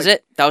Matthew. That was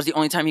it. That was the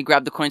only time he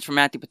grabbed the coins from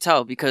Matthew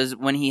Patel, because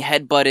when he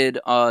headbutted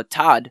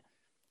Todd,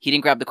 he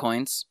didn't grab the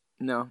coins.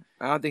 No,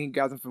 I don't think he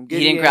grabbed them from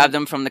Gideon. He didn't grab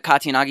them from the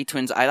Katyanagi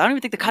twins. I don't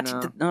even think the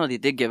Katyanagi... No, they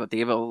did give up. They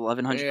gave up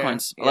 1,100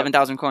 coins.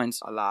 11,000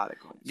 coins. A lot of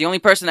coins. The only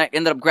person that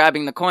ended up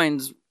grabbing the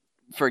coins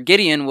for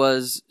Gideon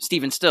was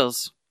Steven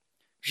Stills.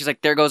 She's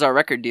like, there goes our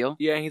record deal.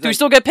 Yeah, he's Do we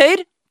still get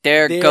paid?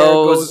 There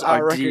goes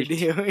our record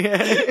deal.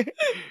 Yeah.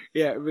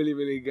 Yeah, really,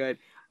 really good.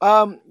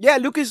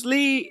 Lucas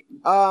Lee,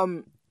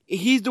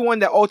 he's the one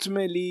that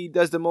ultimately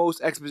does the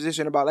most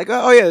exposition about like,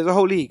 oh yeah, there's a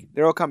whole league.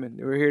 They're all coming.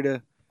 We're here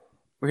to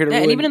ruin,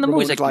 and even in the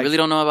movies, like, you really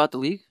don't know about the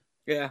league?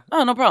 Yeah.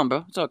 Oh, no problem,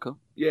 bro. It's all cool.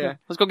 Yeah.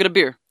 Let's go get a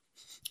beer.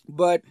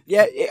 But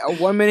yeah,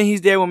 1 minute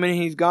he's there, 1 minute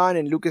he's gone,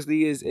 and Lucas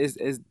Lee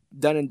is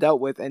done and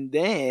dealt with, and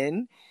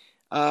then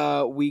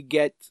we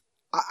get.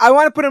 I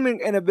want to put him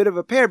in a bit of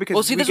a pair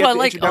because this is what I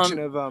like.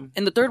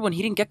 In the third one,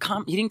 he didn't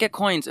get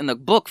coins in the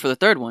book for the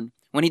third one.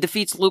 When he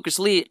defeats Lucas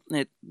Lee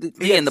in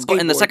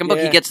the second book,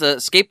 he gets a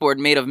skateboard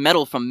made of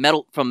metal from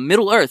Middle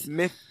Earth.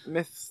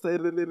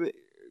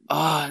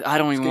 I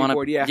don't even want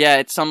to. Yeah,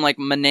 it's some like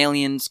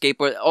Manalian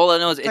skateboard. All I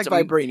know is it's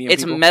like vibranium.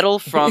 It's metal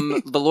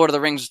from the Lord of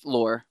the Rings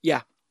lore.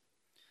 Yeah,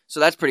 so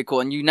that's pretty cool,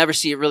 and you never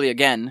see it really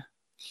again.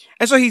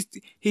 And so he's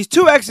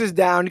 2 X's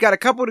down. Got a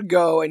couple to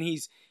go, and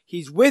he's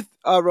with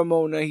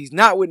Ramona. He's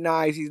not with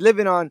Knives. He's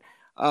living on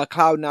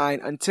Cloud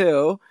 9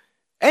 until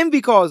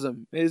Envy calls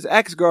him. His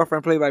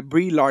ex-girlfriend, played by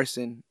Brie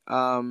Larson,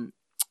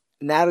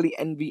 Natalie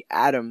Envy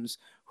Adams,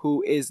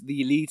 who is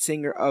the lead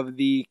singer of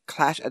the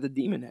Clash at the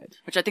Demon Head.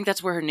 Which I think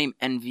that's where her name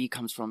Envy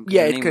comes from.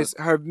 Yeah, because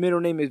her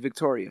middle name is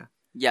Victoria.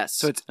 Yes.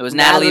 So it was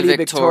Natalie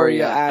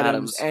Victoria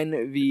Adams.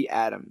 Envy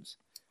Adams.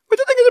 Which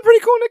I think is a pretty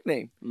cool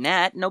nickname.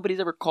 Nat, no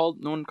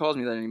one calls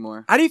me that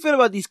anymore. How do you feel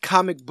about these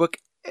comic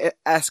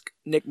book-esque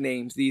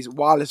nicknames? These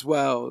Wallace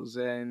Wells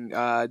and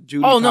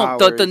Judy Powers. No,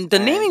 the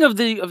naming of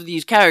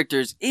these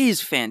characters is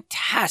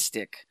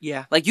fantastic.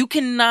 Yeah. Like, you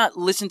cannot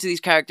listen to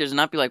these characters and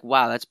not be like,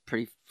 wow, that's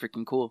pretty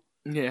freaking cool.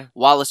 Yeah.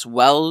 Wallace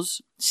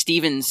Wells,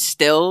 Stephen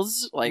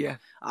Stills. Like, yeah.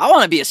 I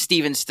want to be a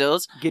Stephen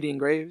Stills. Gideon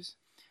Graves.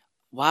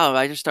 Wow,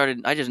 I just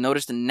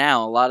noticed it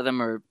now. A lot of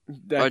them are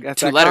that's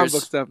two that letters. Comic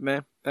book stuff,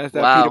 man. That's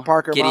that wow. Peter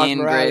Parker, Gideon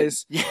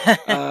Miles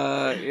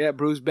Morales, yeah,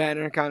 Bruce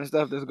Banner kind of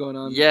stuff that's going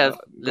on. Yeah,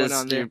 going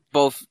on there.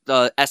 Both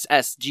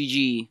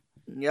SSGG.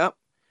 Yep.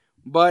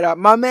 But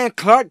my man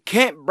Clark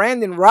Kent,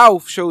 Brandon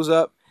Routh, shows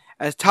up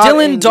as Todd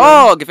Dylan Ingram.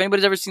 Dog. If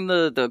anybody's ever seen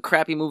the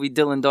crappy movie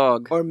Dylan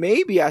Dog, or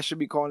maybe I should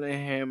be calling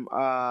him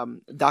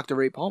Dr.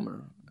 Ray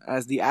Palmer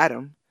as the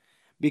Atom,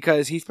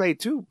 because he's played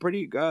two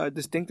pretty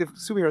distinctive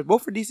superheroes,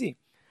 both for DC.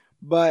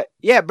 But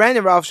yeah,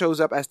 Brandon Routh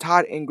shows up as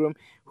Todd Ingram,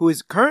 who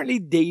is currently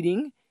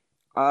dating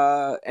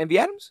Envy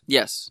Adams.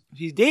 Yes,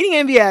 he's dating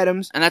Envy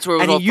Adams, and that's where it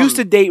was and he used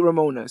to date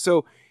Ramona.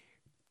 So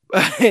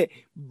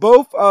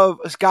both of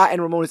Scott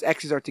and Ramona's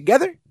exes are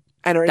together,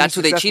 and are that's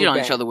in a who they cheated on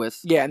band. each other with.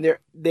 Yeah, and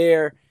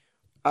they're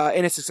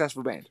in a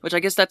successful band. Which I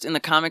guess that's in the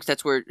comics.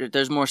 That's where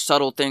there's more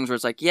subtle things where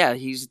it's like, yeah,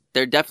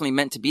 they're definitely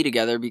meant to be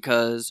together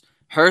because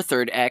her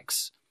third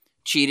ex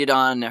cheated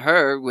on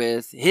her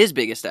with his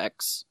biggest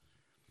ex.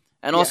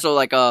 And also,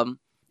 like,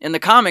 in the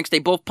comics, they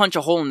both punch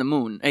a hole in the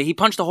moon. He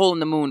punched a hole in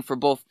the moon for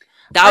both.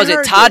 That was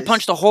it. Todd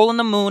punched a hole in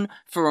the moon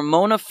for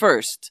Ramona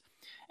first.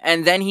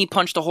 And then he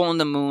punched a hole in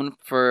the moon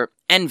for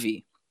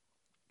Envy.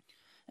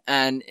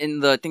 And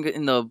the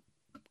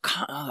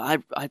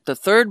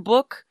third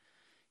book,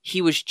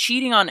 he was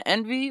cheating on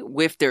Envy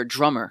with their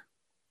drummer.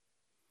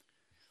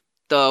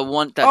 The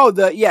one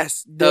that...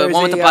 yes. The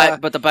one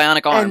with the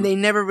bionic arm. And they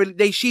never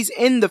really... she's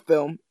in the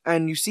film,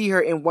 and you see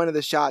her in one of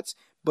the shots,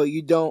 but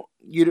you don't...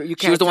 You can't.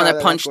 She was the one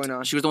that punched.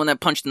 She was the one that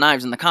punched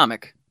knives in the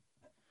comic,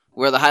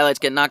 where the highlights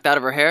get knocked out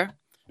of her hair.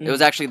 Mm-hmm. It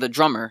was actually the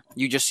drummer.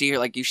 You just see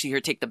her, you see her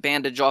take the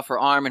bandage off her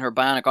arm, and her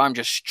bionic arm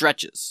just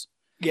stretches.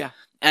 Yeah.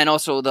 And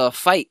also the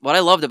fight. What I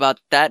loved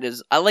about that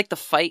is I liked the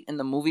fight in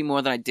the movie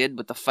more than I did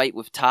with the fight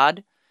with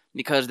Todd,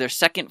 because their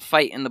second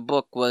fight in the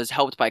book was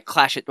helped by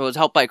Crash and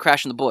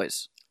the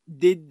Boys.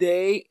 Did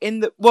they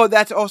Well,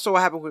 that's also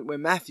what happened with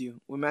Matthew.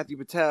 With Matthew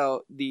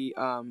Patel, the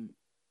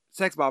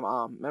Sex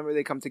Bomb remember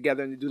they come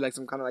together and they do like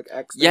some kind of like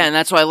X thing? Yeah, and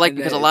that's what I like,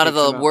 because a lot of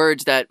the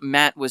words that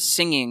Matt was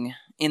singing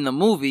in the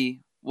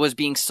movie was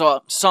being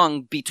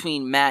sung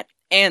between Matt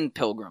and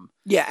Pilgrim.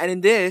 Yeah, and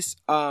in this,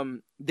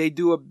 they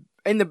do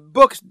in the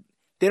books,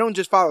 they don't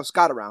just follow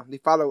Scott around; they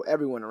follow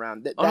everyone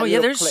around.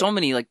 There's so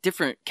many like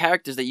different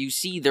characters that you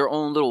see their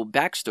own little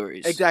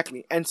backstories.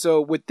 Exactly, and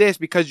so with this,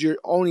 because you're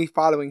only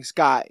following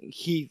Scott,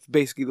 he's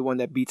basically the one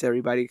that beats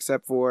everybody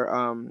except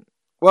for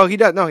well, he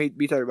does. No, he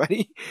beats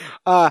everybody.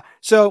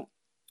 So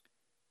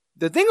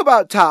the thing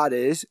about Todd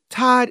is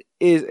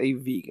a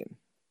vegan,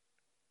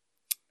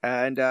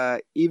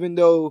 and even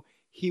though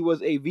he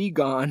was a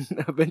vegan,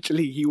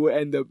 eventually he will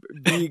end up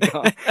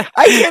vegan.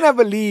 I cannot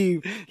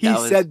believe he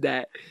said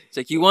that. It's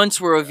like, you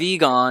once were a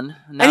vegan,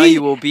 now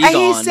you will be gone. And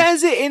he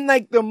says it in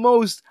like the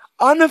most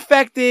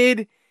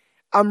unaffected,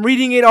 I'm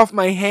reading it off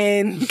my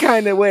hand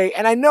kind of way.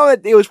 And I know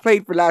that it was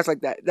played for laughs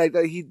like that. Like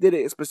he did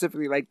it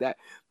specifically like that.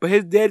 But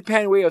his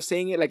deadpan way of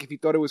saying it, like if he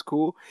thought it was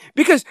cool.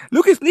 Because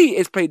Lucas Lee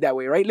is played that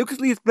way, right? Lucas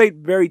Lee is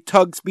played very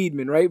Tug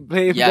Speedman, right?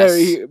 Played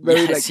very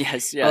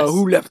yes.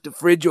 Who left the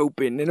fridge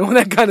open and all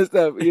that kind of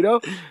stuff, you know?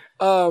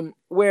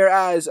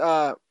 Whereas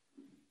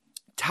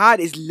Todd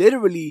is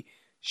literally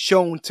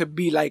shown to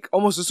be like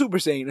almost a Super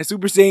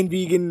Saiyan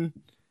vegan.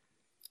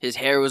 His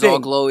hair was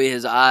all glowy,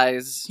 his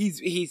eyes.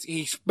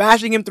 He's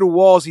smashing him through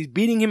walls. He's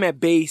beating him at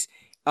base.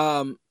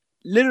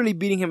 Literally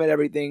beating him at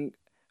everything.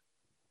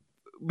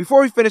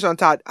 Before we finish on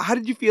Todd, how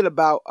did you feel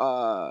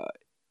about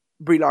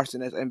Brie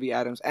Larson as Envy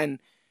Adams and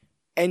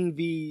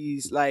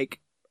Envy's like,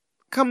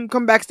 come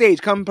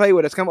backstage, come play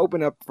with us, come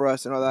open up for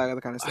us, and all that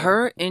other kind of stuff?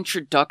 Her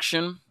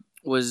introduction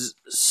was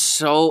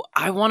so,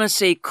 I want to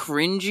say,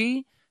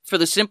 cringy. For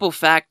the simple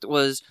fact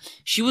was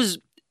she was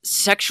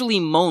sexually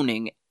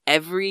moaning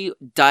every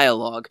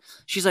dialogue.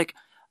 She's like,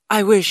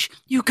 I wish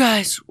you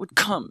guys would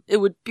come. It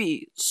would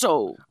be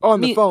so... Oh, on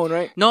the phone,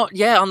 right? No,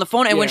 yeah, on the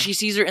phone. And when she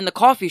sees her in the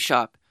coffee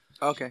shop.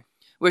 Okay.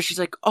 Where she's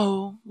like,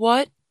 oh,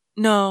 what?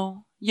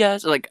 No.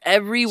 Yes. Like,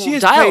 every she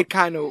is played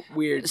kind of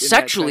weird.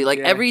 Sexually. Like,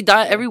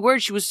 every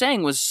word she was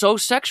saying was so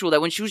sexual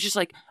that when she was just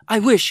like, I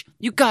wish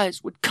you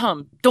guys would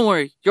come. Don't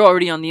worry. You're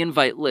already on the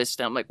invite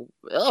list. And I'm like,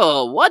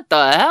 oh, what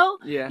the hell?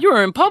 Yeah. You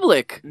were in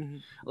public. Mm-hmm.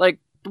 Like,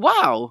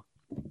 wow.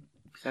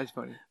 That's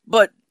funny.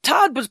 But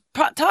Todd's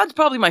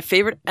probably my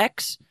favorite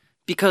ex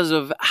because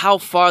of how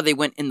far they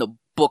went in the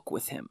book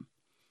with him.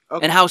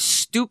 Okay. and how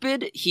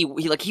stupid he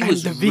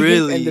was the vegan,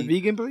 really. And the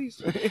vegan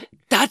police?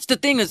 That's the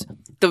thing is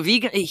the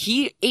vegan.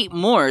 He ate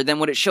more than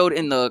what it showed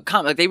in the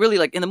comic. Like they really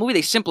in the movie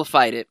they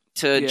simplified it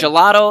to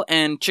gelato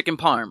and chicken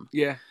parm.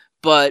 Yeah.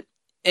 But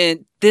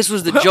and this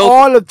was the joke.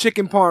 All of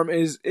chicken parm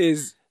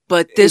is.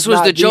 But this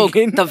was the joke.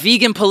 Vegan. The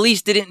vegan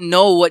police didn't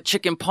know what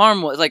chicken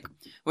parm was. Like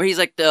where he's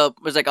like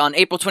was like on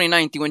April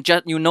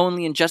 29th you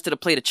knowingly ingested a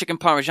plate of chicken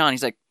parmesan.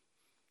 He's like,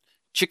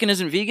 chicken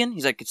isn't vegan.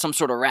 He's like, it's some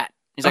sort of rat.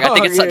 He's like, I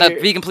think it's the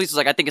vegan police was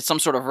like, I think it's some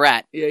sort of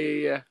rat.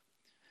 Yeah.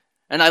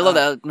 And I love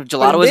that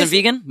gelato isn't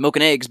vegan. Milk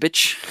and eggs,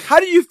 bitch. How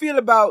do you feel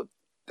about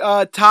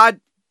Todd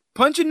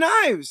punching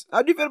knives?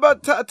 How do you feel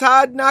about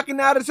Todd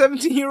knocking out a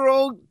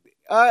 17-year-old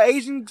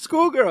Asian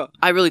schoolgirl?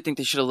 I really think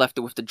they should have left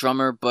it with the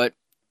drummer, but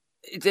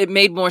it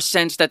made more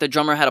sense that the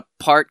drummer had a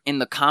part in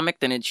the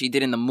comic than she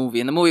did in the movie.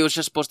 In the movie, it was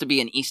just supposed to be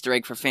an Easter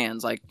egg for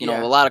fans. Like, you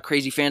know, a lot of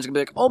crazy fans can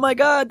be like, oh my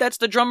god, that's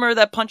the drummer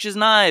that punches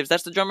knives.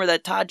 That's the drummer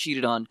that Todd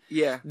cheated on.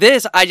 Yeah.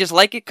 This, I just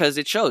like it because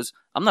it shows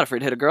I'm not afraid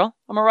to hit a girl.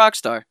 I'm a rock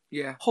star.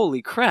 Yeah.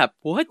 Holy crap,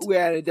 what?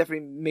 Yeah, it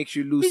definitely makes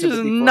you lose He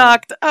sympathy just for him.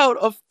 knocked out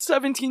a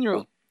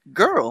 17-year-old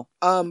girl.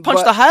 Punched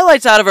but the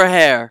highlights out of her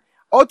hair.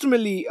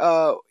 ultimately,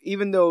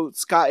 even though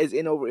Scott is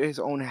in over his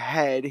own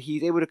head,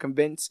 he's able to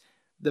convince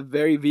the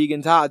very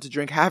vegan Todd to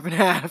drink half and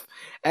half,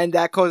 and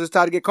that causes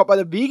Todd to get caught by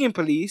the vegan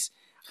police.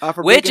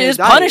 For Which breaking his is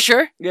diet.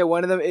 Punisher. Yeah,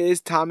 one of them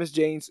is Thomas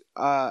Jane's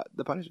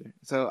the Punisher.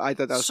 So I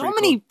thought that was so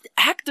pretty many cool.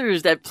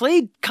 actors that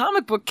played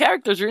comic book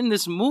characters are in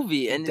this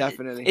movie, and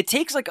Definitely. it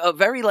takes like a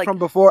very like from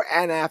before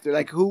and after,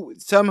 like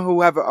some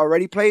who have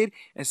already played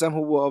and some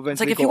who will it's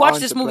eventually. like if go you watch on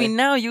this to movie play.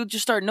 now, you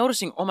just start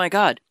noticing, oh my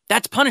god,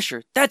 that's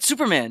Punisher, that's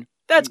Superman,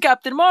 that's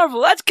Captain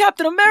Marvel, that's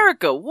Captain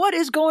America. What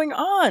is going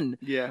on?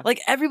 Yeah,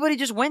 Like everybody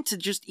just went to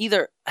just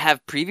either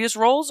have previous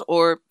roles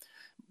or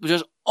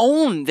just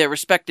own their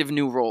respective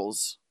new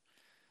roles.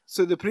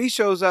 so the police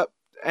shows up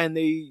and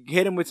they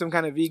hit him with some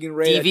kind of vegan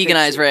ray.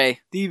 De-veganized Ray.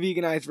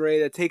 De-veganized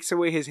ray that takes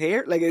away his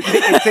hair. Like it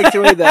takes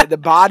away the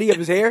body of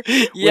his hair.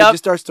 Where it Yep.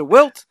 just starts to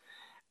wilt.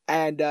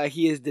 And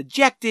he is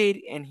dejected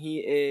and he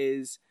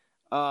is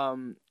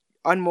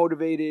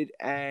unmotivated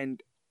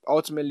and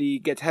ultimately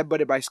gets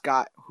headbutted by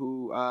Scott,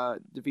 who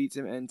defeats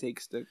him and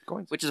takes the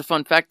coins. Which is a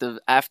fun fact of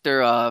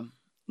after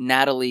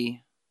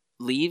Natalie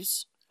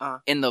leaves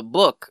in the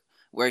book,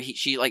 where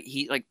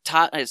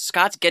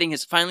Scott's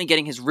finally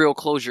getting his real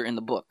closure in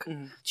the book.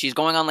 Mm-hmm. She's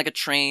going on like a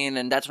train,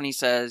 and that's when he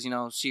says,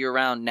 "See you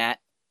around, Nat."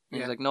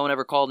 And he's like, "No one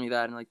ever called me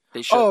that," and like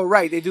they should. Oh,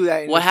 right, they do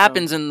that. What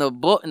happens in the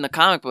book, in the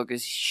comic book,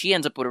 is she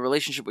ends up with a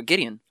relationship with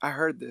Gideon. I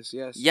heard this.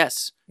 Yes.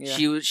 Yes,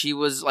 Yeah. she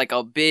was like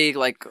a big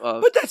like.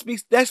 But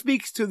that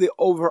speaks to the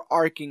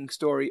overarching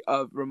story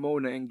of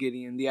Ramona and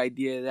Gideon. The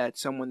idea that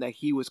someone that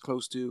he was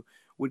close to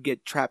would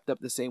get trapped up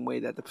the same way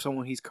that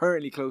someone he's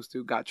currently close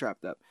to got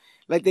trapped up.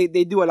 Like they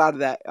do a lot of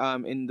that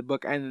in the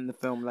book and in the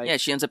film. Like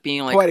she ends up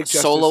being like poetic a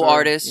solo justice,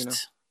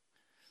 artist.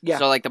 Yeah.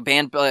 So like the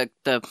band, like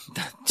the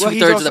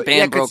 2/3 of the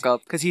band broke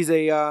up because he's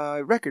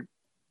a record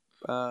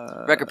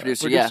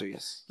producer.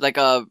 Yes. Like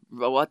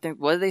what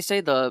did they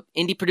say? The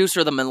indie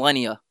producer of the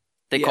millennia.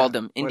 They called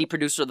him indie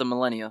producer of the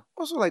millennia.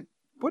 Also, like,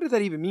 what does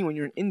that even mean when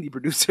you're an indie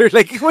producer?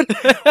 Like, what is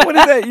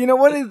that?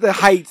 What is the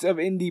heights of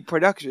indie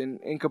production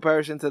in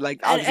comparison to like?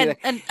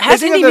 And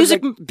has indie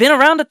music been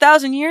around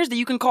 1,000 years that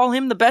you can call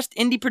him the best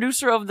indie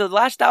producer of the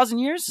last 1,000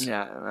 years?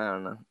 Yeah, I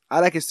don't know.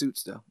 I like his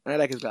suits though, and I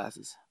like his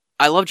glasses.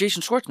 I love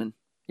Jason Schwartzman.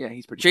 Yeah,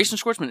 he's pretty. Jason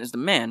Schwartzman is the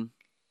man.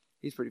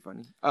 He's pretty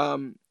funny.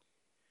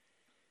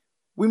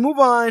 We move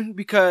on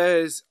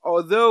because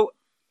although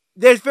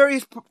there's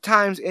various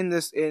times in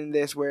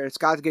this where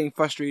Scott's getting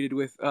frustrated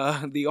with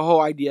the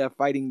whole idea of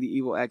fighting the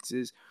evil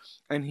exes,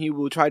 and he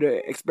will try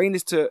to explain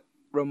this to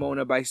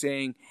Ramona by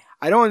saying,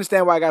 "I don't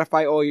understand why I gotta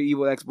fight all your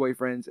evil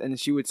ex-boyfriends," and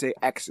she would say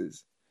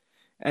exes,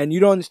 and you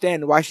don't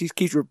understand why she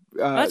keeps.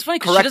 That's funny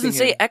because she doesn't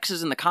say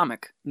exes in the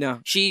comic.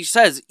 No, she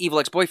says evil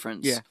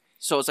ex-boyfriends. Yeah.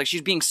 So it's like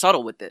she's being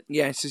subtle with it.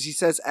 Yeah, so she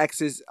says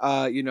exes,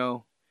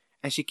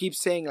 and she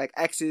keeps saying like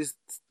exes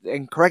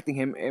and correcting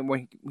him, and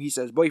when he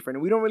says boyfriend,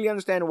 and we don't really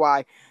understand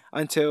why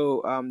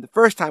until the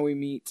first time we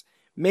meet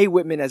Mae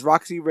Whitman as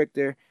Roxy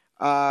Richter,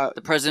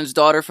 the president's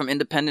daughter from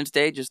Independence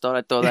Day. Just thought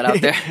I'd throw that out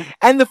there.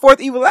 And the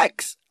fourth evil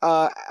ex,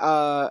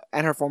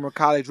 and her former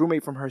college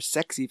roommate from her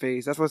sexy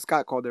phase. That's what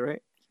Scott called her,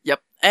 right?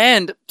 Yep.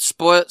 And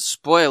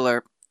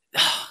spoiler,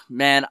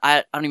 man,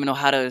 I don't even know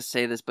how to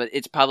say this, but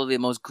it's probably the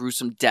most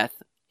gruesome death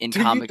in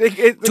comic.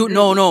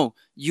 No,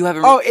 you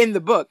haven't. In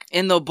the book.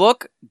 In the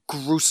book,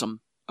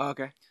 gruesome. Oh,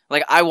 okay.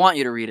 Like I want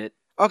you to read it.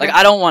 Okay. Like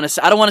I don't want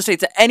to say it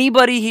to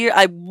anybody here.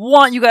 I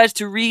want you guys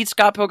to read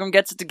Scott Pilgrim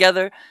Gets It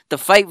Together, the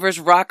fight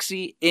versus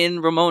Roxy in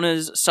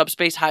Ramona's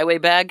subspace highway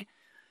bag.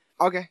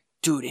 Okay.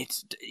 Dude,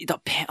 it's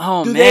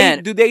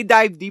man. Do they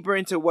dive deeper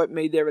into what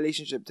made their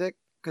relationship tick?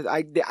 Because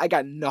I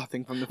got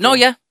nothing from the film. No,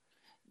 yeah.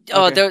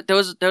 Okay. There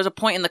was a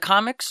point in the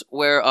comics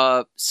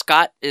where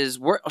Scott is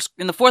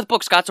in the fourth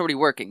book. Scott's already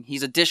working.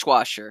 He's a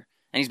dishwasher,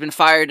 and he's been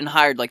fired and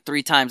hired like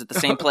 3 times at the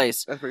same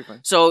place. That's pretty funny.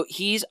 So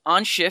he's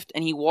on shift,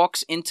 and he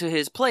walks into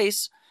his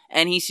place,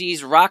 and he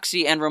sees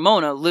Roxy and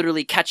Ramona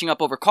literally catching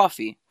up over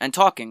coffee and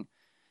talking.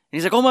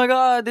 he's like, "Oh my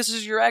god, this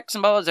is your ex,"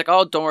 and blah, blah. It's like,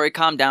 "Oh, don't worry,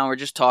 calm down. We're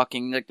just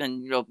talking." Like,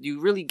 and you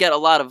really get a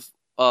lot of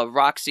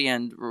Roxy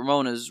and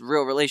Ramona's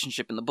real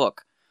relationship in the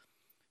book.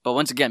 But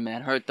once again,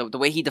 man, the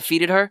way he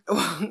defeated her,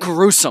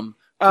 gruesome.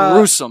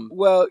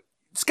 Well,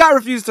 Scott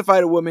refuses to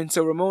fight a woman,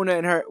 so Ramona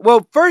and her.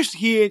 Well, first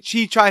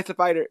she tries to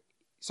fight her.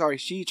 Sorry,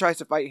 she tries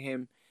to fight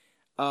him,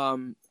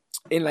 in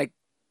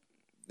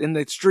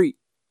the street,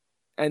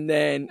 and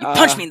then you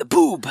punch me in the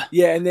boob.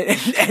 Yeah, and then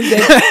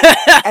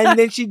and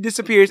then she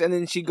disappears, and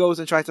then she goes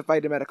and tries to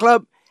fight him at a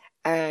club,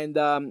 and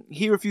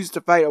he refuses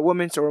to fight a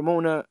woman, so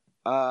Ramona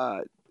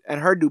and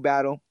her do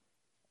battle.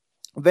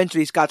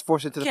 Eventually, Scott's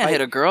forced into the fight. Can't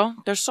hit a girl;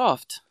 they're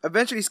soft.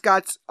 Eventually,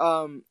 Scott's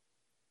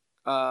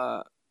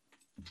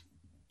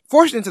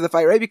forced into the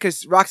fight, right?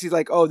 Because Roxy's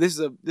like, "Oh, this is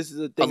a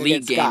thing a league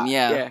against game,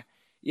 Scott."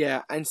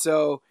 Yeah. And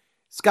so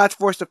Scott's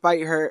forced to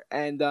fight her,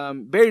 and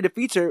barely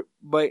defeats her,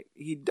 but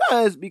he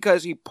does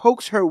because he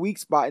pokes her weak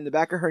spot in the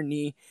back of her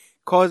knee,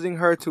 causing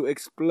her to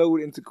explode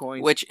into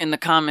coins. Which in the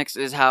comics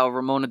is how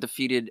Ramona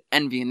defeated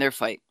Envy in their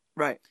fight.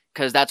 Right.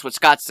 Because that's what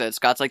Scott said.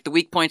 Scott's like, the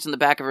weak point's in the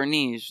back of her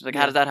knees. She's like,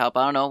 how does that help?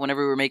 I don't know. Whenever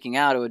we were making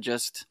out, it would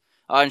just...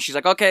 and she's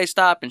like, okay,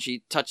 stop. And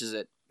she touches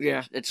it.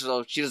 Yeah. It's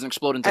so she doesn't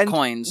explode into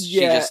coins. Yeah.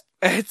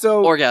 She just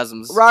so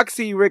orgasms.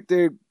 Roxy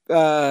Richter,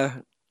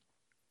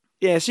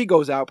 she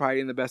goes out probably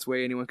in the best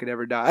way anyone could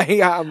ever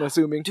die, I'm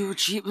assuming. Dude,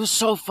 it was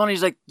so funny.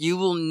 He's like, you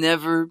will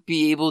never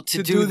be able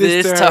to do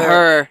this to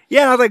her.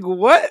 Yeah, and I was like,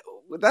 what?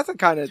 That's a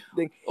kind of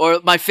thing.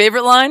 Or my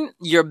favorite line,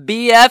 your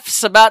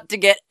BF's about to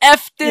get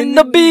effed in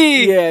the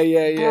B.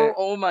 Yeah. Bro,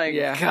 oh my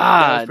God.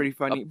 That was pretty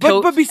funny.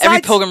 But besides... Every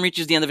pilgrim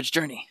reaches the end of its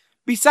journey.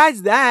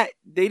 Besides that,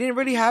 they didn't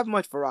really have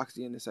much for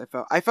Roxy in this,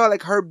 I felt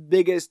like her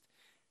biggest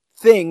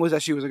thing was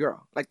that she was a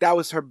girl. Like, that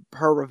was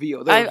her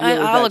reveal.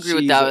 I'll agree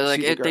with that.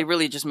 Like, they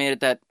really just made it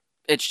that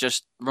it's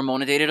just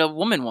Ramona dated a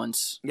woman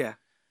once. Yeah.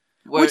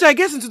 Which I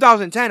guess in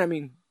 2010, I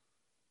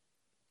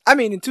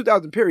mean in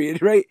 2000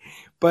 period, right?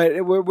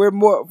 But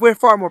we're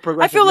far more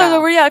progressive.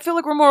 I feel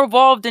like we're more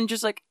evolved than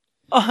just like,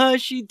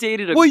 she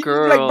dated a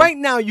girl. Like right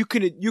now, you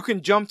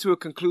can jump to a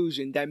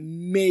conclusion that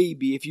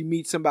maybe if you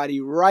meet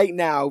somebody right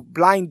now,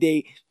 blind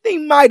date, they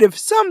might have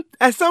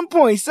at some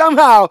point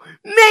somehow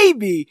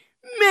maybe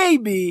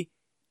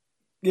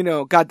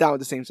got down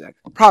with the same sex.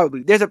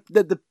 Probably there's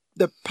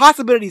the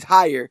possibility's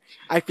higher,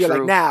 I feel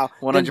like now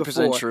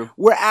 100% true.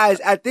 Whereas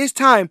at this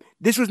time,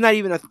 this was not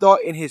even a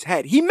thought in his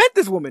head. He met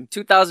this woman.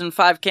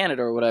 2005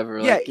 Canada or whatever.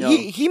 Yeah,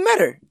 he met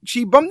her.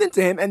 She bumped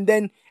into him, and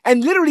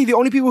literally the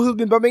only people who've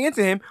been bumping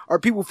into him are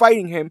people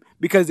fighting him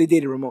because they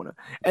dated Ramona.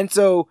 And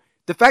so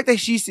the fact that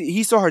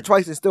he saw her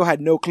twice and still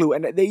had no clue,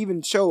 and they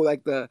even show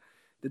like the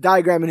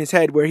diagram in his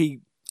head where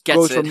he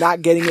goes from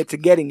not getting it to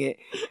getting it.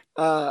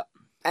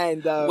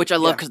 Which I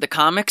love because the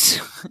comics,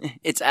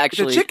 it's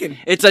actually... It's a chicken.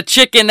 It's a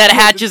chicken that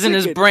hatches in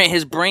his brain.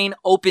 His brain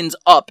opens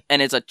up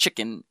and it's a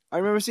chicken. I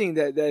remember seeing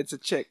that it's a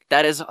chick.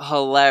 That is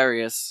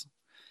hilarious.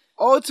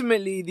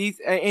 Ultimately,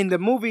 in the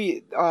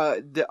movie,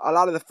 a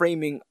lot of the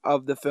framing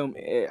of the film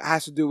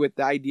has to do with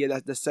the idea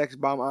that the sex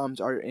bomb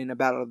arms are in a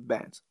battle of the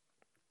bands.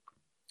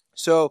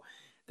 So,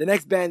 the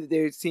next band that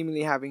they're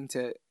seemingly having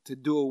to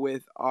duel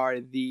with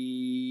are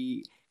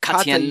the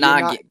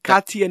Katiyanagi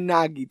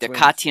twins. The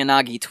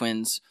Katiyanagi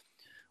twins.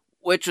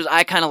 Which was,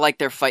 I kind of like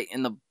their fight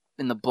in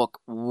the book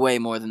way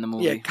more than the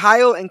movie. Yeah,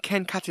 Kyle and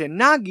Ken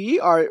Katiyanagi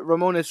are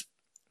Ramona's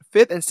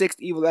 5th and 6th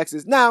evil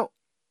exes. Now,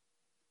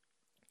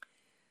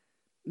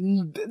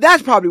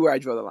 that's probably where I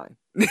draw the line.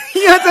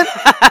 You know what I'm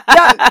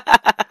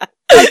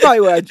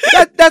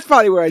saying? That's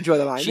probably where I draw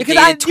the line. She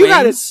dated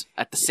twins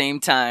at the same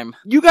time.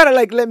 You gotta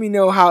let me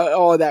know how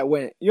all that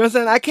went. You know what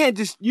I'm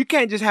saying? You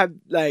can't just have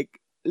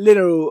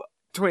literal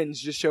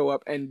twins just show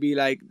up and be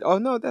like, oh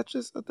no, that's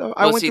just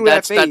I went through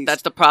that phase.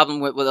 That's the problem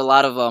with a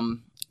lot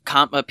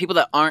of people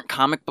that aren't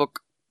comic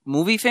book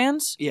movie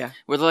fans. Yeah,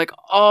 where they're like,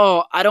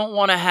 oh, I don't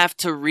want to have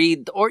to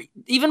read, or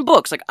even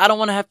books. Like, I don't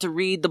want to have to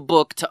read the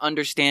book to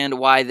understand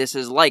why this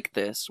is like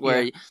this.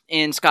 Where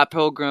in Scott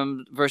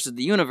Pilgrim versus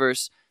the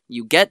Universe,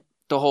 you get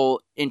the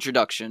whole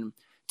introduction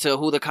to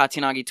who the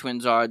Katiyanagi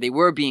twins are. They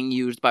were being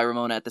used by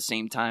Ramona at the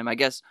same time. I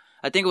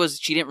think it was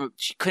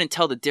she couldn't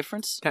tell the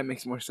difference. That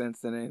makes more sense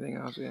than anything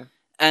else. Yeah.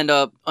 And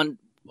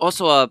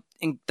also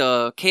in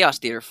the Chaos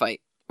Theater fight,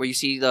 where you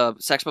see the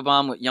Sex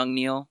Bomb with young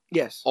Neil.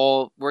 Yes.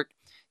 All work.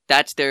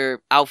 That's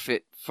their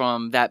outfit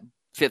from that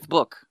 5th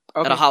book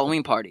at a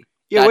Halloween party.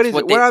 Yeah, what is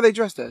it? What are they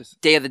dressed as?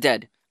 Day of the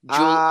Dead.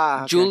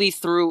 Okay.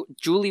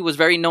 Julie was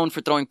very known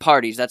for throwing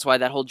parties. That's why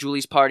that whole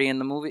Julie's party in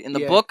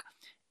the book,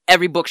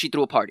 every book she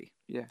threw a party.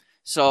 Yeah.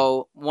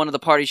 So one of the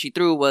parties she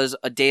threw was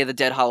a Day of the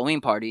Dead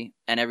Halloween party,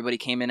 and everybody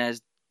came in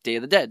as Day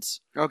of the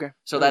Deads. Okay.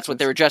 So that's what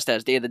they were dressed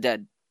as, Day of the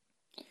Dead.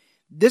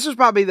 This was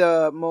probably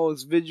the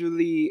most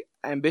visually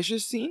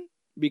ambitious scene,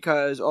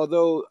 because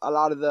although a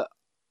lot of the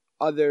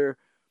other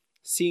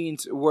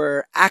scenes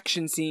were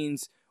action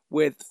scenes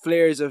with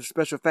flares of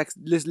special effects,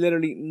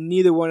 literally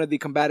neither one of the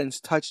combatants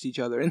touched each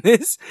other in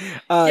this.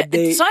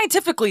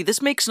 Scientifically,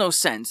 this makes no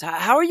sense.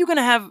 How are you going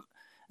to have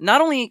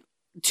not only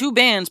two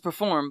bands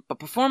perform, but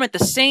perform at the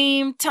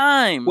same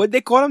time. What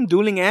they call them?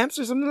 Dueling amps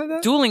or something like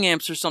that? Dueling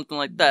amps or something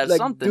like that. Like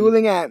something.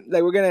 dueling amp.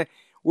 Like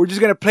we're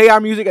just gonna play our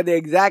music at the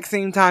exact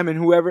same time, and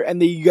whoever,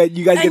 and then you guys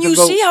get and to you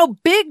vote. see how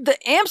big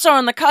the amps are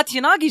on the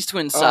Katsunagi's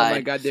twin side. Oh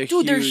my god, they're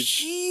Dude, huge. they're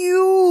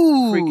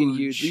huge. Freaking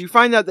huge. You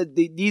find out that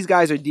these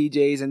guys are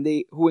DJs, and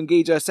who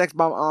engage Sex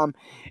Bomb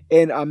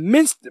in a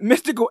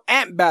mystical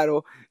amp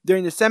battle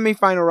during the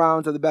semifinal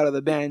rounds of the Battle of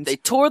the Bands. They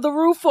tore the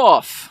roof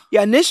off.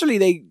 Yeah, initially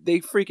they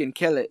freaking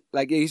kill it.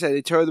 Like you said,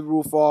 they tore the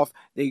roof off.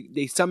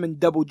 They summon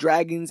double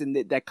dragons and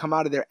that come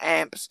out of their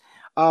amps.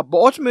 But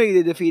ultimately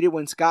they defeated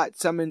when Scott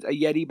summons a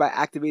Yeti by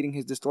activating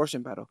his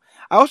distortion pedal.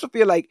 I also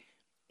feel like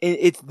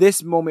it's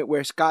this moment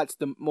where Scott's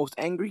the most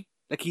angry.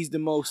 Like he's the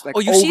most like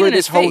you over see it in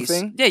this his whole face.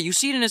 thing. Yeah, you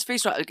see it in his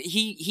face. Like,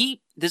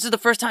 he. This is the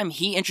first time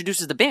he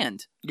introduces the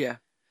band. Yeah.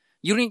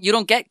 You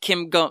don't get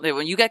Kim going.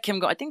 When you get Kim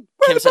going, I think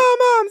Where Kim the said,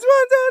 moms?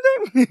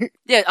 1, 2, 3.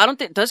 yeah, I don't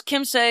think, does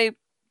Kim say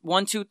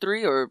 1, 2,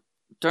 3 or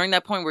during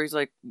that point where he's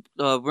like,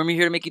 we're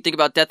here to make you think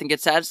about death and get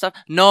sad and stuff?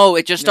 No,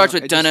 it just starts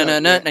with dun dun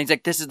dun, and he's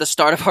like, this is the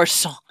start of our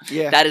song.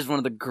 Yeah. That is one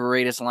of the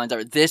greatest lines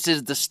ever. This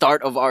is the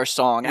start of our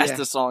song as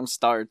the song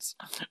starts.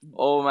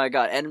 Oh my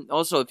god. And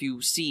also if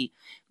you see,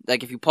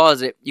 like if you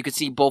pause it, you can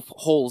see both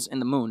holes in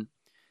the moon.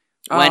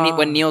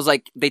 When Neil's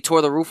like, they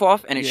tore the roof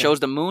off and it shows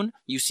the moon,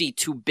 you see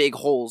two big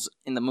holes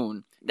in the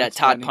moon that That's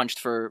Todd funny. punched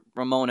for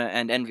Ramona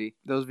and Envy.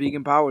 Those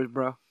vegan powers,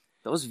 bro.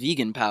 Those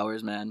vegan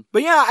powers, man.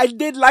 But yeah, I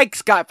did like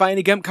Scott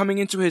finally coming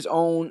into his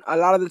own. A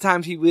lot of the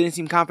times he didn't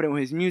seem confident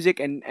with his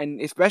music, and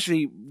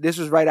especially this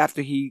was right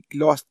after he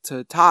lost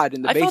to Todd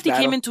in the bass battle. I felt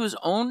he came into his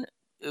own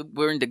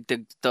where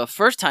the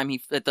first time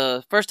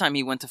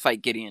he went to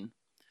fight Gideon,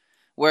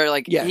 where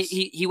like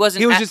he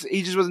wasn't.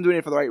 He just wasn't doing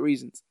it for the right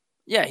reasons.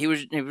 Yeah, he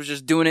was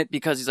just doing it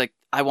because he's like,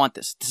 I want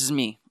this. This is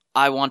me.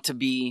 I want to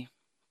be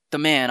the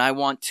man. I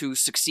want to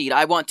succeed.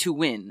 I want to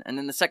win. And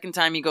then the second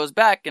time he goes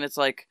back, and it's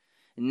like,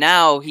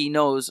 now he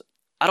knows,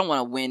 I don't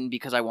want to win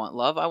because I want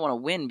love. I want to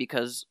win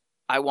because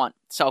I want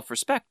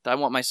self-respect. I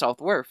want my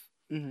self-worth.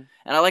 Mm-hmm.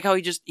 And I like how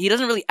he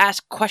doesn't really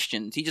ask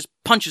questions. He just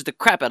punches the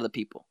crap out of the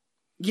people.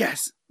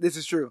 Yes, this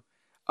is true.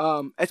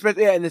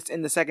 Especially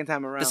in the second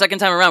time around. The second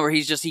time around where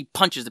he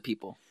punches the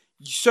people.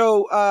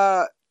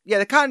 So,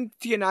 the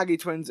Katsuyanagi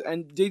twins,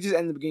 and they just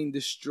end up getting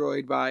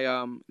destroyed by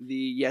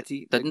the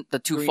Yeti. The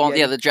two fall. Yeti.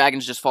 Yeah, the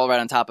dragons just fall right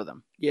on top of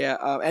them. Yeah,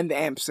 and the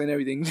amps and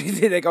everything.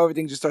 Like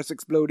everything just starts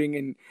exploding,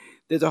 and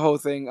there's a whole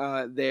thing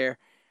there.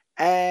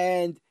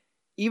 And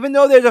even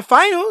though there's a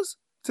finals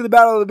to the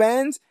Battle of the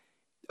Bands,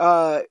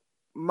 my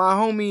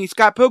homie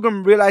Scott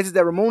Pilgrim realizes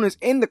that Ramona's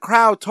in the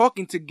crowd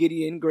talking to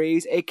Gideon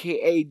Graves,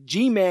 aka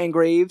G-Man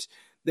Graves,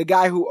 the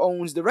guy who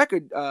owns the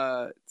record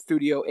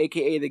studio,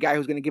 aka the guy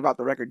who's going to give out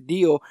the record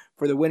deal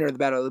for the winner of the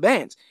Battle of the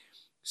Bands.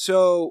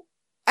 So,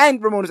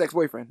 and Ramona's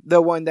ex-boyfriend,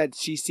 the one that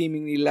she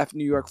seemingly left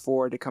New York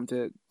for to come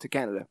to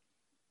Canada.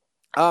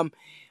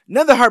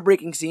 Another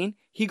heartbreaking scene.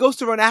 He goes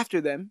to run after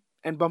them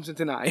and bumps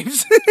into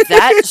Knives.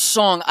 That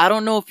song, I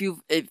don't know if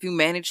you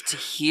managed to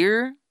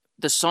hear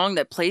the song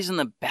that plays in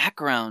the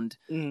background,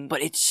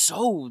 but it's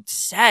so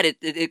sad.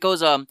 It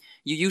goes,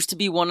 you used to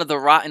be one of the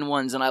rotten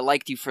ones, and I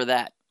liked you for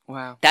that.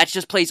 Wow. That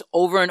just plays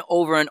over and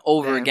over and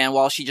over again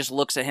while she just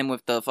looks at him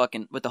with the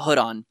hood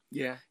on.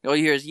 Yeah. All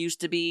you hear is, used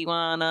to be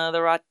one of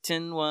the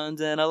rotten ones,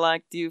 and I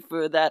liked you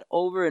for that,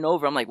 over and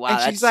over. I'm like, wow, and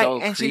that's so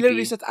creepy. And she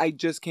literally says, I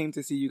just came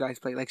to see you guys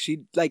play. Like, he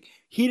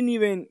didn't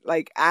even,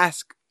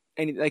 ask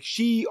anything. Like,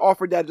 she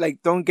offered that,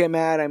 don't get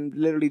mad, I'm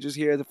literally just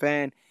here as a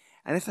fan.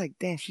 And it's like,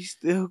 damn, she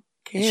still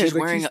cares. She's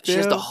wearing, she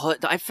has the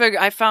hood. I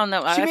found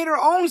that. She made her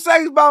own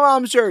Sex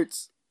Bomb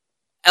shirts.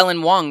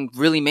 Ellen Wong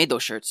really made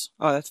those shirts.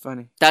 Oh, that's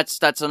funny. That's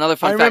another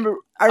fun fact.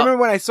 I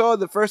remember when I saw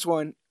the first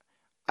one,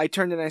 I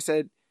turned and I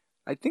said,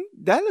 I think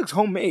that looks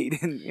homemade.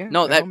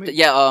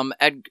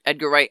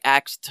 Edgar Wright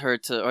asked her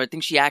to, or I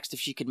think she asked if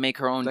she could make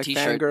her own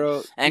t-shirt.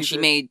 And she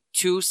made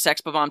 2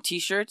 Sex Bomb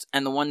t-shirts,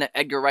 and the one that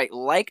Edgar Wright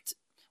liked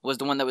was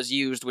the one that was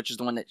used, which is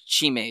the one that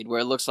she made, where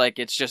it looks like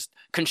it's just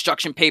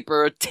construction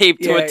paper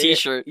taped to a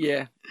t-shirt.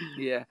 Yeah.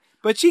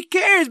 But she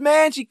cares,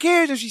 man. She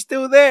cares, and she's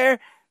still there.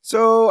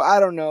 So,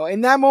 I don't know.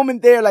 In that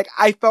moment there,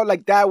 I felt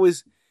like that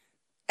was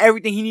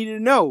everything he needed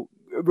to know.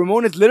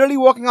 Ramona's literally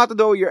walking out the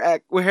door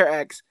with her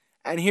ex,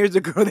 and here's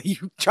the girl that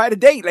you try to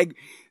date.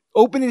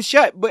 Open and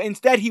shut. But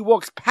instead, he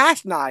walks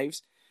past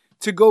Knives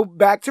to go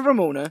back to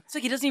Ramona. It's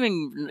like he doesn't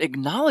even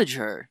acknowledge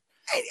her.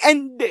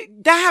 And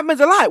that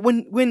happens a lot.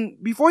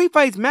 Before he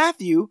fights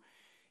Matthew,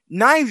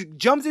 Knives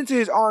jumps into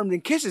his arms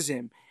and kisses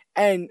him.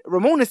 And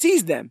Ramona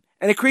sees them.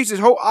 And it creates this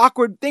whole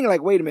awkward thing,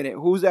 wait a minute,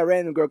 who's that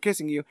random girl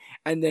kissing you?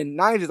 And then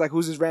Knives is like,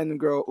 who's this random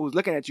girl who's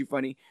looking at you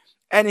funny?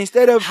 And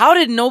instead of... How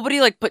did nobody,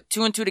 put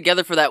 2 and 2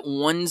 together for that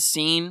one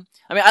scene?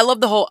 I mean, I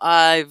love the whole,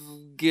 I've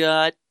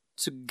got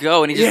to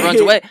go, and he just runs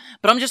away.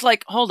 But I'm just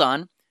like, hold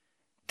on.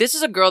 This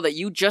is a girl that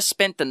you just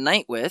spent the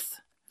night with,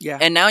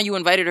 and now you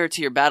invited her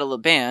to your Battle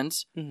of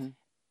Bands,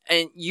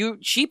 and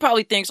she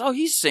probably thinks, oh,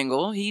 he's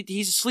single.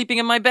 He's sleeping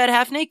in my bed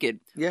half naked.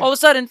 Yeah. All of a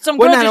sudden, some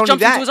girl just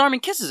jumps into his arm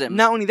and kisses him.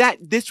 Not only that,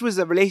 this was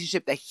a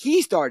relationship that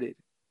he started.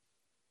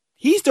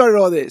 He started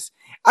all this.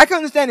 I can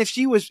understand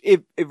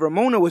if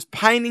Ramona was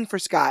pining for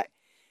Scott,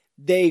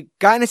 they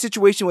got in a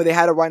situation where they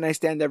had a one night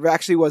stand that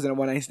actually wasn't a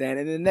one night stand,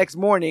 and then the next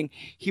morning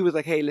he was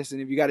like, "Hey, listen,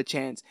 if you got a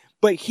chance,"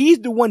 but he's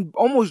the one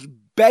almost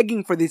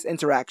begging for this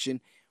interaction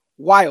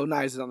while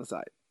Knives is on the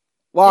side.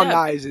 While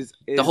Knives is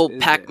the whole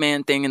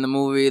Pac-Man thing in the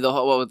movie, the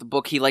whole with the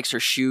book, he likes her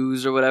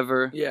shoes or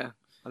whatever. Yeah,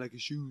 I like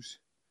his shoes.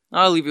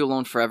 I'll leave you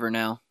alone forever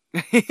now.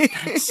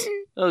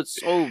 That's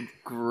so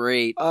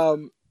great.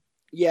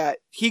 Yeah,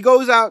 he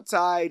goes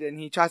outside and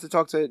he tries to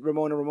talk to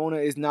Ramona. Ramona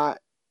is not.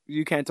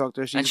 You can't talk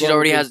to her. She's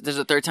already has. There's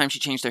the third time she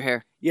changed her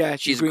hair. Yeah,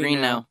 she's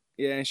green now.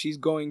 Yeah, and she's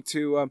going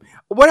to.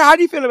 How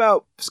do you feel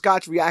about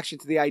Scott's reaction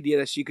to the idea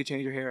that she could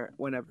change her hair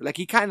whenever? Like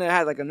he kind of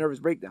had like a nervous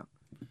breakdown.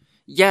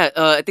 Yeah,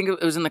 I think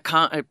it was in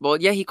the well,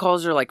 yeah, he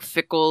calls her like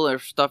fickle or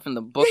stuff in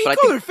the book. Yeah, he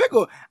called her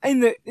fickle.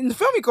 In the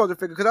film, he called her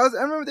fickle because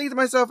I remember thinking to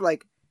myself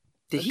like,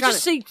 did he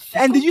just say?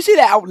 Fickle? And did you say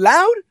that out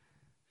loud?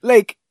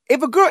 Like.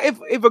 If a girl,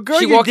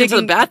 she walked into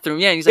the bathroom,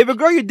 yeah. And he's like, if a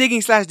girl you're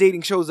digging /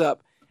 dating shows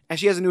up and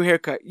she has a new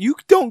haircut, you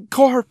don't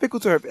call her fickle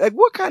to her face. Like,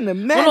 what kind of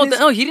man? Well,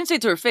 no, he didn't say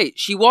it to her face.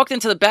 She walked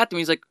into the bathroom.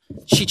 He's like,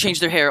 she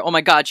changed her hair. Oh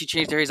my god, she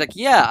changed her hair. He's like,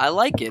 yeah, I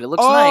like it. It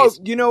looks nice.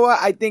 You know what?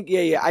 I think,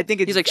 I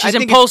think it's. He's like, she's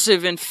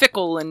impulsive and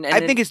fickle, and I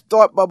think it's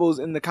thought bubbles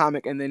in the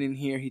comic, and then in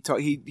here he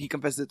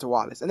confesses it to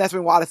Wallace, and that's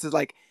when Wallace is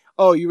like,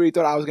 oh, you really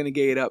thought I was gonna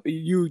gay it up?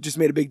 You just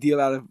made a big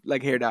deal out of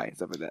like hair dye and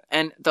stuff like that.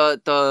 And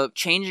the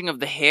changing of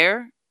the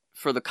hair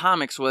for the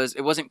comics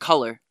it wasn't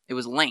color, it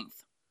was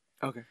length.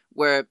 Okay.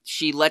 Where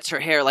she lets her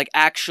hair like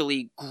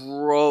actually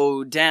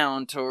grow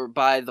down to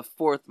by the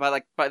fourth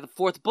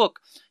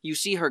book, you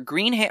see her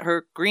green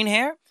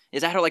hair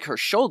is at her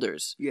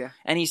shoulders. Yeah.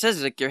 And he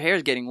says like, your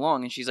hair's getting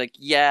long, and she's like,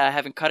 yeah, I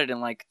haven't cut it in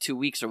like 2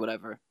 weeks or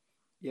whatever.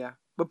 Yeah.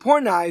 But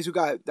poor Knives, who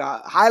got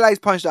highlights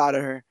punched out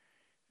of her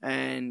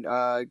and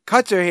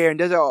cuts her hair and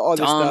does all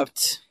this stuff.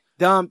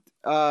 Dumped.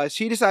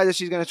 She decides that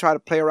she's gonna try to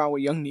play around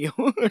with young Neil.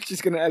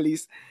 She's gonna at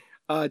least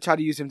try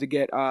to use him to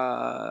get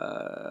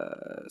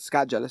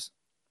Scott jealous.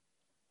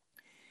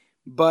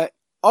 But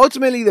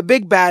ultimately, the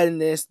big bad in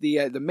this,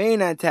 the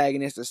main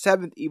antagonist, the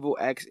seventh evil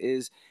X,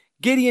 is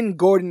Gideon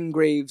Gordon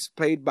Graves,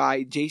 played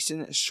by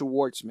Jason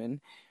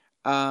Schwartzman.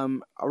 A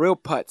real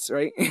putz,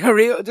 right? a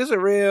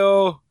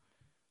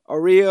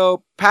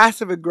real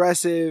passive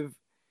aggressive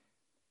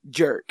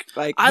jerk.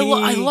 Like I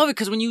love it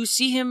because when you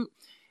see him,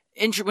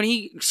 when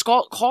he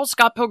calls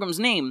Scott Pilgrim's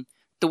name.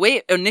 The way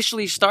it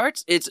initially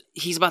starts,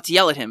 he's about to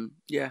yell at him.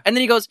 Yeah. And then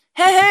he goes,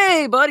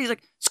 hey, buddy. He's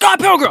like, Scott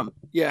Pilgrim.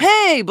 Yeah.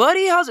 Hey,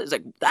 buddy. How's it? It's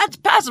like, that's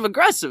passive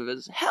aggressive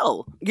as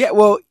hell. Yeah,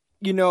 well,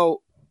 you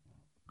know,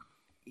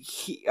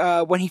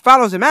 when he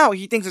follows him out,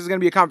 he thinks there's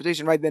going to be a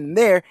confrontation right then and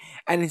there.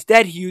 And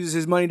instead, he uses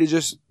his money to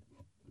just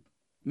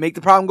make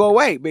the problem go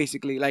away,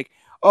 basically. Like,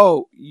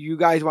 oh, you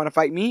guys want to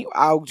fight me?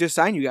 I'll just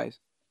sign you guys.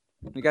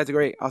 You guys are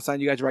great. I'll sign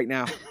you guys right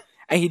now.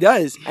 And he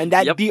does. And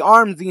that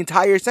de-arms the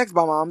entire Sex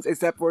Bomb Moms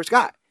except for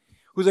Scott.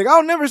 Who's like,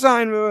 I'll never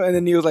sign. And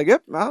then Neil's like,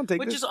 yep, I'll take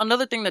Which this. is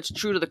another thing that's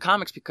true to the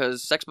comics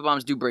because Sex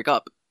Bombs do break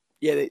up.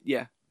 Yeah,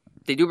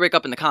 They do break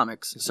up in the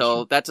comics.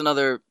 So that's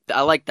another...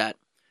 I like that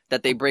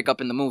they break up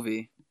in the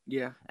movie.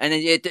 Yeah. And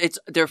it's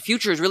their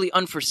future is really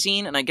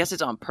unforeseen, and I guess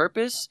it's on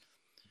purpose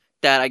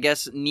that I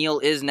guess Neil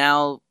is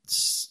now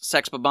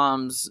Sex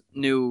Bomb's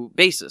new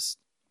bassist.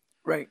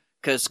 Right.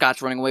 Because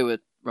Scott's running away with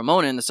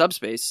Ramona in the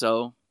subspace,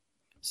 so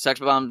Sex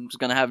Bomb's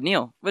going to have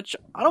Neil, which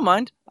I don't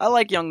mind. I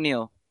like young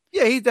Neil.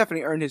 Yeah, he's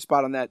definitely earned his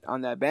spot on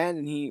that band,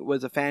 and he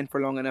was a fan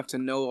for long enough to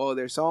know all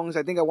their songs.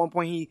 I think at one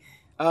point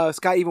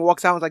Scott even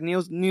walks out and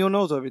was like, Neil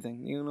knows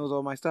everything. Neil knows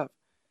all my stuff.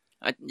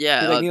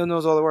 Neil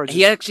knows all the words.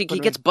 He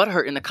gets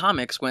butthurt in the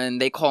comics when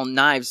they call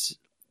Knives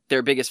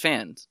their biggest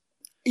fans.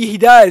 He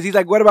does. He's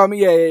like, what about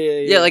me? Yeah.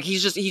 Yeah, like he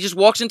just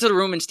walks into the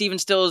room and Steven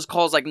Stills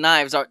calls like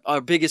Knives our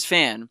biggest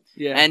fan.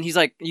 Yeah. And he's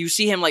like, you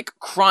see him like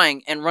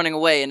crying and running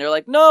away, and they're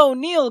like, no,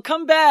 Neil,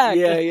 come back.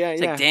 Yeah.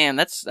 It's like, damn,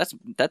 that's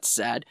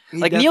sad.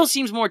 Neil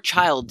seems more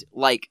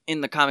childlike in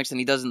the comics than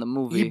he does in the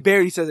movie. He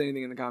barely says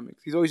anything in the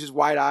comics. He's always just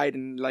wide-eyed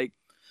and like.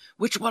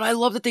 What I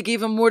love that they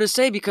gave him more to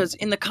say, because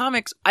in the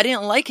comics, I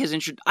didn't like his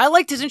I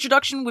liked his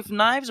introduction with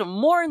Knives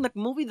more in the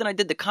movie than I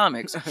did the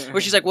comics.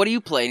 Where she's like, what do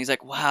you play? And he's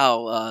like,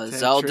 wow, Tetris.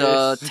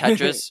 Zelda,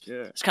 Tetris.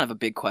 Yeah. It's kind of a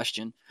big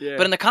question. Yeah.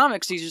 But in the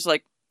comics, he's just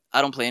like,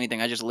 I don't play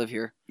anything. I just live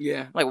here.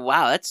 Yeah. I'm like,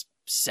 wow, that's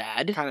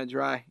sad. Kind of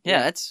dry.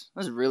 Yeah, that's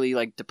really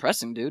like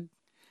depressing, dude.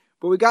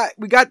 But we got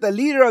the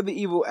leader of the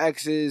evil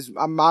X's,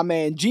 my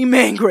man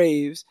G-Man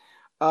Graves.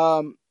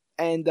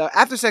 And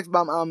after Sex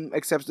Bomb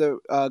accepts the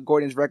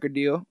Gordon's record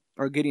deal.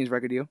 Or Gideon's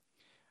record deal.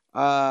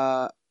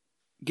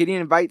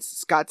 Gideon invites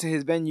Scott to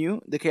his venue,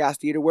 the Chaos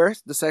Theater, where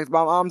the Sex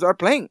Bomb Moms are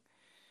playing.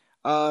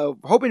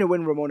 Hoping to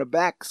win Ramona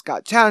back,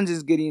 Scott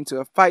challenges Gideon to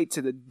a fight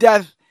to the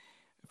death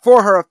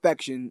for her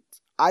affection.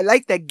 I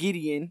like that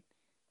Gideon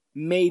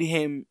made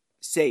him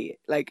say it.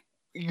 Like,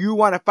 you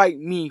want to fight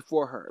me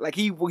for her. Like,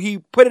 he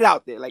put it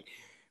out there. Like,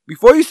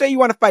 before you say you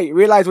want to fight,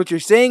 realize what you're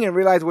saying and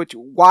realize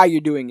why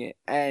you're doing it.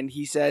 And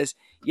he says,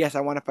 yes,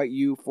 I want to fight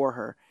you for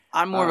her.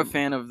 I'm more of a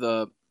fan of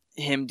the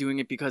him doing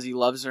it because he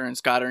loves her and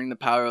Scott earning the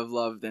power of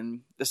love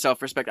than the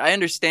self-respect. I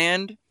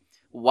understand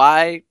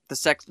why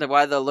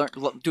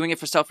doing it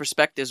for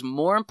self-respect is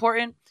more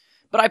important,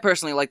 but I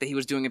personally like that he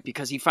was doing it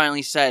because he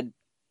finally said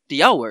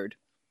the L word.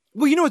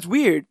 Well, you know what's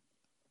weird?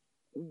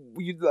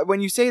 When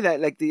you say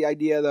that, like the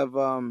idea of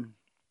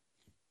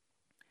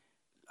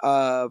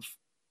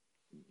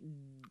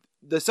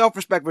the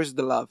self-respect versus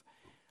the love,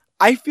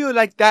 I feel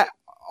like that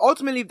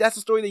ultimately, if that's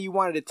the story that you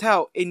wanted to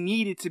tell, it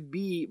needed to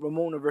be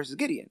Ramona versus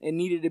Gideon.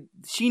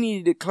 She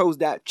needed to close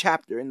that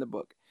chapter in the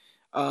book,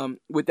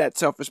 with that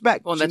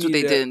self-respect. Well, that's what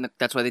they did.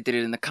 That's why they did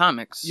it in the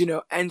comics. You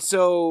know, and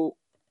so,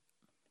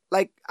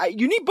 like,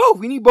 you need both.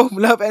 We need both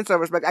love and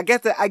self-respect. I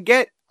guess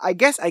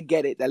I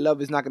get it that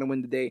love is not going to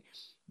win the day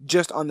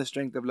just on the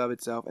strength of love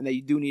itself, and that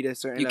you do need a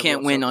certain. You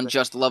can't win on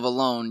just love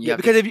alone.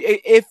 Because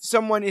if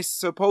someone is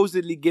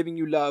supposedly giving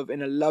you love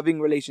in a loving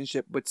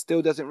relationship, but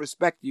still doesn't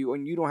respect you,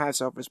 and you don't have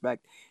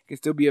self-respect, it can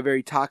still be a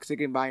very toxic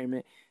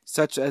environment,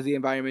 such as the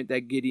environment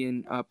that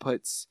Gideon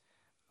puts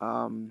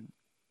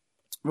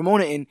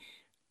Ramona in,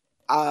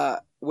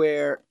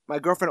 where my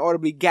girlfriend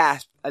audibly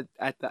gasped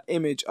at the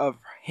image of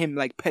him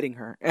like petting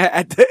her.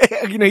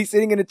 He's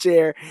sitting in a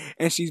chair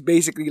and she's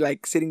basically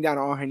like sitting down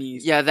on her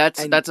knees. Yeah,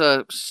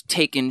 that's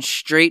taken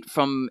straight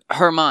from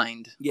her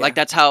mind. Yeah. Like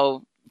that's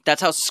how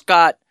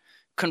Scott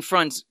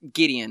confronts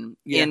Gideon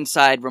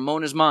inside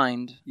Ramona's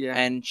mind. Yeah,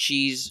 and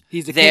he's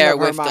the there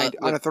with mind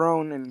on a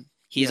throne, and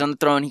he's on the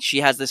throne.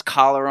 She has this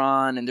collar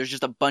on, and there's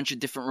just a bunch of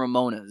different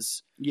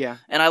Ramonas. Yeah,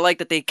 and I like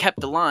that they kept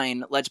the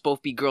line, "Let's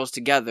both be girls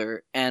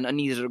together," and a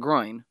knee to the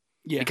groin.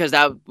 Yeah, because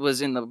that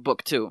was in the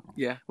book too.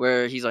 Yeah,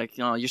 where he's like,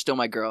 "You're still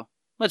my girl.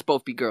 Let's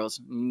both be girls."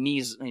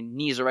 Knees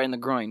are right in the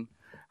groin.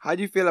 How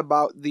do you feel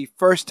about the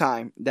first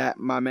time that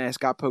my man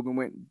Scott Pilgrim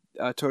went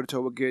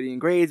toe-to-toe with Gideon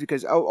Graves?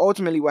 Because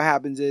ultimately what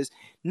happens is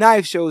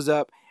Knives shows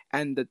up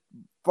and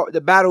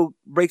the battle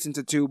breaks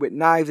into two with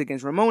Knives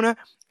against Ramona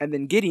and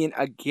then Gideon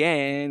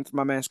against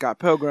my man Scott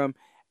Pilgrim.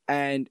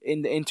 And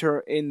in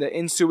the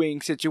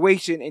ensuing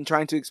situation, in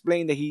trying to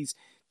explain that he's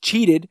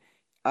cheated,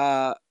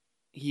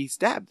 he's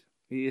stabbed.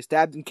 He is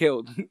stabbed and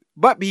killed.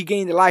 But he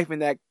gained a life in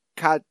that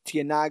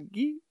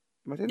Katianagi.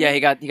 Yeah, he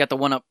got the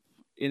one up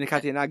in the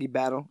Katianagi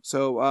battle.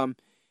 So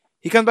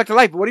he comes back to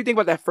life. But what do you think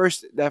about that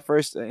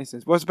first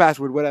instance? What's the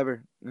password?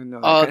 Whatever.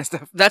 That kind of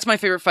stuff. That's my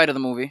favorite fight of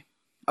the movie.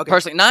 Okay.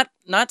 Personally, not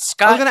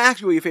Scott. I was gonna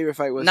ask you what your favorite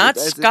fight was. Not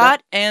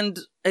Scott, and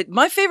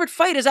my favorite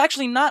fight is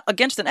actually not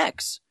against an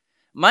ex.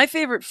 My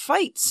favorite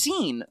fight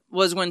scene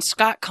was when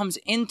Scott comes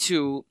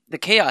into the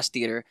Chaos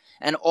Theater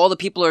and all the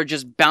people are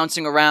just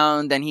bouncing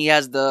around and he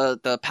has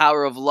the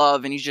power of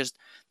love and he's just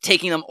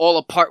taking them all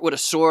apart with a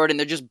sword and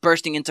they're just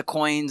bursting into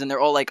coins and they're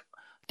all like,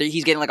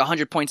 he's getting like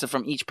 100 points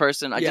from each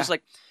person. I just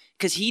like,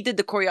 because he did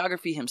the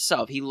choreography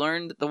himself. He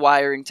learned the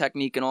wiring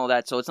technique and all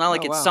that. So it's not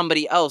like it's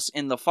somebody else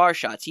in the far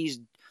shots.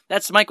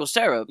 That's Michael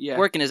Cera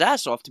working his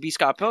ass off to be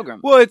Scott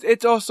Pilgrim. Well,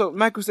 it's also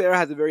Michael Cera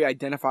has a very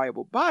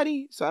identifiable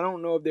body, so I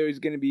don't know if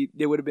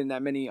there would have been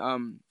that many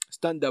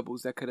stunt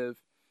doubles that could have.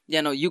 Yeah,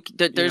 no,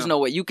 there's no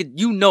way you could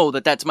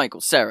that's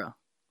Michael Cera.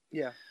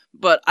 Yeah,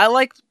 but I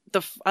like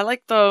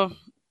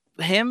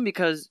him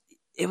because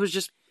it was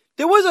just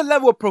there was a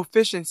level of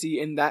proficiency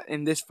in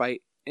this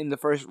fight in the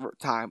first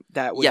time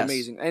that was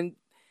amazing, and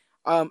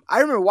I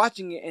remember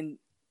watching it, and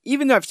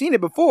even though I've seen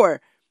it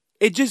before.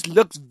 It just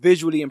looks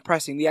visually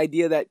impressive. The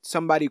idea that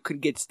somebody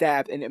could get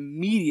stabbed and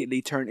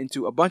immediately turn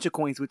into a bunch of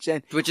coins, which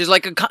is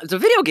like it's a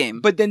video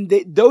game. But then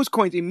those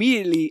coins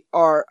immediately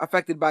are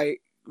affected by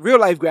real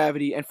life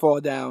gravity and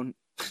fall down,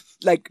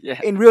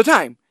 in real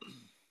time.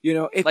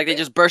 They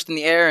just burst in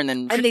the air and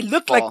then they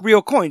looked like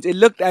real coins. It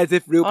looked as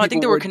if real. I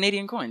think they were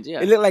Canadian coins.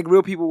 Yeah, it looked like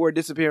real people were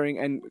disappearing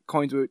and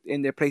coins were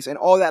in their place, and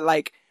all that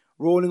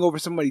rolling over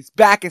somebody's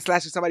back and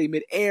slashing somebody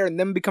midair and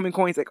them becoming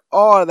coins,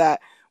 all of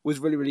that. Was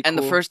really, really cool. And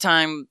the first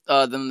time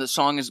then the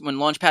song is when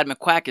Launchpad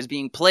McQuack is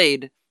being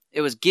played,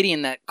 it was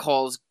Gideon that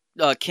calls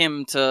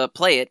Kim to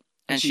play it,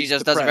 and she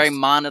just does it very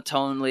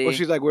monotonely. Well,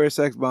 she's like, "We're a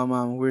sex bomb,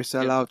 mom. We're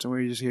sellouts, and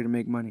we're just here to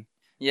make money."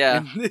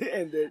 Yeah.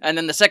 and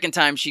then the second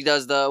time she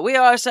does the "We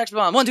are sex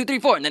bomb 1 2 3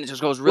 4," and then it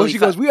just goes really. She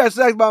goes, "We are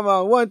sex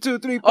bomb 1 2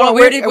 3 4." Oh,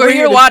 we're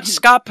here to watch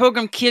Scott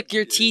Pilgrim kick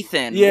your teeth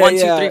in. 1 2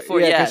 3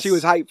 4. Yeah, because she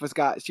was hyped for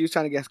Scott. She was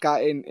trying to get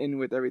Scott in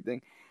with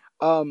everything.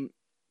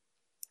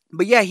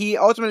 But yeah, he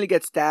ultimately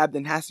gets stabbed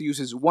and has to use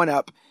his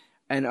 1-up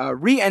and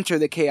re-enter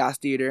the Chaos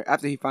Theater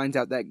after he finds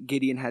out that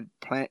Gideon had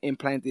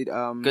implanted...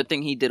 Good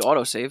thing he did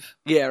autosave.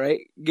 Yeah, right?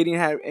 Gideon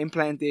had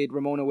implanted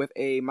Ramona with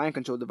a mind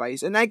control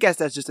device. And I guess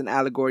that's just an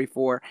allegory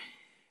for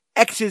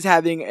exes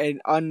having an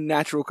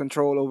unnatural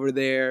control over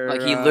their...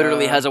 Like he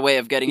literally has a way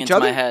of getting into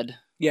my head.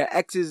 Yeah,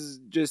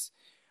 exes just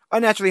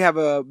unnaturally have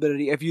a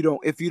ability if you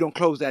don't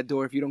close that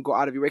door, if you don't go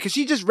out of your way. Because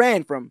she just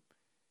ran from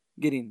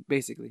Gideon,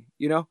 basically,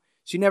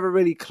 She never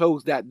really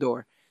closed that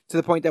door to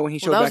the point that when he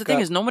showed back up... That was the thing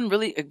is no one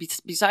really,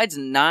 besides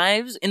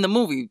Knives, in the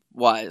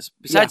movie-wise,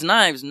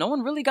 Knives, no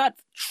one really got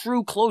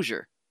true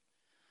closure.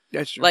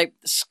 That's true. Like,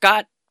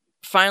 Scott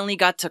finally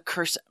got to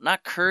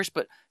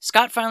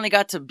Scott finally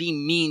got to be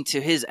mean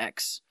to his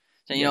ex.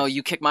 So, you know,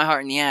 you kick my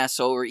heart in the ass,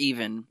 so we're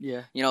even.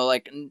 Yeah. You know,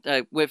 like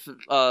with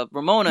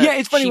Ramona, yeah,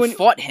 it's funny she when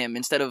fought him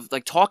instead of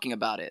like talking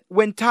about it.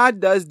 When Todd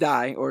does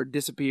die or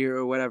disappear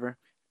or whatever,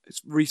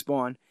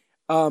 respawn.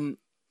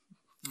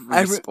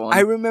 I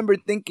remember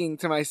thinking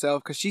to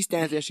myself, because she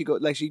stands there, she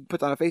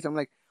puts on a face. I'm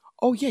like,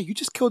 oh yeah, you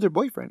just killed her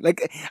boyfriend.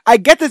 Like, I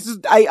get this.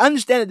 I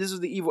understand that this was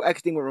the evil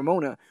X thing with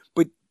Ramona,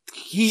 but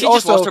she also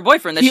just lost her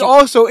boyfriend. He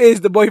also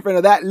is the boyfriend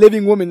of that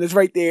living woman that's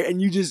right there,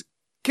 and you just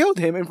killed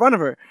him in front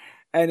of her.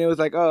 And it was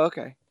like, oh,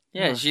 okay.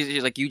 Yeah,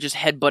 she's like, you just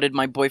headbutted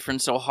my boyfriend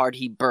so hard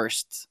he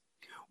burst.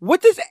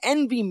 What does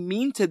Envy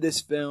mean to this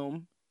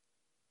film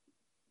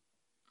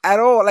at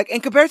all? Like,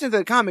 in comparison to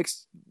the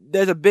comics,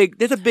 there's a big.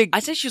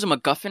 I'd say she's a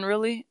MacGuffin,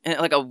 really, and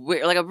like a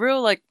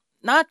real like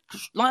not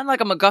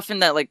like a MacGuffin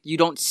that like you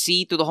don't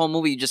see through the whole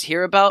movie, you just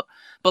hear about,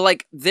 but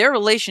like their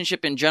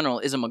relationship in general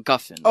is a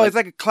MacGuffin. Oh, it's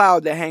like a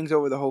cloud that hangs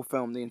over the whole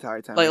film the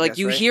entire time. Like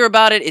you hear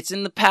about it, it's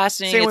in the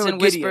passing, Same it's in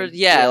whispers.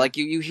 Gideon. Yeah, like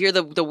you hear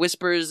the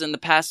whispers and the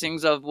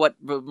passings of what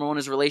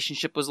Ramona's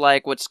relationship was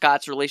like, what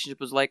Scott's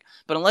relationship was like.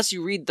 But unless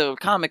you read the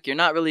comic, you're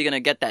not really gonna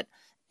get that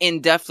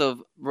in depth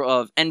of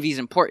Envy's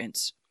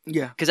importance.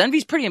 Yeah, because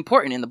Envy's pretty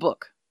important in the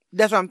book.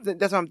 That's what I'm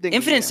thinking.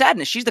 Infinite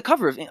Sadness. She's the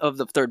cover of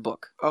the third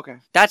book. Okay,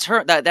 that's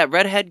her. That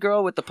redhead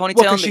girl with the ponytail.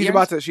 Well, and the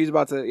earrings. she's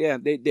about to. Yeah,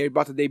 they're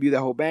about to debut that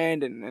whole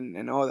band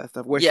and all that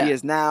stuff. Where she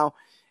is now,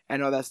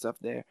 and all that stuff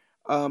there.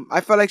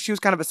 I felt like she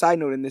was kind of a side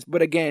note in this,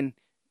 but again,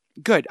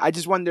 good. I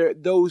just wonder,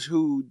 those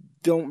who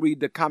don't read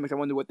the comics, I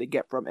wonder what they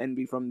get from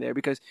Envy from there,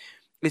 because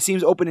it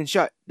seems open and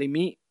shut. They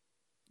meet.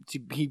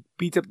 He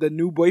beats up the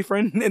new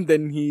boyfriend and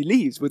then he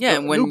leaves with the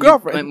new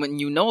girlfriend. When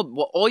you know,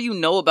 all you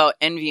know about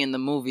Envy in the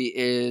movie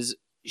is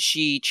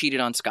she cheated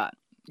on Scott.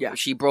 Yeah,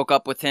 she broke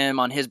up with him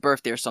on his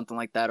birthday or something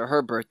like that, or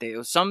her birthday. It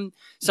was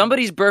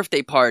somebody's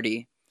birthday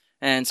party,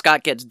 and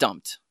Scott gets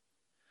dumped.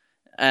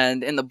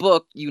 And in the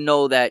book, you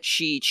know that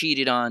she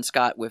cheated on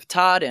Scott with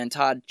Todd, and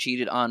Todd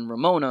cheated on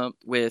Ramona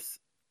with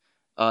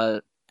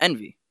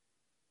Envy.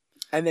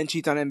 And then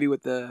cheats on Envy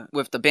with the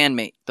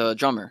bandmate, the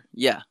drummer.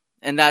 Yeah,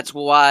 and that's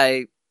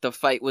why the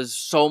fight was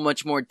so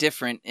much more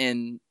different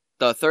in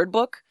the third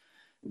book,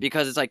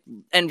 because it's like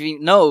Envy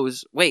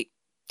knows, wait,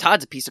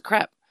 Todd's a piece of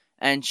crap,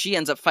 and she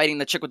ends up fighting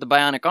the chick with the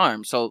bionic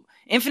arm. So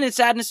Infinite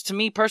Sadness, to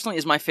me personally,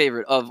 is my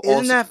favorite of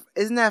all.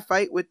 Isn't that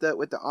fight with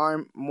the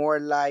arm more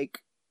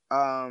like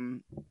that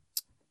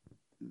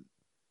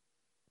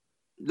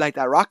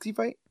Roxy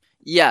fight?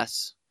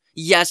 Yes.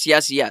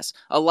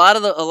 A lot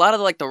of the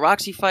like the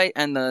Roxy fight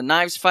and the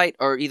Knives fight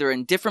are either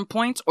in different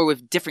points or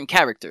with different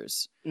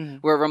characters. Mm-hmm.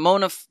 Where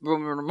Ramona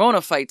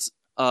fights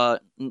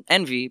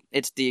Envy,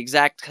 it's the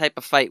exact type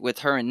of fight with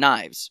her and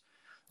Knives.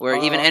 Where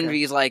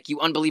Envy is like, you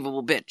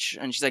unbelievable bitch.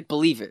 And she's like,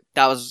 believe it.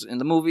 That was in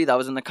the movie, that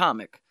was in the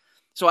comic.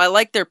 So I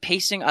like their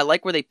pacing. I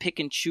like where they pick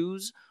and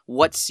choose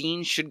what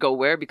scenes should go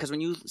where, because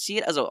when you see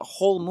it as a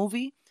whole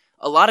movie,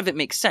 a lot of it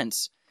makes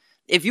sense.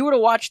 If you were to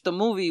watch the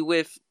movie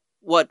with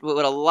what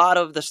a lot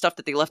of the stuff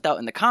that they left out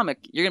in the comic,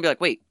 you're going to be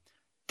like, wait,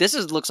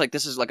 looks like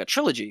this is like a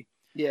trilogy.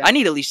 Yeah. I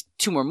need at least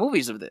 2 more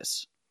movies of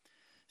this.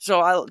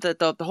 So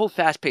the whole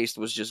fast-paced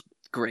was just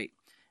great.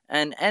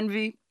 And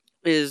Envy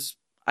is,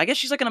 I guess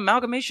she's like an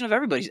amalgamation of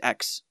everybody's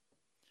ex.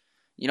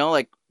 You know,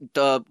 like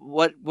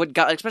what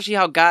especially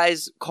how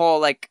guys call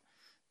like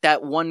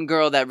that one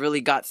girl that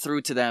really got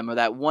through to them, or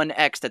that one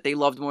ex that they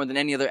loved more than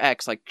any other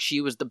ex, like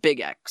she was the big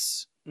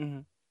ex.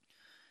 Mm-hmm.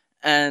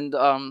 And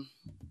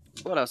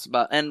what else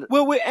about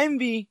well, with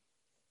Envy,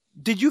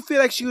 did you feel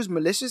like she was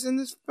malicious in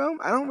this film?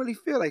 I don't really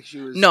feel like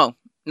she was. No,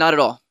 not at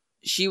all.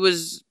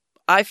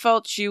 I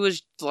felt she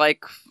was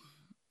like,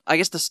 I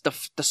guess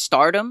the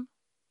stardom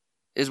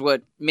is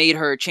what made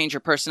her change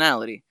her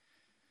personality.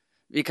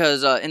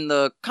 Because in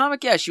the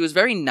comic, yeah, she was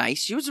very nice.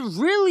 She was a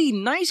really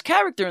nice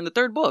character in the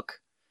third book,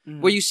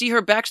 where you see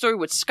her backstory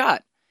with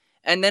Scott.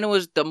 And then it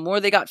was, the more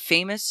they got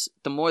famous,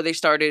 the more they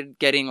started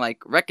getting like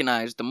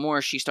recognized, the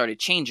more she started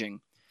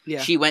changing.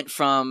 Yeah. She went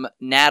from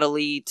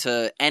Natalie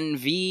to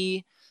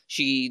Envy.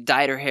 She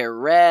dyed her hair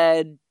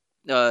red.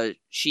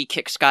 She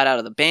kicked Scott out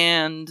of the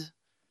band.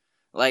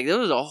 Like, there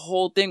was a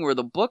whole thing where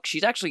the book,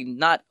 she's actually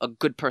not a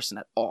good person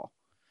at all.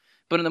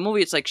 But in the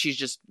movie, it's like she's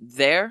just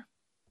there.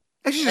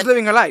 And she's just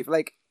living her life.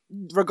 Like,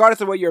 regardless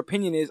of what your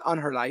opinion is on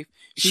her life,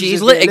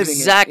 she's living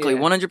exactly,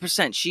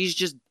 100%. She's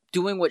just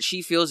doing what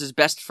she feels is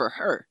best for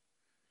her.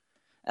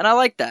 And I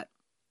like that.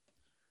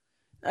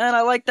 And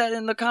I like that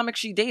in the comic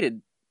she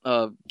dated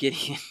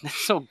Gideon. That's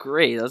so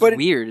great. That's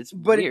weird. It's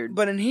weird.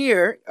 But in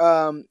here,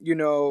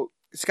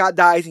 Scott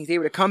dies and he's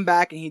able to come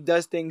back and he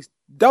does things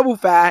double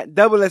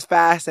as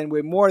fast and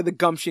with more of the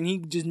gumption. He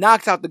just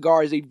knocks out the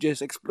guards. They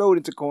just explode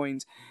into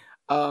coins.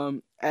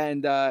 And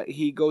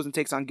he goes and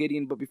takes on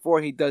Gideon. But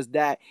before he does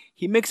that,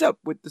 he mixes up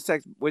with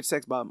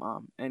Sex Bob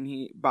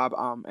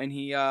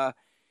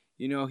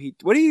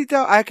what do you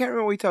tell? I can't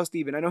remember what he tells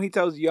Steven. I know he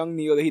tells young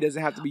Neil that he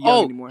doesn't have to be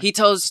young anymore. He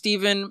tells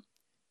Steven,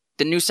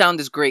 the new sound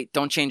is great.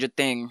 Don't change a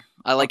thing.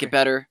 I like it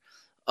better.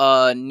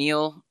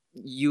 Neil,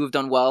 you have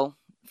done well.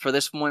 From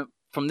this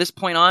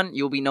point on,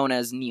 you'll be known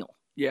as Neil.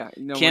 Yeah,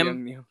 Kim,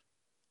 young Neil.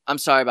 I'm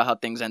sorry about how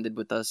things ended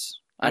with us.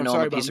 I I'm know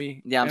sorry I'm a piece about of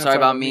me. yeah. I'm And sorry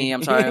about me.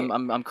 I'm sorry.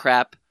 I'm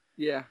crap.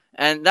 Yeah.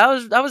 And that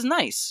was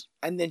nice.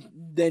 And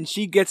then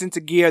she gets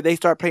into gear. They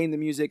start playing the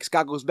music.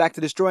 Scott goes back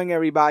to destroying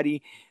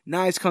everybody.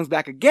 Knives comes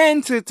back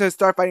again to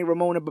start fighting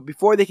Ramona. But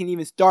before they can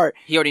even start,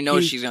 He already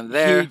knows she's gonna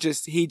there.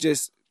 He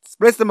just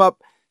splits them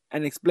up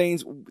and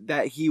explains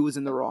that he was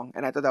in the wrong.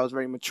 And I thought that was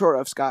very mature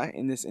of Scott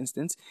in this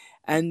instance.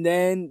 And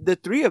then the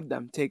three of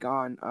them take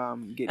on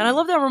Gideon. And I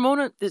love that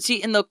Ramona.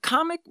 See, in the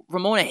comic,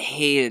 Ramona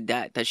hated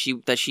that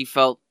she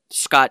felt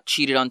Scott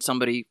cheated on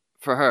somebody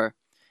for her.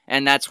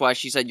 And that's why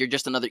she said, "You're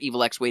just another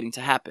evil ex waiting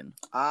to happen."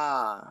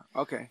 Ah,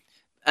 okay.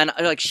 And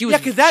like she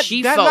was,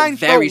 she that felt line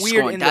very felt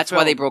weird scorned. in the That's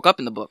why they film. broke up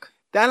in the book.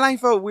 That line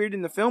felt weird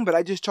in the film, but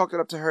I just chalked it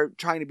up to her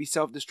trying to be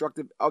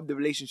self-destructive of the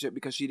relationship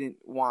because she didn't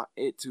want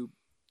it to.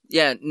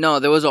 Yeah, no,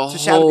 there was a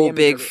shadow the whole image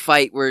big of it.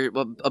 fight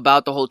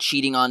about the whole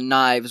cheating on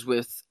Knives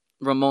with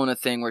Ramona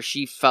thing, where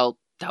she felt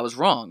that was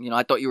wrong.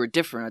 I thought you were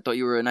different. I thought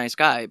you were a nice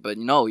guy, but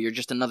no, you're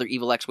just another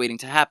evil ex waiting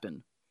to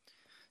happen.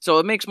 So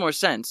it makes more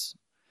sense.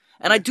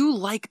 And I do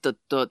like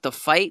the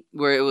fight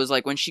where it was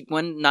like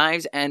when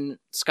Knives and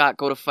Scott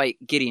go to fight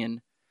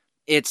Gideon,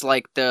 it's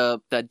like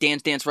the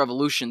Dance Dance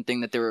Revolution thing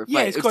that they were fighting.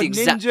 Yeah, it's called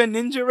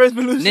Ninja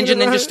Revolution.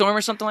 Ninja Storm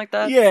or something like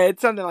that. Yeah,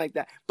 it's something like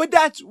that. But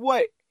that's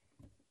what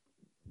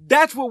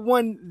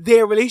won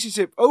their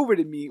relationship over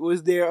to me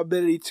was their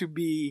ability to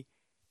be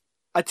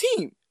a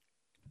team.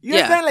 You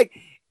understand? Like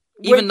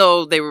even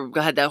though they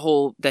had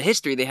the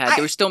history they had,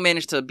 they were still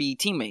managed to be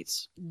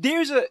teammates.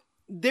 There's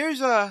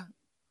a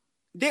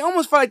they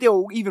almost felt like they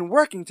were even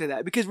working to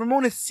that because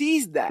Ramona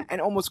sees that and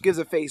almost gives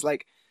a face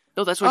like.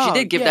 No, that's what she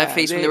did. Give that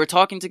face when they were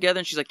talking together,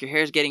 and she's like, "Your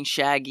hair's getting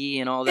shaggy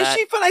and all that." And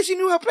she felt like she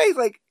knew her place.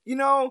 Like,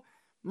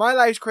 my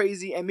life's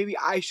crazy, and maybe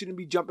I shouldn't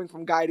be jumping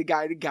from guy to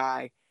guy to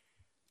guy,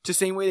 the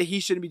same way that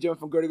he shouldn't be jumping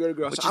from girl to girl to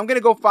girl. So I'm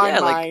gonna go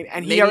find mine,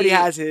 and he already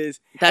has his.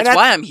 That's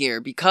why I'm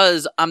here,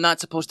 because I'm not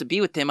supposed to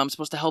be with him. I'm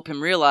supposed to help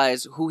him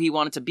realize who he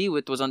wanted to be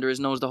with was under his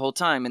nose the whole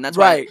time, and that's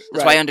why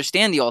I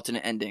understand the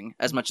alternate ending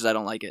as much as I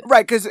don't like it.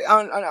 Right, because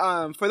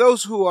for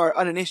those who are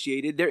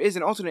uninitiated, there is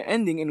an alternate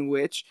ending in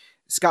which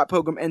Scott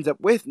Pilgrim ends up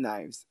with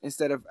Knives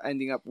instead of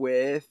ending up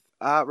with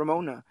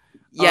Ramona.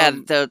 Yeah,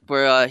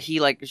 where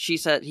she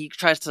said he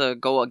tries to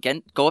go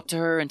up to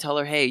her and tell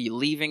her, "Hey, you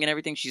leaving?" and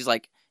everything. She's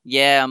like,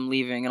 "Yeah, I'm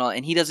leaving," and all.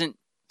 And he doesn't.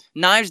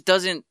 Knives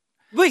doesn't.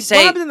 Wait, say,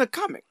 what happened in the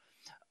comic?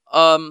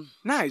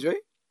 Knives,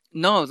 right?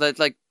 No, I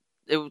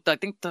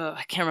think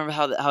I can't remember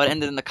how it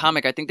ended in the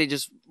comic. I think they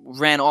just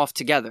ran off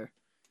together.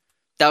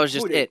 That was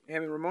just it.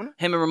 Him and Ramona?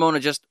 Him and Ramona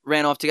just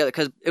ran off together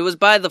because it was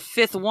by the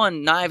fifth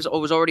one. Knives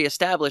was already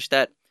established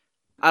that.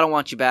 I don't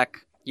want you back.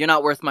 You're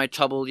not worth my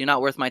trouble. You're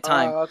not worth my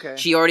time. Okay.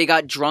 She already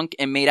got drunk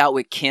and made out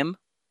with Kim.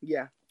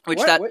 Yeah.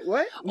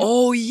 What?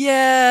 Oh,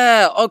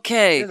 yeah.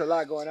 Okay. There's a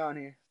lot going on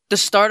here. The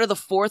start of the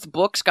fourth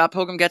book, Scott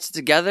Pilgrim gets it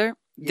together.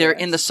 They're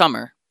in the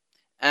summer.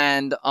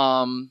 And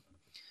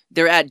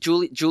they're at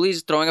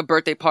Julie's throwing a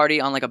birthday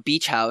party on like a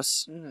beach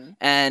house. Mm-hmm.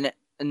 And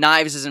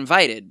Knives is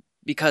invited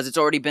because it's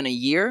already been a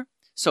year.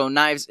 So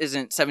Knives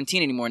isn't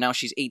 17 anymore. Now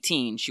she's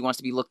 18. She wants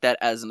to be looked at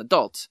as an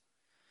adult.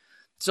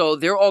 So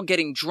they're all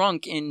getting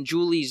drunk in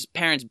Julie's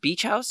parents'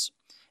 beach house,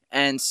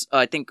 and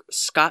I think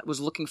Scott was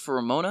looking for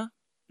Ramona,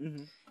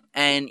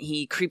 and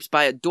he creeps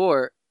by a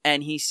door,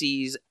 and he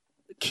sees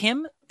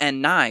Kim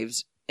and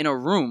Knives in a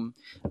room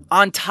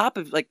on top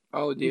of,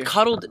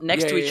 cuddled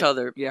next to each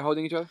other. Yeah,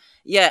 holding each other?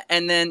 Yeah,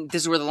 and then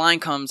this is where the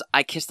line comes,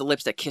 "I kissed the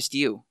lips that kissed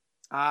you."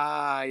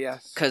 Ah,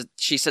 yes. Because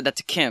she said that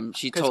to Kim.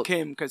 Because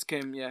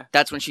Kim, yeah.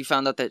 That's when she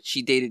found out that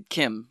she dated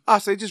Kim. Ah,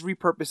 so they just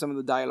repurposed some of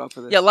the dialogue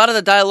for this. Yeah, a lot of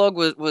the dialogue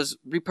was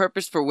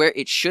repurposed for where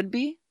it should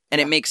be, and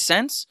it makes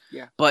sense.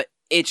 Yeah. But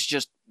it's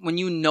just, when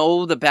you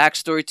know the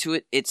backstory to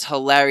it, it's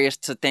hilarious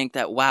to think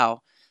that,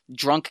 wow,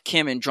 drunk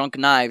Kim and drunk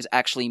Knives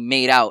actually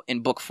made out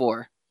in book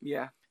 4.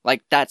 Yeah.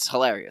 Like, that's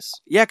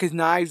hilarious. Yeah, because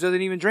Knives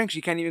doesn't even drink.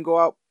 She can't even go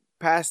out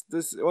past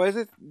this. What is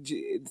it?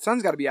 The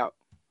sun's got to be out.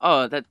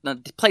 Oh,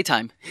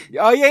 playtime.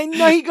 Oh, yeah,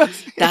 no, he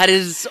goes. That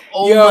is,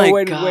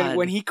 my God.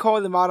 When he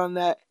called him out on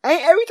that,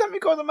 every time he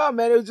called him out,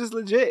 man, it was just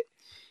legit.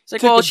 It's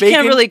like, well, she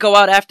can't really go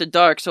out after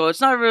dark, so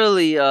it's not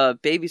really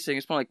babysitting.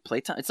 It's more like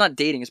playtime. It's not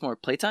dating. It's more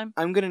playtime.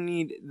 I'm going to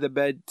need the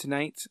bed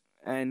tonight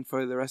and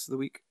for the rest of the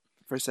week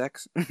for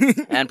sex.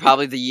 And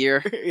probably the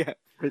year. Yeah,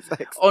 for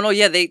sex. Oh, no,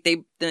 yeah,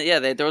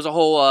 there was a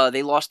whole,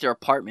 they lost their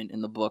apartment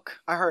in the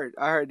book. I heard,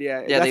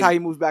 yeah. That's how he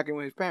moves back in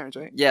with his parents,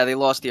 right? Yeah, they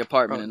lost the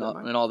apartment and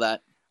all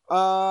that.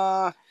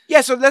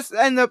 Yeah, so let's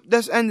end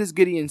this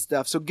Gideon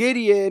stuff. So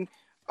Gideon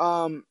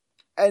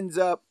ends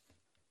up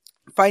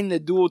fighting the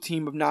dual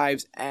team of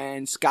Knives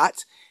and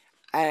Scott,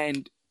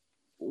 and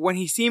when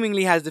he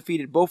seemingly has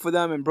defeated both of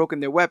them and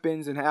broken their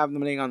weapons and have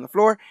them laying on the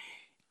floor,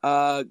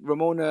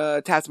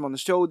 Ramona taps him on the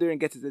shoulder and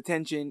gets his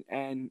attention,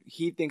 and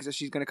he thinks that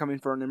she's going to come in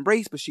for an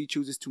embrace, but she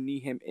chooses to knee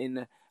him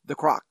in the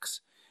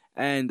Crocs.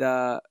 And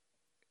and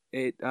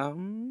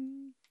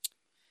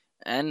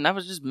that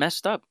was just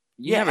messed up.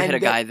 You never hit a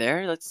guy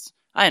there.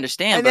 I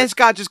understand. And then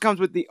Scott just comes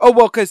with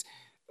because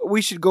we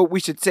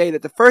should say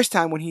that the first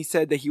time when he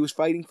said that he was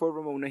fighting for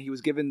Ramona, he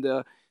was given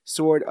the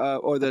sword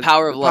or the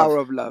power of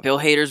love. Bill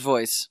Hader's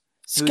voice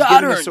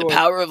Scott earned the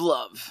power of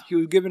love. He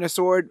was given a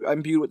sword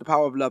imbued with the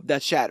power of love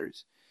that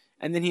shatters.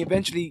 And then he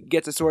eventually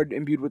gets a sword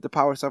imbued with the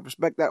power of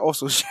self-respect that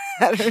also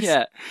shatters.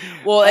 Yeah.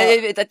 Well,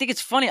 I think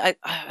it's funny.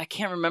 I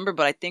can't remember,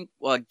 but I think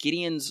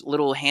Gideon's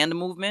little hand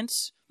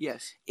movements.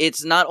 Yes.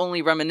 It's not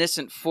only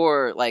reminiscent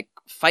for like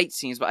fight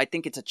scenes, but I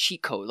think it's a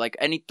cheat code. Like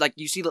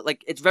you see,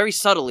 like it's very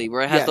subtly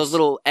where it has those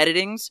little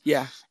editings.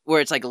 Yeah. Where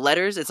it's like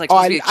letters. It's like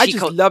supposed to be a cheat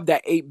code. I just love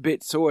that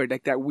 8-bit sword,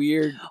 like that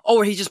weird. Oh,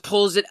 where he just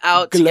pulls it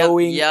out,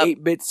 glowing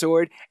 8-bit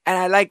sword, and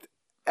I liked.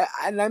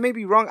 And I may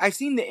be wrong. I've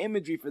seen the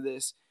imagery for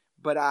this.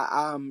 But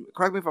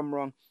correct me if I'm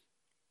wrong.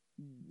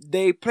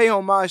 They play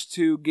homage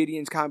to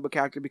Gideon's comic book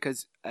character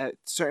because at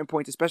certain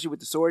points, especially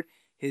with the sword,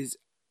 his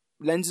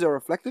lenses are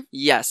reflective.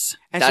 Yes,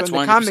 and that's so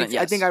in the comics,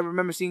 I think I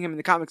remember seeing him in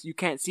the comics. You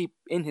can't see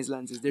in his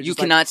lenses. You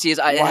cannot see his.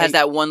 It has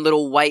that one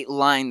little white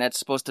line that's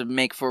supposed to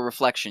make for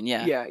reflection.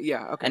 Yeah.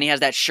 Yeah. Okay. And he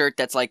has that shirt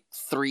that's like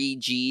 3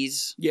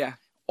 G's. Yeah.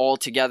 All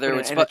together.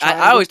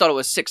 I always thought it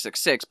was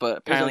 666, but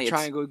apparently it's a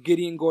triangle.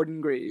 Gideon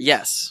Gordon Graves.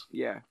 Yes.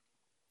 Yeah.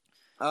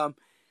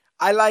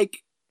 I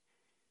like.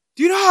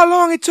 Do you know how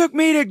long it took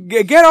me to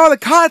get all the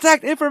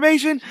contact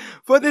information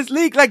for this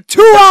leak? Like 2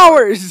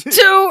 hours.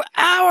 2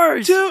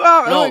 hours. 2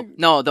 hours.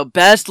 No. The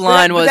best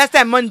line was. That's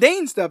that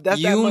mundane stuff.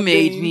 You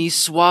made me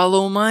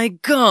swallow my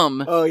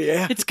gum. Oh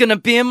yeah. It's gonna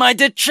be in my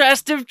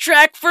digestive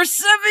tract for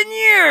 7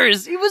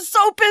 years. He was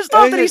so pissed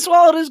off that he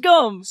swallowed his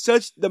gum.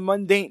 Such the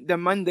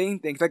mundane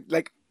things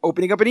like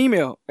opening up an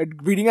email,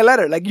 reading a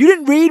letter. Like you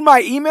didn't read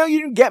my email.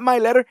 You didn't get my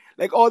letter.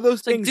 Like all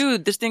those things. Like,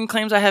 dude, this thing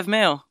claims I have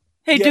mail.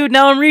 Hey, dude,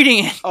 now I'm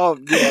reading it. Oh,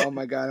 yeah, oh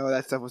my God. Oh,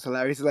 that stuff was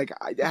hilarious. Like,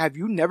 have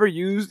you never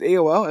used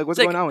AOL? Like, what's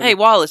going on with Hey,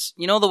 Wallace,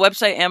 you know the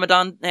website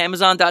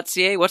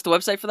Amazon.ca? What's the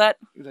website for that?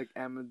 It's like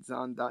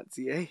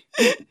Amazon.ca.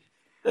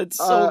 That's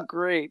so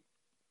great.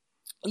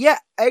 Yeah,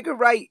 Edgar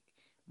Wright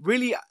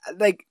really,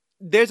 like,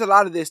 there's a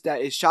lot of this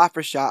that is shot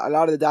for shot. A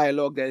lot of the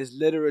dialogue that is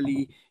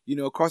literally,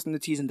 crossing the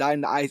T's and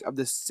dotting the I's of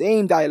the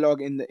same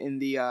dialogue in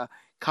the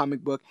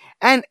comic book.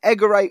 And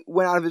Edgar Wright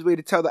went out of his way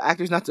to tell the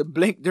actors not to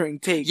blink during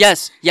takes.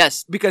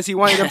 Yes. Because he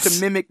wanted them to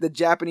mimic the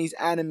Japanese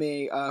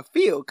anime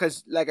feel.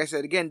 Because, like I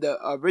said, again, the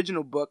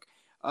original book,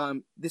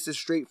 this is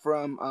straight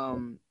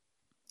from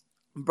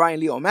Brian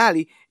Lee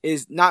O'Malley,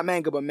 is not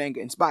manga but manga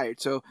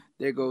inspired. So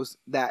there goes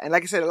that. And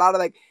like I said, a lot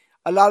of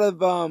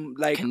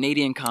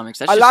Canadian comics.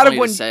 That's just funny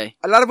to say.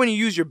 A lot of when you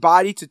use your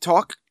body to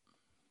talk,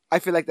 I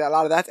feel like that a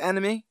lot of that's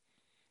anime.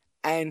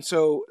 And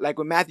so, like,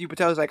 when Matthew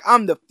Patel is like,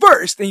 I'm the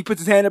first, and he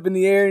puts his hand up in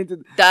the air.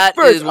 That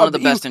is one of the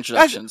best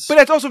introductions. But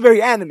that's also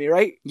very anime,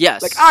 right?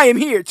 Yes. Like, I am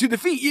here to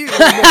defeat you.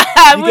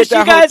 I wish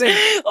you guys...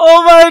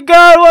 Oh my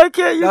God, why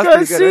can't you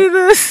guys see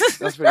this?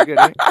 That's pretty good,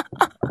 right?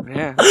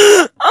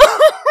 Yeah.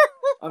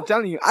 I'm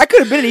telling you, I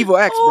could have been an Evil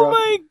X, bro. Oh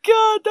my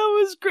God, that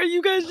was great.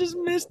 You guys just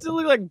missed it.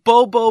 Look like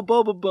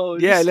Bobo.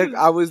 Yeah, look,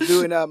 I was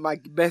doing my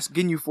best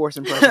Ginyu Force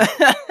impression.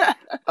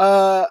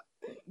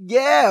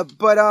 Yeah,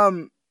 but,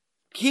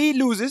 he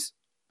loses.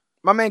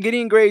 My man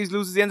Gideon Graves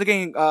loses. He ends up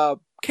getting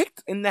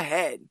kicked in the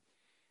head.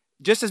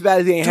 Just as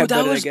bad as he ain't had. Dude,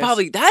 that was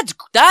probably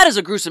that is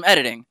a gruesome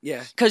editing.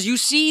 Yeah. Because you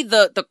see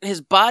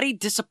his body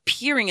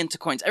disappearing into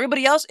coins.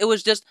 Everybody else, it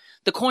was just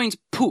the coins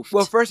poofed.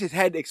 Well, first his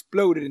head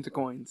exploded into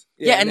coins.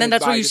 Yeah, and then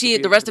that's where you see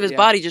the rest of his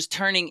body just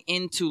turning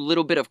into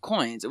little bit of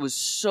coins. It was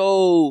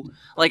so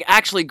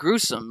actually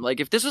gruesome. Like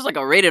if this was like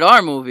a rated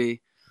R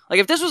movie, like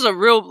if this was a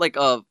real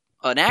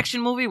an action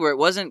movie where it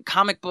wasn't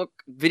comic book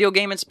video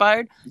game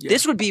inspired,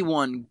 this would be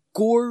one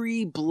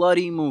gory,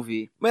 bloody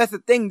movie. But that's the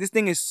thing. This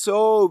thing is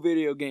so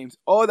video games.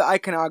 All the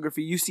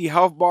iconography. You see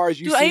health bars.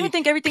 You see I even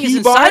think everything is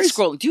in side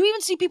scroll. Do you even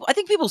see people? I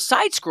think people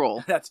side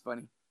scroll. That's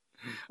funny.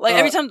 Like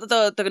every time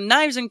the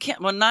Knives and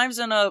Knives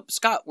and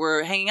Scott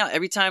were hanging out,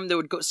 every time they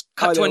would go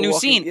cut to a new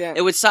scene,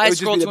 it would side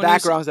scroll to a new scene. The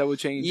backgrounds that would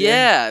change.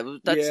 Yeah,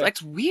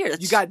 that's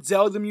weird. You got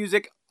Zelda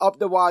music up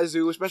the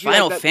wazoo, especially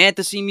Final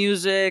Fantasy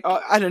music.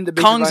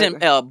 Kongs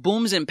and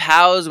booms and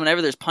pows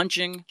whenever there's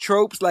punching.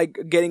 Tropes like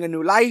getting a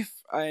new life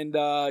and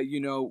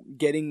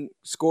getting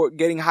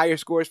higher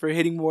scores for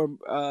hitting more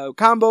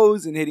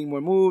combos and hitting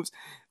more moves.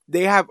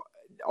 They have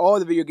all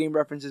the video game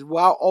references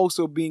while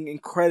also being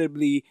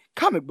incredibly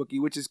comic booky,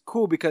 which is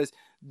cool because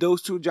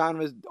those two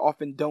genres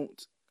often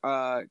don't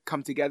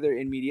come together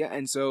in media,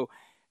 and so.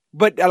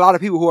 But a lot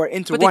of people who are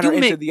into one are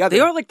into the other. They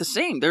are like the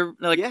same. They're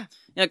like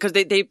because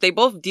they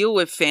both deal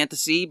with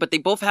fantasy, but they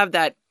both have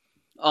that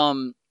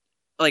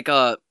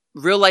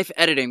real life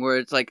editing where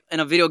it's like in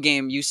a video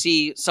game you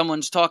see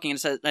someone's talking and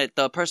it says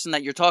the person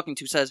that you're talking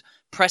to says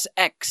press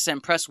X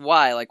and press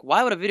Y. Like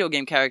why would a video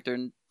game character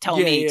tell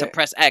me to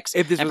press X?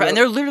 And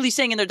they're literally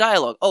saying in their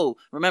dialogue, "Oh,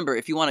 remember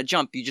if you want to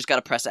jump, you just got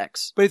to press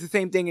X." But it's the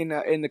same thing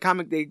in the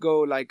comic. They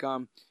go like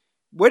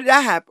where did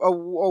that happen?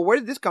 Or where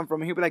did this come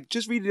from? And he'll be like,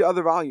 just read the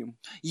other volume.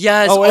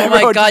 Yes. Oh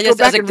my God. Yes.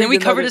 Didn't we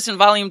cover this in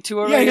volume 2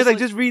 already? Yeah. He was like,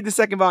 just read the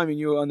second volume and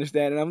you'll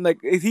understand. And I'm like,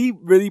 is he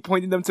really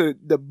pointing them to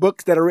the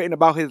books that are written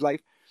about his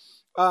life?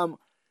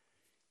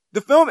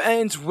 The film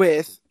ends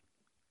with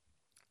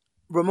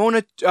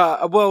Ramona,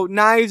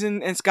 Knives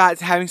and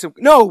Scott's having some.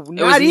 No,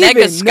 not even.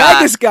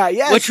 Nega Scott,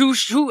 yes.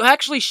 Who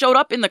actually showed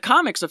up in the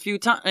comics a few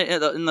times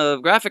in the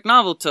graphic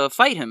novel to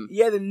fight him.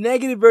 Yeah, the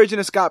negative version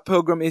of Scott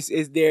Pilgrim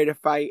is there to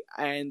fight,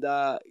 and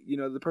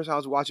the person I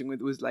was watching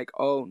with was like,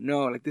 "Oh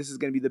no, like this is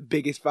gonna be the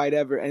biggest fight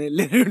ever," and it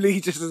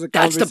literally just is a.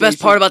 That's the best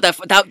part about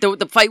that.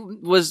 The fight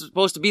was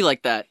supposed to be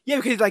like that. Yeah,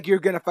 because like you're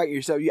gonna fight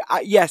yourself.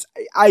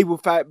 I will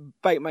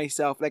fight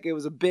myself. Like it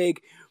was a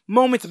big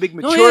moment, a big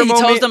mature moment.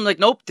 He tells them like,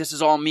 "Nope, this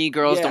is all me,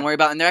 girls. Don't worry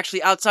about it." And they're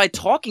actually outside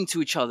talking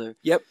to each other.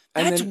 Yep.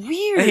 That's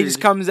weird. And he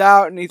just comes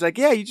out and he's like,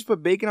 "Yeah, you just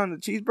put bacon on the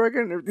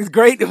cheeseburger," and it's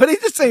great. But he's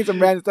just saying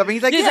some random stuff. And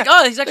he's like,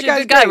 "Oh, he's actually a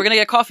good guy. We're gonna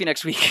get coffee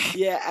next week."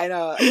 Yeah, and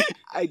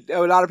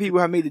a lot of people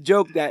have made the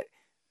joke that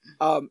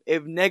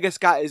if Nega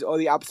Scott is all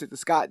the opposite to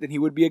Scott, then he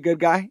would be a good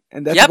guy,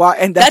 and that's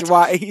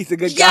why he's a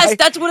good guy. Yes,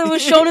 that's what it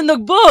was shown in the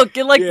book.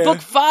 In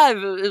book 5,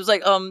 it was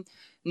like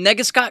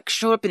Nega Scott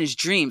showed up in his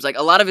dreams. Like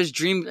a lot of his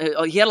dream,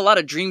 he had a lot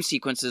of dream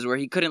sequences where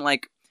he couldn't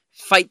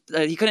fight.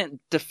 He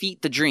couldn't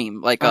defeat the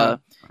dream.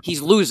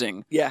 He's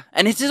losing. Yeah,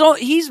 and it's his own.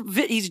 He's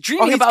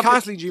dreaming about. He's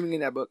constantly dreaming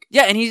in that book.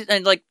 Yeah,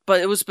 but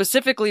it was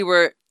specifically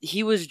where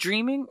he was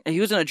dreaming. He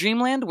was in a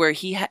dreamland where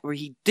he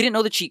didn't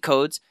know the cheat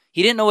codes.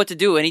 He didn't know what to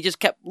do, and he just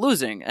kept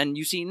losing. And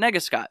you see Nega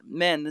Scott.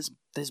 Man,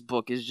 this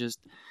book is just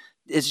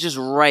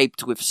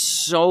ripe with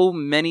so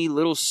many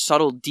little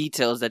subtle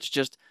details that's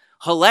just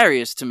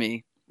hilarious to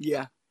me.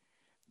 Yeah,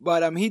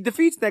 but he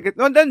defeats Nega.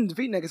 No, doesn't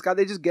defeat Nega Scott.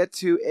 They just get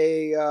to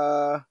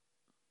a.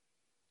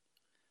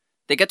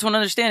 They get to an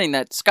understanding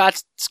that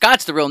Scott's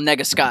the real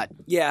Nega Scott.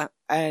 Yeah,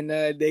 and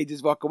they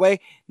just walk away.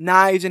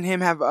 Knives and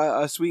him have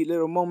a sweet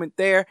little moment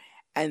there,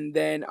 and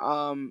then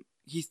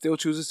he still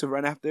chooses to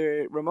run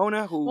after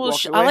Ramona, who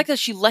walks away. I like that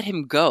she let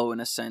him go in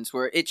a sense,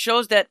 where it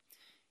shows that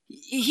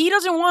he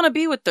doesn't want to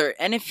be with her,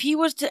 and if he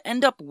was to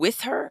end up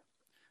with her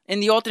in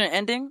the alternate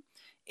ending,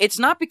 it's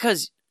not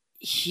because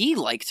he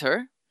liked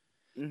her.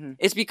 Mm-hmm.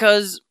 It's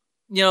because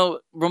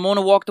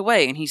Ramona walked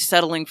away, and he's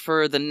settling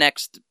for the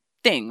next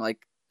thing, like.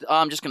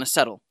 I'm just going to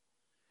settle.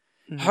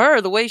 Mm-hmm.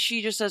 Her, the way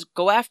she just says,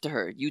 go after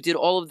her. You did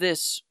all of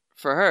this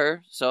for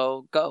her,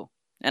 so go.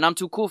 And I'm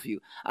too cool for you.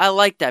 I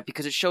like that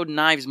because it showed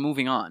Knives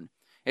moving on.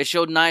 It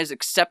showed Knives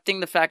accepting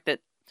the fact that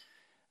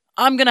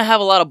I'm going to have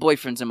a lot of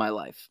boyfriends in my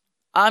life.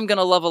 I'm going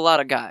to love a lot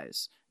of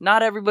guys.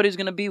 Not everybody's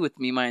going to be with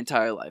me my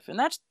entire life. And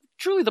that's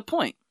truly the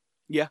point.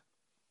 Yeah.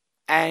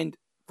 And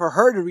for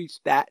her to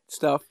reach that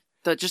stuff.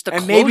 Just the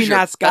and closure. Maybe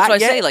not Scott.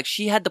 That's why I say,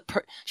 she had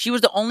she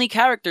was the only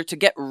character to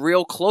get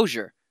real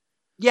closure.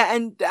 Yeah,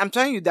 and I'm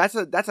telling you, that's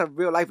a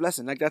real life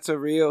lesson. Like that's a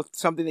real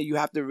something that you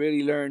have to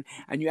really learn,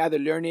 and you either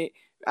learn it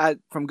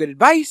from good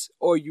advice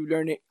or you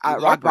learn it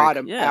at rock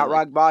bottom. Yeah,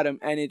 rock bottom,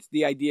 and it's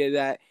the idea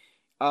that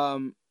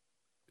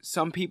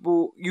some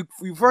people you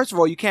first of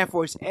all you can't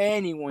force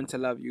anyone to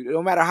love you.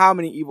 No matter how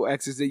many evil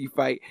exes that you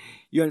fight,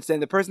 you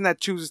understand the person that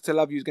chooses to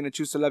love you is going to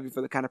choose to love you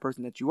for the kind of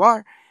person that you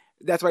are.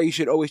 That's why you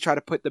should always try to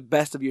put the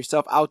best of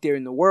yourself out there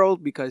in the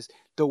world, because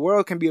the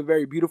world can be a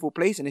very beautiful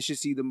place, and it should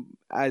see them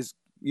as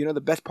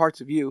the best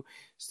parts of you,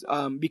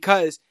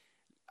 because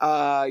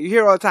you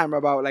hear all the time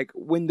about like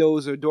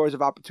windows or doors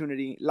of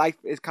opportunity. Life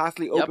is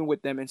constantly open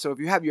with them, and so if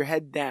you have your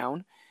head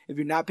down, if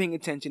you're not paying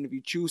attention, if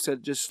you choose to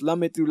just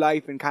slum it through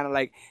life and kind of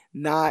like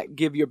not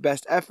give your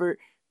best effort,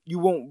 you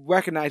won't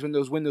recognize when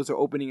those windows are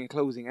opening and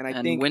closing. And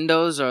I think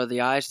windows are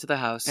the eyes to the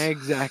house.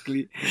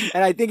 Exactly.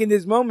 And I think in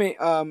this moment,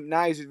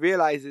 Knives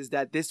realizes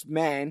that this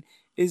man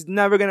is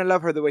never gonna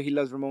love her the way he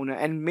loves Ramona,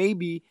 and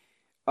maybe.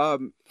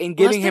 In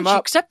giving him up, she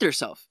accepted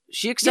herself.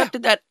 She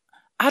accepted that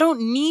I don't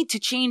need to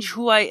change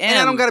who I am, and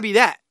I don't gotta be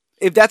that.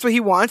 If that's what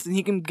he wants, then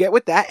he can get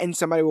with that, and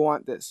somebody will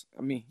want this.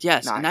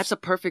 Yes, and that's a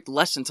perfect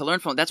lesson to learn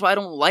from. That's why I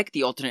don't like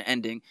the alternate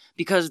ending,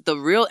 because the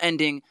real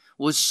ending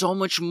was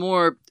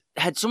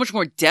had so much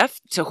more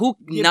depth to who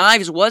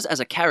Knives was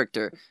as a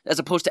character, as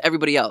opposed to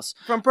everybody else.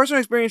 From personal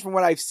experience, from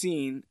what I've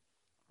seen,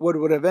 what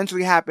would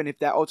eventually happen if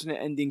that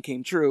alternate ending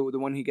came true, the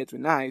one he gets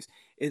with Knives,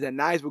 is that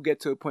Knives will get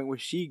to a point where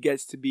she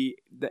gets to be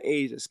the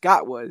age that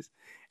Scott was,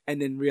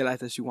 and then realize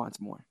that she wants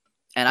more.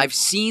 And I've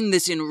seen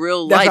this in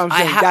real life. That's what I'm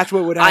saying. That's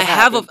what would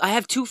happen. I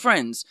have two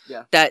friends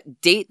that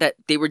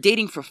they were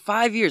dating for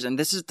 5 years, and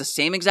this is the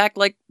same exact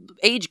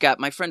age gap.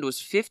 My friend was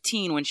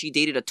 15 when she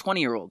dated a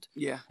 20-year-old.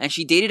 Yeah. And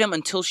she dated him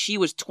until she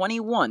was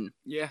 21.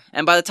 Yeah.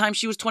 And by the time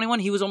she was 21,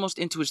 he was almost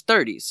into his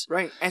 30s.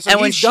 Right. And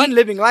so he's done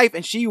living life,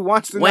 and she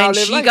wants to now live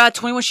life. When she got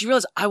 21, she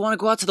realized, I want to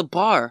go out to the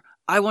bar.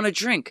 I want to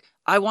drink.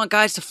 I want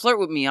guys to flirt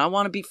with me. I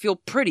want to feel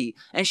pretty.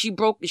 And she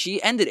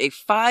ended a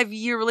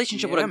 5-year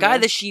relationship with a guy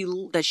that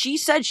she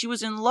said she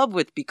was in love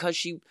with, because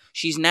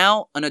she's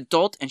now an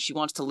adult and she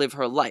wants to live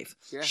her life.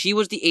 Yeah. She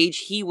was the age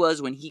he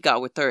was when he got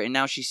with her, and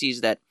now she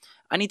sees that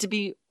I need to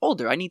be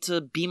older. I need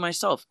to be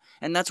myself.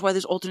 And that's why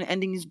this alternate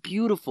ending is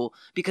beautiful,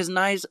 because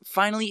Knives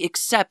finally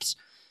accepts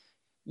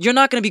you're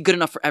not going to be good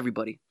enough for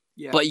everybody.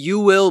 Yeah. But you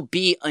will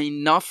be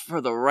enough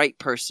for the right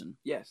person.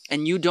 Yes.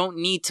 And you don't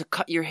need to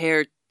cut your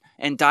hair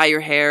and dye your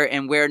hair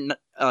and wear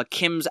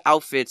Kim's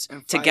outfits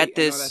to get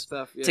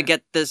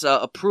this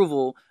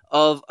approval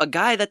of a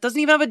guy that doesn't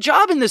even have a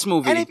job in this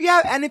movie. And if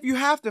you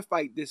have to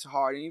fight this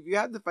hard, and if you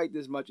have to fight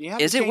this much, and you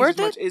have is to it change worth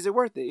this much, it? Is it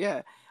worth it?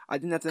 Yeah, I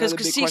think that's another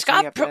big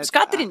question. Because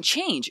Scott didn't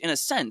change in a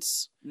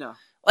sense. No.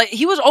 Like,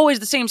 he was always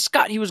the same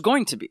Scott he was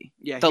going to be.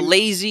 Yeah, the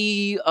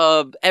lazy,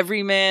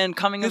 everyman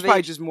coming of age. He's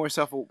probably just more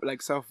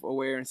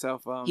self-aware and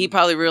self. He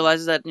probably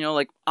realizes that,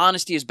 like,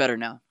 honesty is better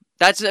now.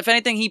 That's, if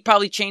anything, he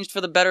probably changed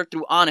for the better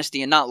through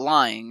honesty and not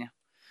lying.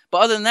 But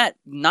other than that,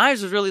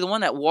 Knives was really the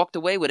one that walked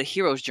away with a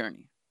hero's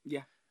journey.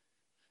 Yeah.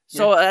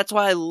 So that's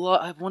why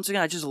once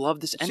again, I just love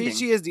this ending.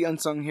 She is the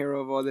unsung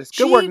hero of all this.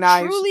 Good work,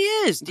 Knives. She truly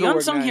is the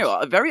unsung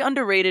hero. Very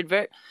underrated.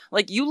 Very,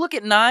 like, you look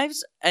at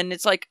Knives and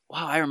it's like,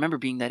 wow, I remember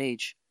being that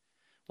age.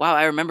 Wow,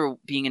 I remember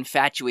being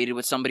infatuated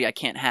with somebody I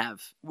can't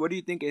have. What do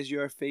you think is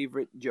your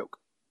favorite joke?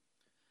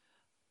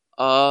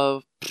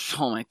 Oh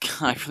my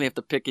god, I really have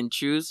to pick and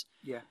choose.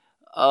 Yeah.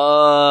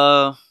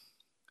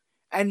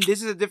 And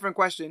this is a different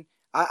question.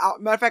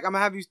 Matter of fact, I'm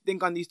gonna have you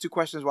think on these two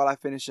questions while I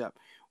finish up.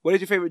 What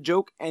is your favorite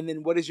joke, and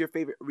then what is your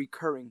favorite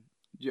recurring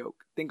joke?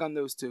 Think on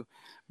those two,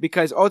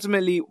 because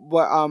ultimately,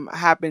 what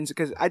happens?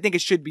 Because I think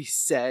it should be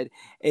said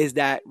is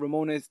that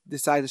Ramona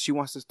decides that she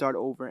wants to start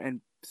over,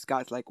 and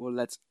Scott's like, "Well,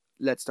 let's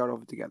start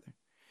over together."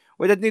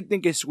 Which I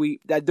think is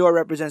sweet. That door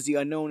represents the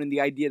unknown and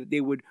the idea that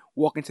they would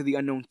walk into the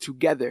unknown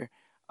together.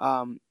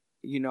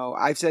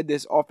 I've said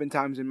this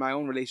oftentimes in my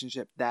own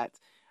relationship that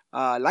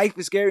life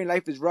is scary and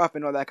life is rough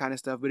and all that kind of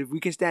stuff. But if we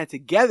can stand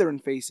together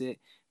and face it,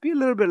 be a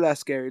little bit less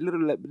scary, a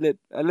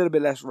little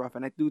bit less rough.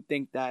 And I do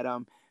think that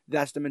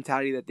that's the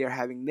mentality that they're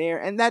having there,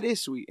 and that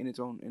is sweet in its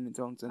own sense, in its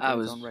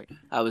own right.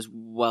 I was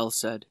well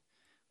said.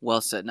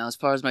 Now, as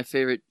far as my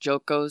favorite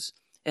joke goes,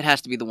 it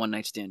has to be the one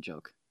night stand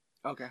joke.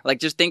 Okay. Like,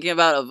 just thinking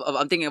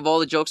I'm thinking of all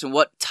the jokes and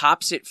what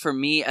tops it for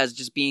me as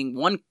just being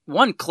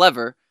one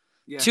clever,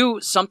 yeah.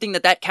 2 something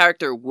that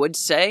character would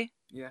say,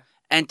 yeah,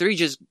 and 3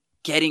 just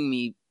getting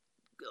me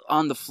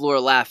on the floor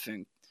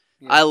laughing.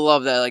 Yeah. I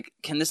love that. Like,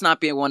 can this not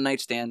be a one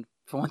night stand?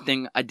 For one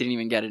thing, I didn't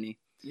even get any.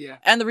 Yeah.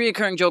 And the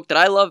reoccurring joke that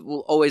I love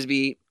will always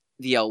be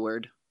the L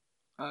word.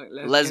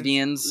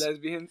 Lesbians.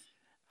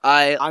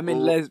 I'm in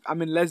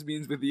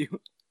lesbians with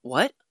you.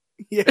 What?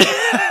 Yeah.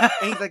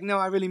 And he's like, no,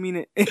 I really mean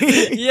it.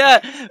 Yeah.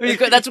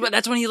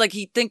 That's when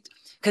he thinks,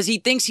 because he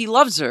thinks he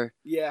loves her.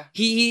 Yeah.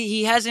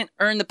 He hasn't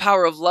earned the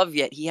power of love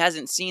yet. He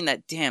hasn't seen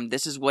that, damn,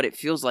 this is what it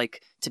feels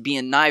like to be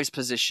in Knives'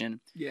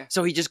 position. Yeah.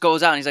 So he just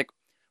goes out and he's like,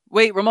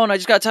 wait, Ramona, I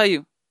just gotta tell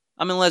you,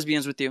 I'm in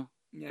lesbians with you.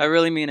 Yeah. I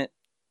really mean it.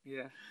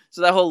 Yeah.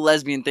 So that whole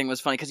lesbian thing was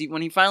funny because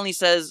when he finally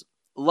says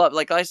love,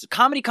 like,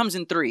 comedy comes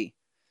in 3.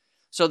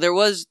 So there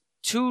was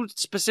 2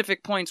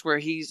 specific points where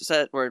he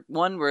said, where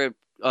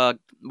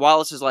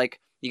Wallace is like,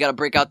 you got to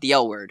break out the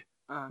L word,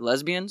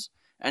 lesbians.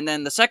 And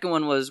then the second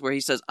one was where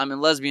he says, I'm in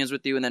lesbians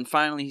with you. And then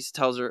finally he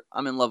tells her,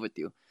 I'm in love with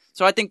you.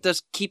 So I think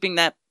just keeping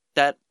that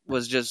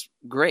was just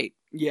great.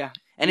 Yeah.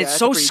 And it's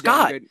so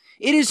Scott.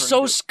 It is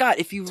so Scott.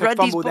 If you've read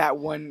these books, that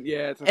one,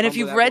 yeah. And if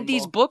you've read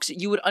these books,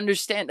 you would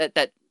understand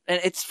that, and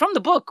it's from the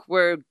book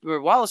where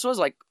Wallace was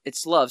like,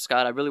 it's love,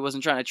 Scott. I really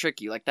wasn't trying to trick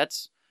you. Like,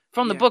 that's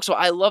from the book. So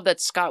I love that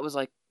Scott was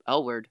like,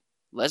 L word,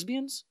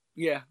 lesbians?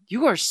 Yeah.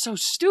 You are so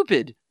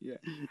stupid. Yeah.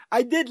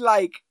 I did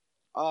like,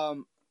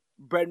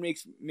 bread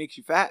makes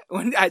you fat.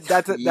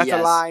 That's a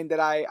line that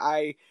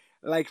I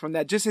like from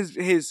that. Just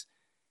his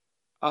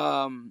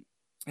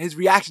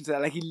reaction to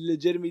that. Like, he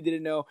legitimately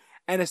didn't know.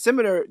 And a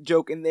similar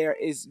joke in there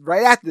is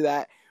right after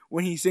that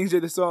when he sings her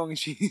the song and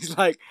she's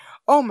like,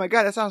 oh my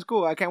God, that sounds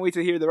cool. I can't wait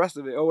to hear the rest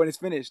of it. Or when it's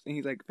finished. And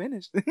he's like,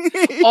 finished?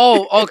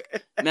 Oh,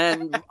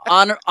 man.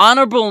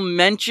 Honorable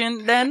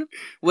mention then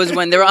was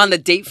when they were on the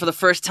date for the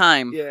first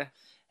time. Yeah.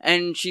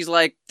 And she's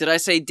like, did I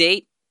say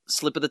date?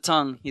 Slip of the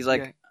tongue. He's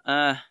like,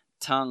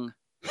 tongue.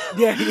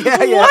 Yeah.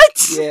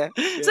 What? Yeah.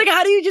 It's like,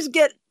 how do you just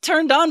get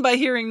turned on by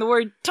hearing the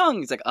word tongue?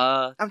 He's like,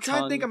 I'm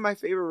trying to think of my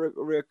favorite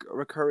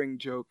recurring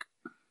joke.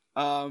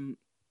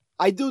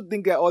 I do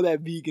think that all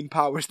that vegan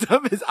power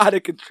stuff is out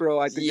of control.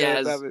 I think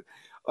that stuff is.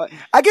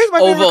 I guess my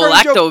favorite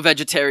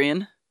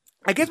ovo-lacto-vegetarian.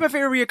 I guess my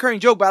favorite reoccurring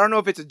joke, but I don't know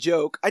if it's a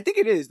joke. I think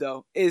it is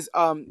though. Is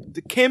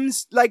the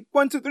Kim's like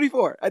 1, 2, 3,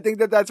 4. I think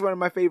that's one of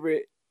my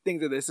favorite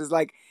things of this. Is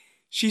like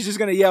she's just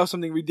gonna yell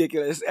something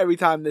ridiculous every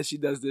time that she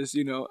does this,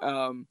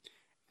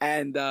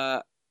 and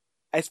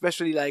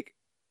especially like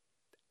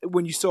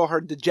when you saw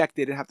her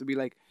dejected and have to be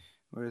like,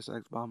 we're the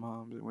sex bomb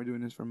moms and we're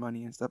doing this for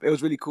money and stuff. It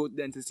was really cool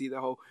then to see the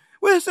whole,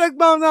 we're the sex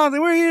bomb moms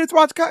and we're here to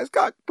watch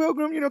Scott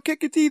Pilgrim,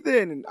 kick your teeth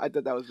in. And I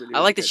thought that was really, I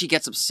like that she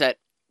gets upset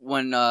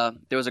when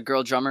there was a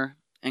girl drummer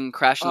in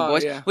Crash and the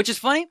Boys, which is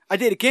funny. I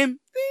dated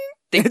Kim.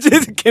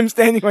 Just Kim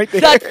standing right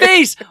there. That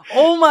face!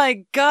 Oh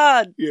my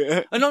God!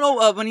 Yeah.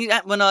 No.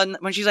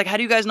 When she's like, "How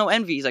do you guys know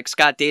Envy?" He's like,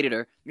 "Scott dated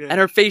her," and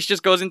her face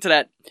just goes into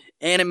that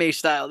anime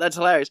style. That's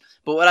hilarious.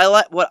 But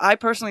what I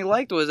personally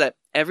liked was that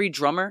every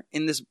drummer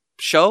in this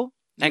show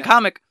and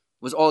comic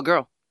was all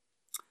girl.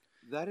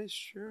 That is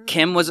true.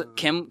 Kim was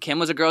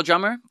a girl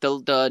drummer.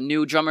 The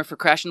new drummer for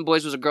Crash and the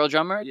Boys was a girl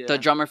drummer. Yeah. The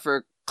drummer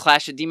for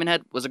Clash of Demon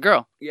Head was a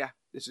girl. Yeah,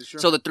 this is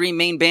true. So the 3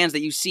 main bands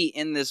that you see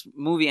in this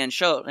movie and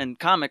show and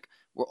comic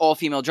were all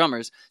female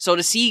drummers. So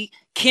to see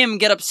Kim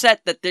get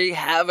upset that they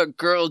have a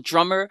girl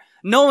drummer,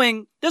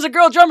 knowing there's a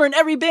girl drummer in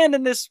every band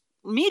in this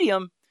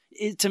medium,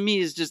 to me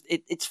is just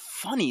it's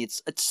funny.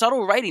 It's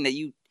subtle writing that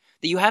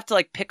you have to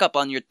like pick up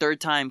on your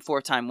third time,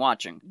 fourth time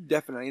watching.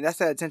 Definitely, that's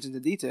that attention to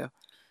detail.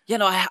 You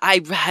know,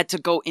 I had to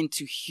go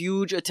into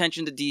huge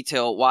attention to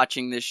detail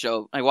watching this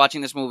show,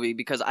 watching this movie,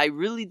 because I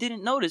really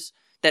didn't notice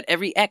that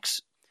every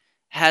X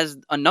has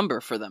a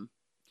number for them.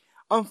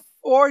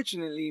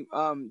 Unfortunately,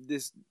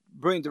 this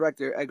brilliant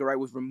director Edgar Wright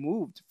was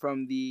removed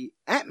from the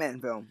Ant-Man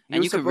film,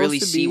 and you could really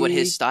see what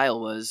his style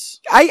was.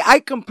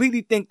 I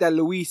completely think that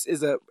Luis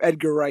is a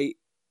Edgar Wright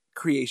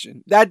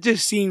creation. That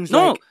just seems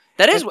no,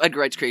 that is Edgar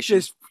Wright's creation.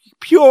 Just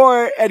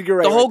pure Edgar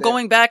Wright. The whole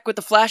going back with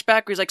the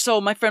flashback where he's like, so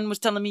my friend was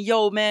telling me,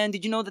 yo, man,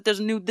 did you know that there's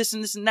a new this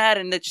and this and that?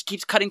 And that just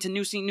keeps cutting to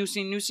new scene, new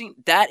scene, new scene.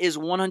 That is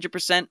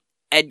 100%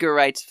 Edgar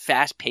Wright's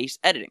fast-paced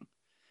editing.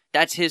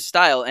 That's his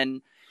style.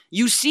 And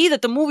you see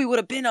that the movie would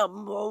have been a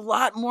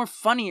lot more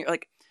funnier.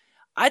 Like,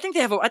 I think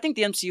the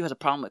MCU has a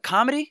problem with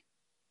comedy.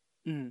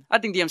 Mm. I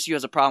think the MCU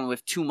has a problem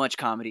with too much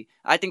comedy.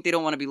 I think they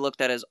don't want to be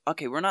looked at as,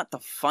 okay, we're not the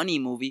funny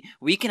movie.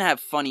 We can have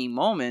funny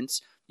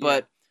moments,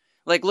 but... Yeah.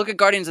 Like, look at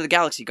Guardians of the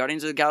Galaxy.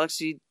 Guardians of the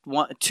Galaxy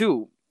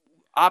 2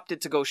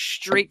 opted to go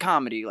straight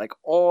comedy. Like,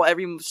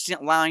 every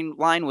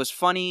line was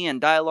funny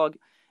and dialogue,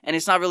 and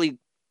it's not really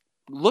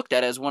looked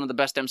at as one of the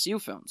best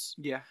MCU films.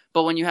 Yeah.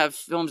 But when you have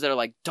films that are,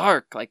 like,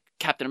 dark, like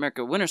Captain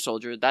America Winter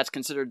Soldier, that's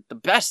considered the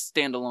best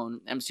standalone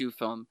MCU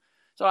film.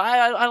 So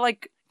I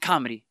like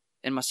comedy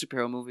in my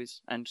superhero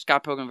movies, and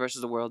Scott Pilgrim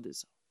vs. the World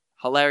is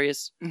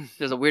hilarious.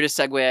 There's the weirdest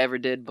segue I ever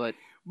did, but...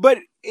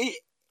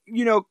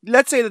 You know,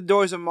 let's say the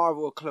doors of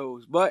Marvel are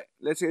closed, but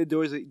let's say the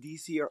doors of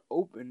DC are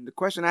open. The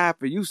question I have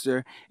for you,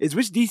 sir, is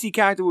which DC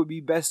character would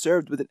be best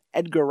served with an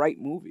Edgar Wright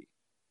movie?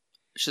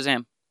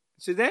 Shazam.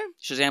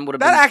 Shazam would have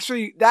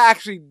been... That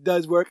actually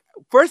does work.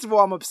 First of all,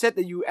 I'm upset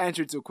that you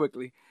answered so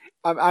quickly.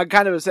 I'm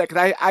kind of upset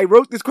because I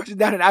wrote this question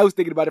down and I was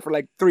thinking about it for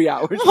like 3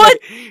 hours. What?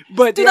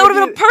 But dude, that would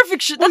have been a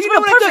perfect shit. That's a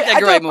perfect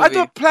Edgar Wright movie. I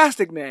thought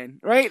Plastic Man,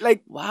 right?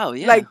 Like, wow,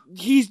 yeah. Like,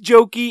 he's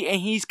jokey and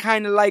he's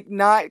kind of like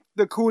not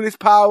the coolest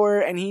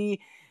power, and he...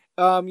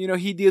 you know,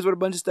 he deals with a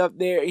bunch of stuff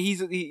there.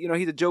 He's a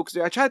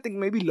jokester. I try to think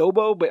maybe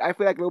Lobo, but I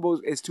feel like Lobo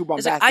is too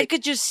bombastic. Like, I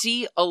could just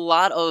see a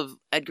lot of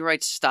Edgar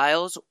Wright's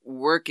styles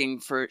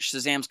working for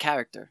Shazam's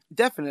character.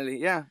 Definitely,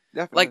 yeah,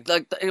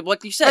 definitely.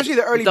 Like you said,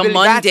 especially the early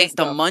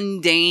the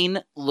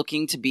mundane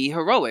looking to be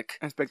heroic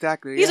and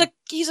spectacular. He's a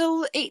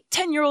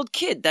 10-year-old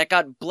kid that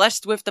got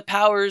blessed with the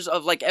powers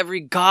of like every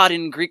god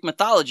in Greek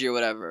mythology or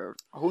whatever.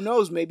 Who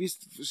knows? Maybe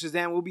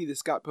Shazam will be the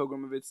Scott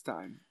Pilgrim of its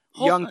time.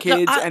 Young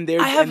kids and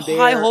their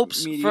high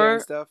hopes for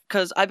stuff,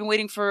 because I've been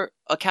waiting for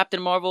a Captain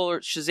Marvel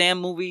or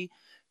Shazam movie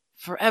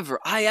forever.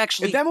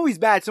 If that movie's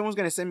bad, someone's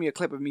gonna send me a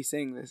clip of me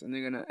saying this, and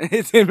they're gonna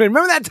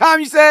remember that time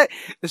you said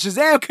the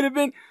Shazam could have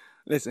been.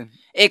 Listen,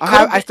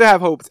 I still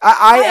have hopes.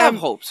 I have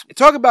hopes. You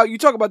talk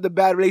about the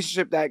bad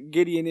relationship that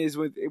Gideon is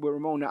with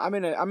Ramona. I'm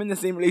in the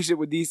same relationship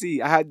with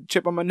DC. I had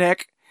chip on my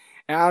neck.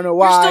 And I don't know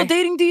why. You're still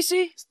dating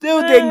DC?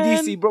 Still dating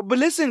DC, bro. But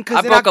listen,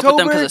 because I broke up with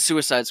them because of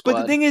Suicide Squad.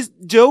 But the thing is,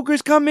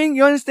 Joker's coming,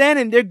 you understand?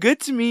 And they're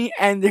good to me,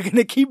 and they're going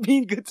to keep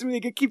being good to me.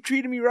 They're going to keep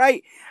treating me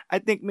right. I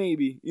think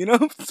maybe, you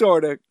know?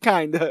 Sort of,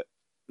 kind of.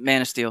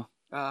 Man of Steel.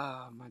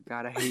 Oh, my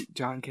God. I hate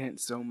John Kent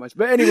so much.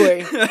 But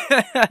anyway,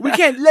 we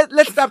can't.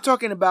 Let's stop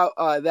talking about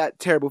that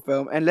terrible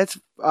film, and let's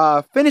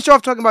finish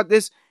off talking about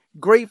this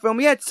great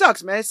film. Yeah, it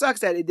sucks, man. It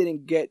sucks that it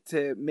didn't get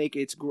to make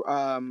its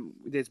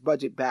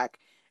budget back.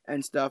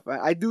 And stuff.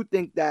 I do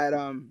think that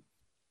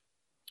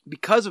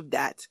because of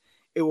that,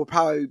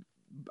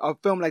 a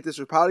film like this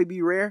will probably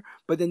be rare.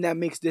 But then that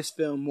makes this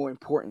film more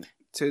important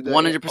to the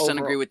 100%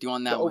 agree with you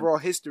on that. Overall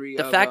history.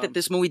 The fact that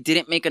this movie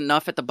didn't make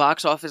enough at the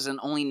box office and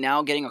only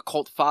now getting a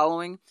cult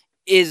following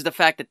is the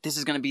fact that this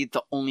is going to be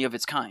the only of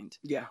its kind.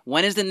 Yeah.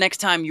 When is the next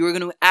time you're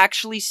going to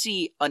actually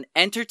see an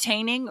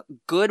entertaining,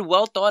 good,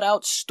 well thought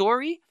out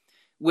story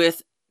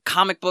with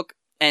comic book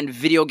and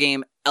video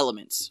game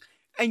elements?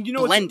 And you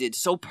know, blended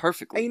so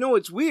perfectly. And you know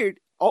what's weird?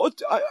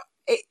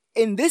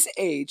 In this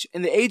age,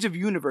 in the age of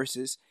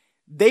universes,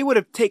 they would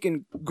have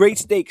taken great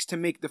stakes to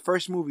make the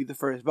first movie the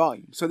first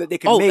volume, so that they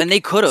could make and they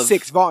could have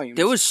 6 volumes.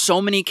 There was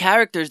so many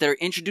characters that are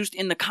introduced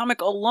in the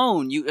comic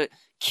alone.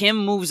 Kim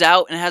moves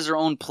out and has her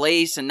own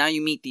place, and now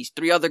you meet these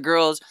 3 other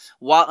girls.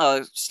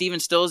 While Steven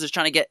Stills is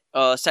trying to get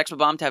Sex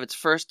Bomb to have its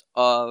first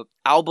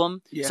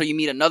album, so you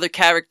meet another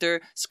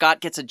character.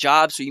 Scott gets a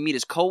job, so you meet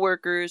his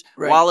coworkers.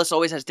 Right. Wallace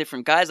always has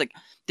different guys. Like,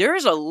 there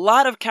is a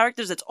lot of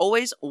characters that's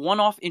always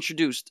one-off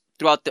introduced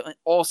throughout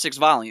all 6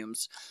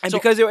 volumes. And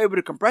because they were able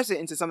to compress it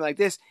into something like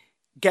this,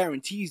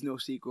 guarantees no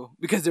sequel,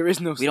 because there is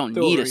no story. We don't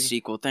need a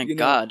sequel, thank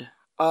God.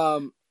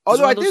 Although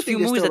I do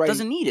think movies that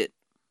doesn't need it.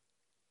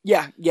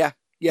 Yeah.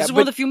 Yeah, this is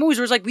one of the few movies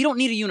where it's like, we don't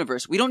need a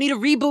universe. We don't need a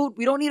reboot.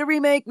 We don't need a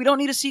remake. We don't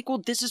need a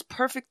sequel. This is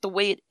perfect the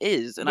way it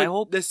is. And I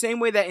hope the same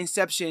way that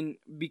Inception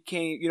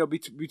became,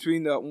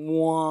 between the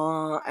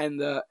wah and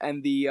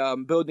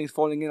the buildings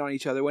falling in on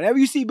each other. Whenever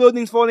you see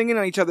buildings falling in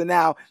on each other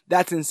now,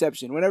 that's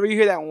Inception. Whenever you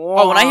hear that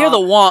wah, when I hear the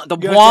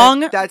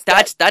bwong, that's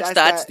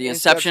the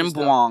Inception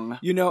bwong.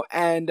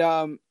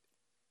 And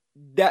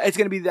that it's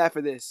gonna be that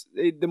for this.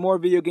 The more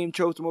video game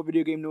tropes, the more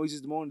video game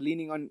noises, the more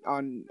leaning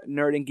on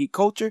nerd and geek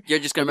culture. You're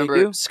just gonna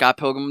remember Scott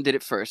Pilgrim did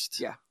it first.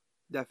 Yeah,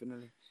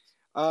 definitely.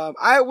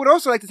 I would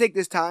also like to take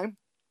this time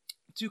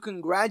to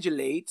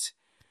congratulate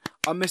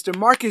Mr.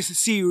 Marcus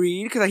C.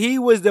 Reed, because he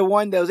was the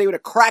one that was able to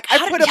crack. I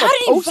put up a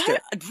poster.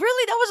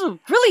 Really? That was a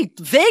really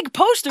vague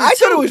poster. I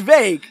thought it was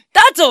vague.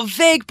 That's a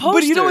vague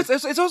poster. But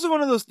it's also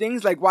one of those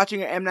things like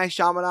watching an M. Night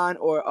Shyamalan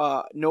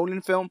or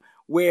Nolan film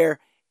where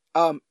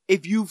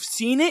if you've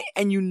seen it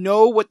and you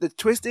know what the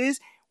twist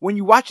is, when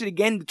you watch it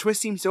again, the twist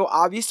seems so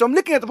obvious. So I'm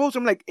looking at the poster,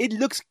 I'm like, it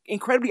looks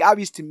incredibly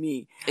obvious to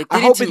me. I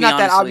hope it's not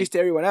that obvious to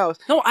everyone else.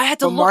 No, I had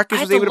to look.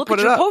 Marcus was able to put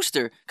it up.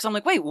 Poster because I'm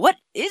like, wait, what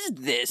is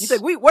this? He's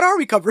like, wait, what are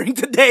we covering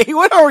today?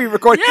 What are we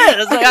recording?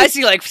 Yeah, it's like I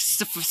see like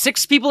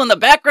 6 people in the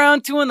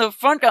background, 2 in the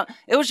front.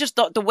 It was just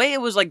the way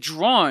it was like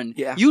drawn.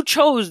 Yeah, you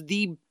chose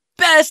the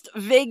best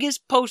Vegas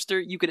poster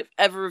you could have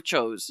ever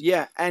chose.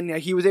 Yeah, and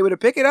he was able to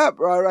pick it up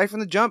right from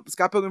the jump.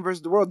 Scott Pilgrim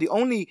vs. the World. The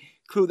only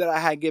clue that I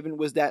had given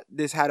was that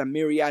this had a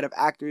myriad of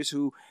actors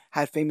who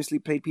had famously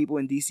played people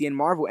in DC and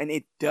Marvel, and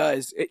it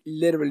does. It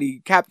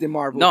literally, Captain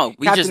Marvel. No,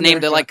 we Captain just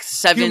named America, it like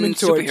 7 Human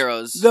Torch,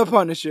 superheroes. The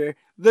Punisher,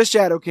 the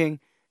Shadow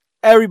King,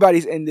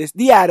 everybody's in this.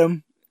 The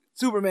Atom,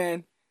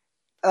 Superman.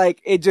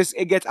 Like, it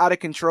gets out of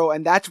control,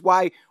 and that's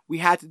why we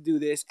had to do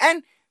this.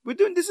 And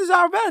this is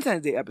our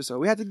Valentine's Day episode.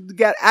 We have to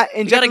get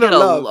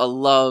a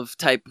love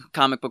type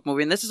comic book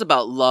movie, and this is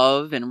about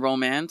love and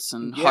romance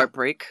and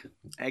heartbreak.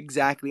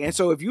 Exactly. And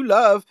so if you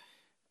love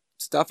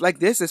stuff like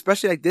this,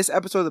 especially like this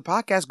episode of the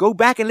podcast, go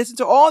back and listen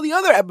to all the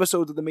other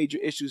episodes of the Major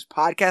Issues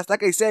podcast.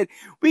 Like I said,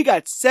 we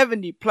got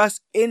 70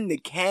 plus in the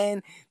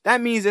can. That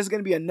means there's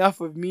going to be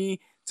enough of me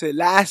to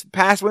last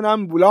past when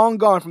I'm long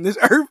gone from this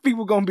earth.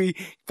 People going to be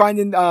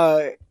finding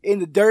in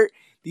the dirt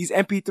these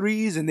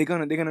MP3s, and they're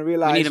gonna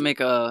realize we need to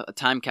make a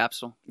time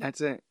capsule.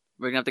 That's it.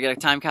 We're gonna have to get a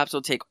time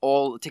capsule, take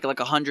like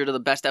 100 of the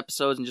best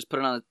episodes, and just put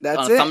it on a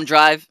it. thumb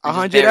drive.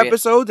 100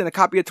 episodes and a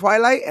copy of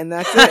Twilight, and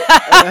that's it.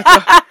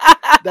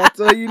 That's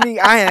all you need.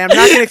 I'm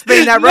not gonna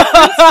explain that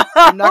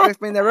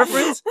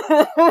reference.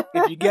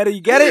 If you get it,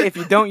 you get it. If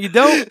you don't, you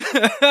don't.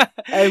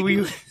 And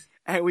we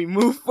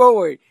move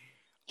forward.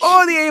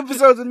 All the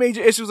episodes of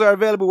Major Issues are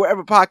available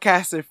wherever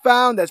podcasts are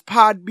found. That's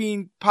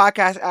Podbean,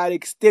 Podcast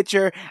Addict,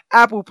 Stitcher,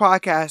 Apple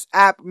Podcast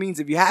app. Means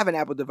if you have an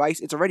Apple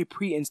device, it's already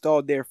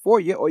pre-installed there for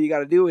you. All you got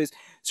to do is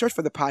search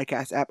for the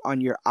podcast app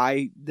on your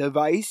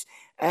iDevice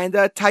and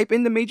type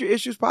in the Major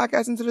Issues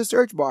podcast into the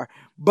search bar.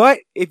 But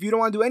if you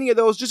don't want to do any of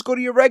those, just go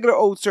to your regular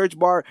old search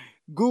bar,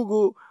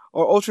 Google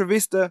or Ultra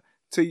Vista,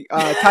 to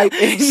type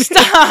in.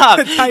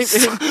 Stop. type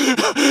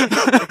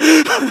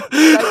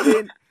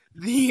in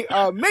the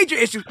Major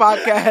Issues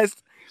podcast,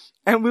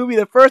 and we'll be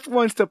the first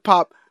ones to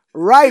pop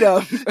right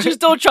up.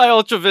 Just don't try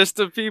Ultra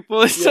Vista,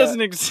 people. It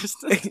doesn't exist.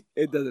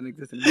 It doesn't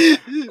exist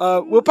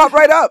anymore. We'll pop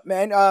right up,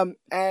 man.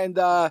 And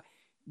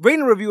rate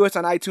and review us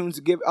on iTunes.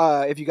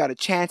 If you got a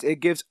chance, it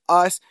gives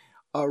us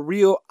a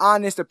real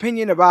honest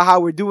opinion about how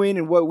we're doing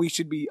and what we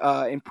should be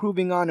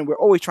improving on, and we're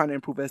always trying to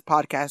improve as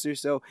podcasters.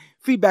 So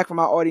feedback from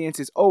our audience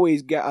is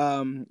always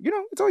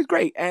it's always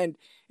great. And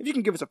if you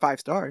can give us a 5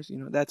 stars,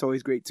 that's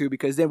always great too,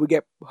 because then we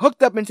get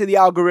hooked up into the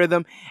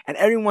algorithm and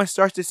everyone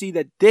starts to see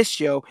that this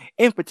show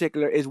in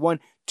particular is one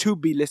to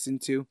be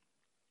listened to.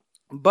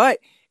 But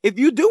if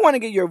you do want to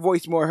get your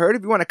voice more heard,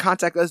 if you want to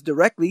contact us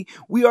directly,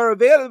 we are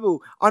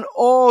available on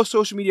all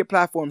social media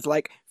platforms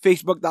like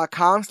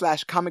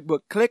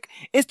Facebook.com/comicbookclick,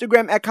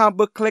 Instagram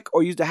 @comicbookclick,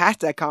 or use the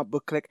hashtag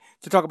comicbookclick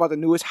to talk about the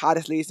newest,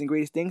 hottest, latest, and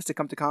greatest things to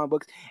come to comic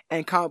books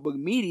and comic book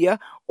media.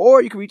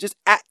 Or you can reach us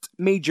at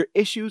Major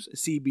Issues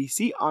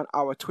CBC on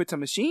our Twitter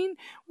machine,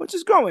 which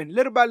is growing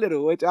little by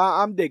little.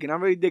 I'm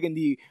really digging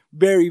the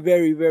very,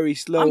 very, very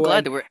slow I'm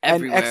glad that we're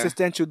everywhere. And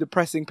existential,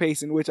 depressing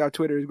pace in which our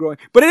Twitter is growing.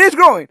 But it is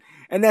growing,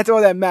 and that's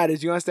all that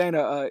matters. You understand?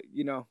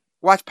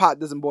 Watch pot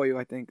doesn't boil you.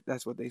 I think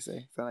that's what they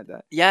say, something like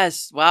that.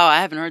 Yes. Wow.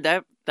 I haven't heard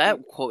that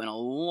quote in a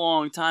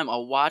long time.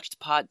 A watched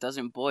pot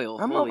doesn't boil.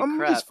 Holy crap! I'm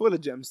just full of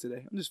gems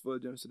today.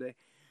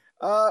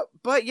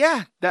 But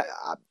yeah,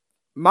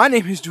 my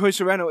name is George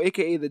Serrano,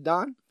 aka the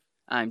Don.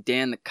 I'm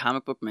Dan, the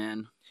comic book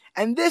man.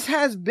 And this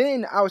has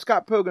been our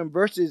Scott Pilgrim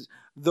versus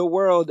the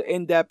World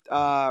in-depth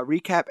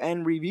recap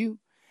and review.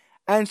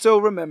 And so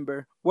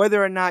remember,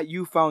 whether or not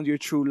you found your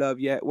true love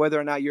yet, whether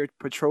or not you're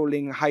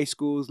patrolling high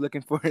schools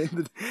looking for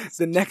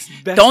the next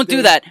best Don't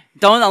do that.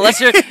 Don't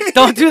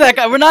do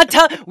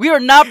that. We are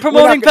not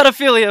promoting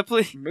pedophilia,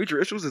 please. Major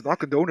Issues does not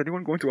condone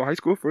anyone going to a high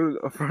school for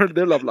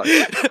their love life.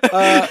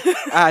 I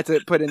had to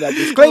put in that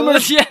disclaimer.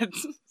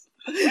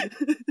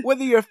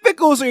 Whether you're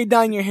fickles or you're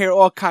dyeing your hair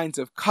all kinds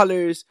of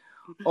colors,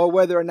 or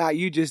whether or not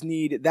you just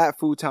need that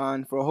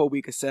futon for a whole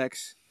week of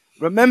sex,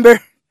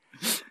 remember,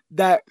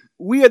 that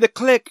we are the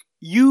clique,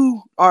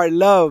 you are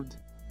loved,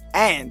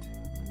 and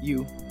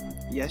you,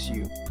 yes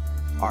you,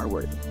 are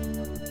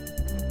worthy.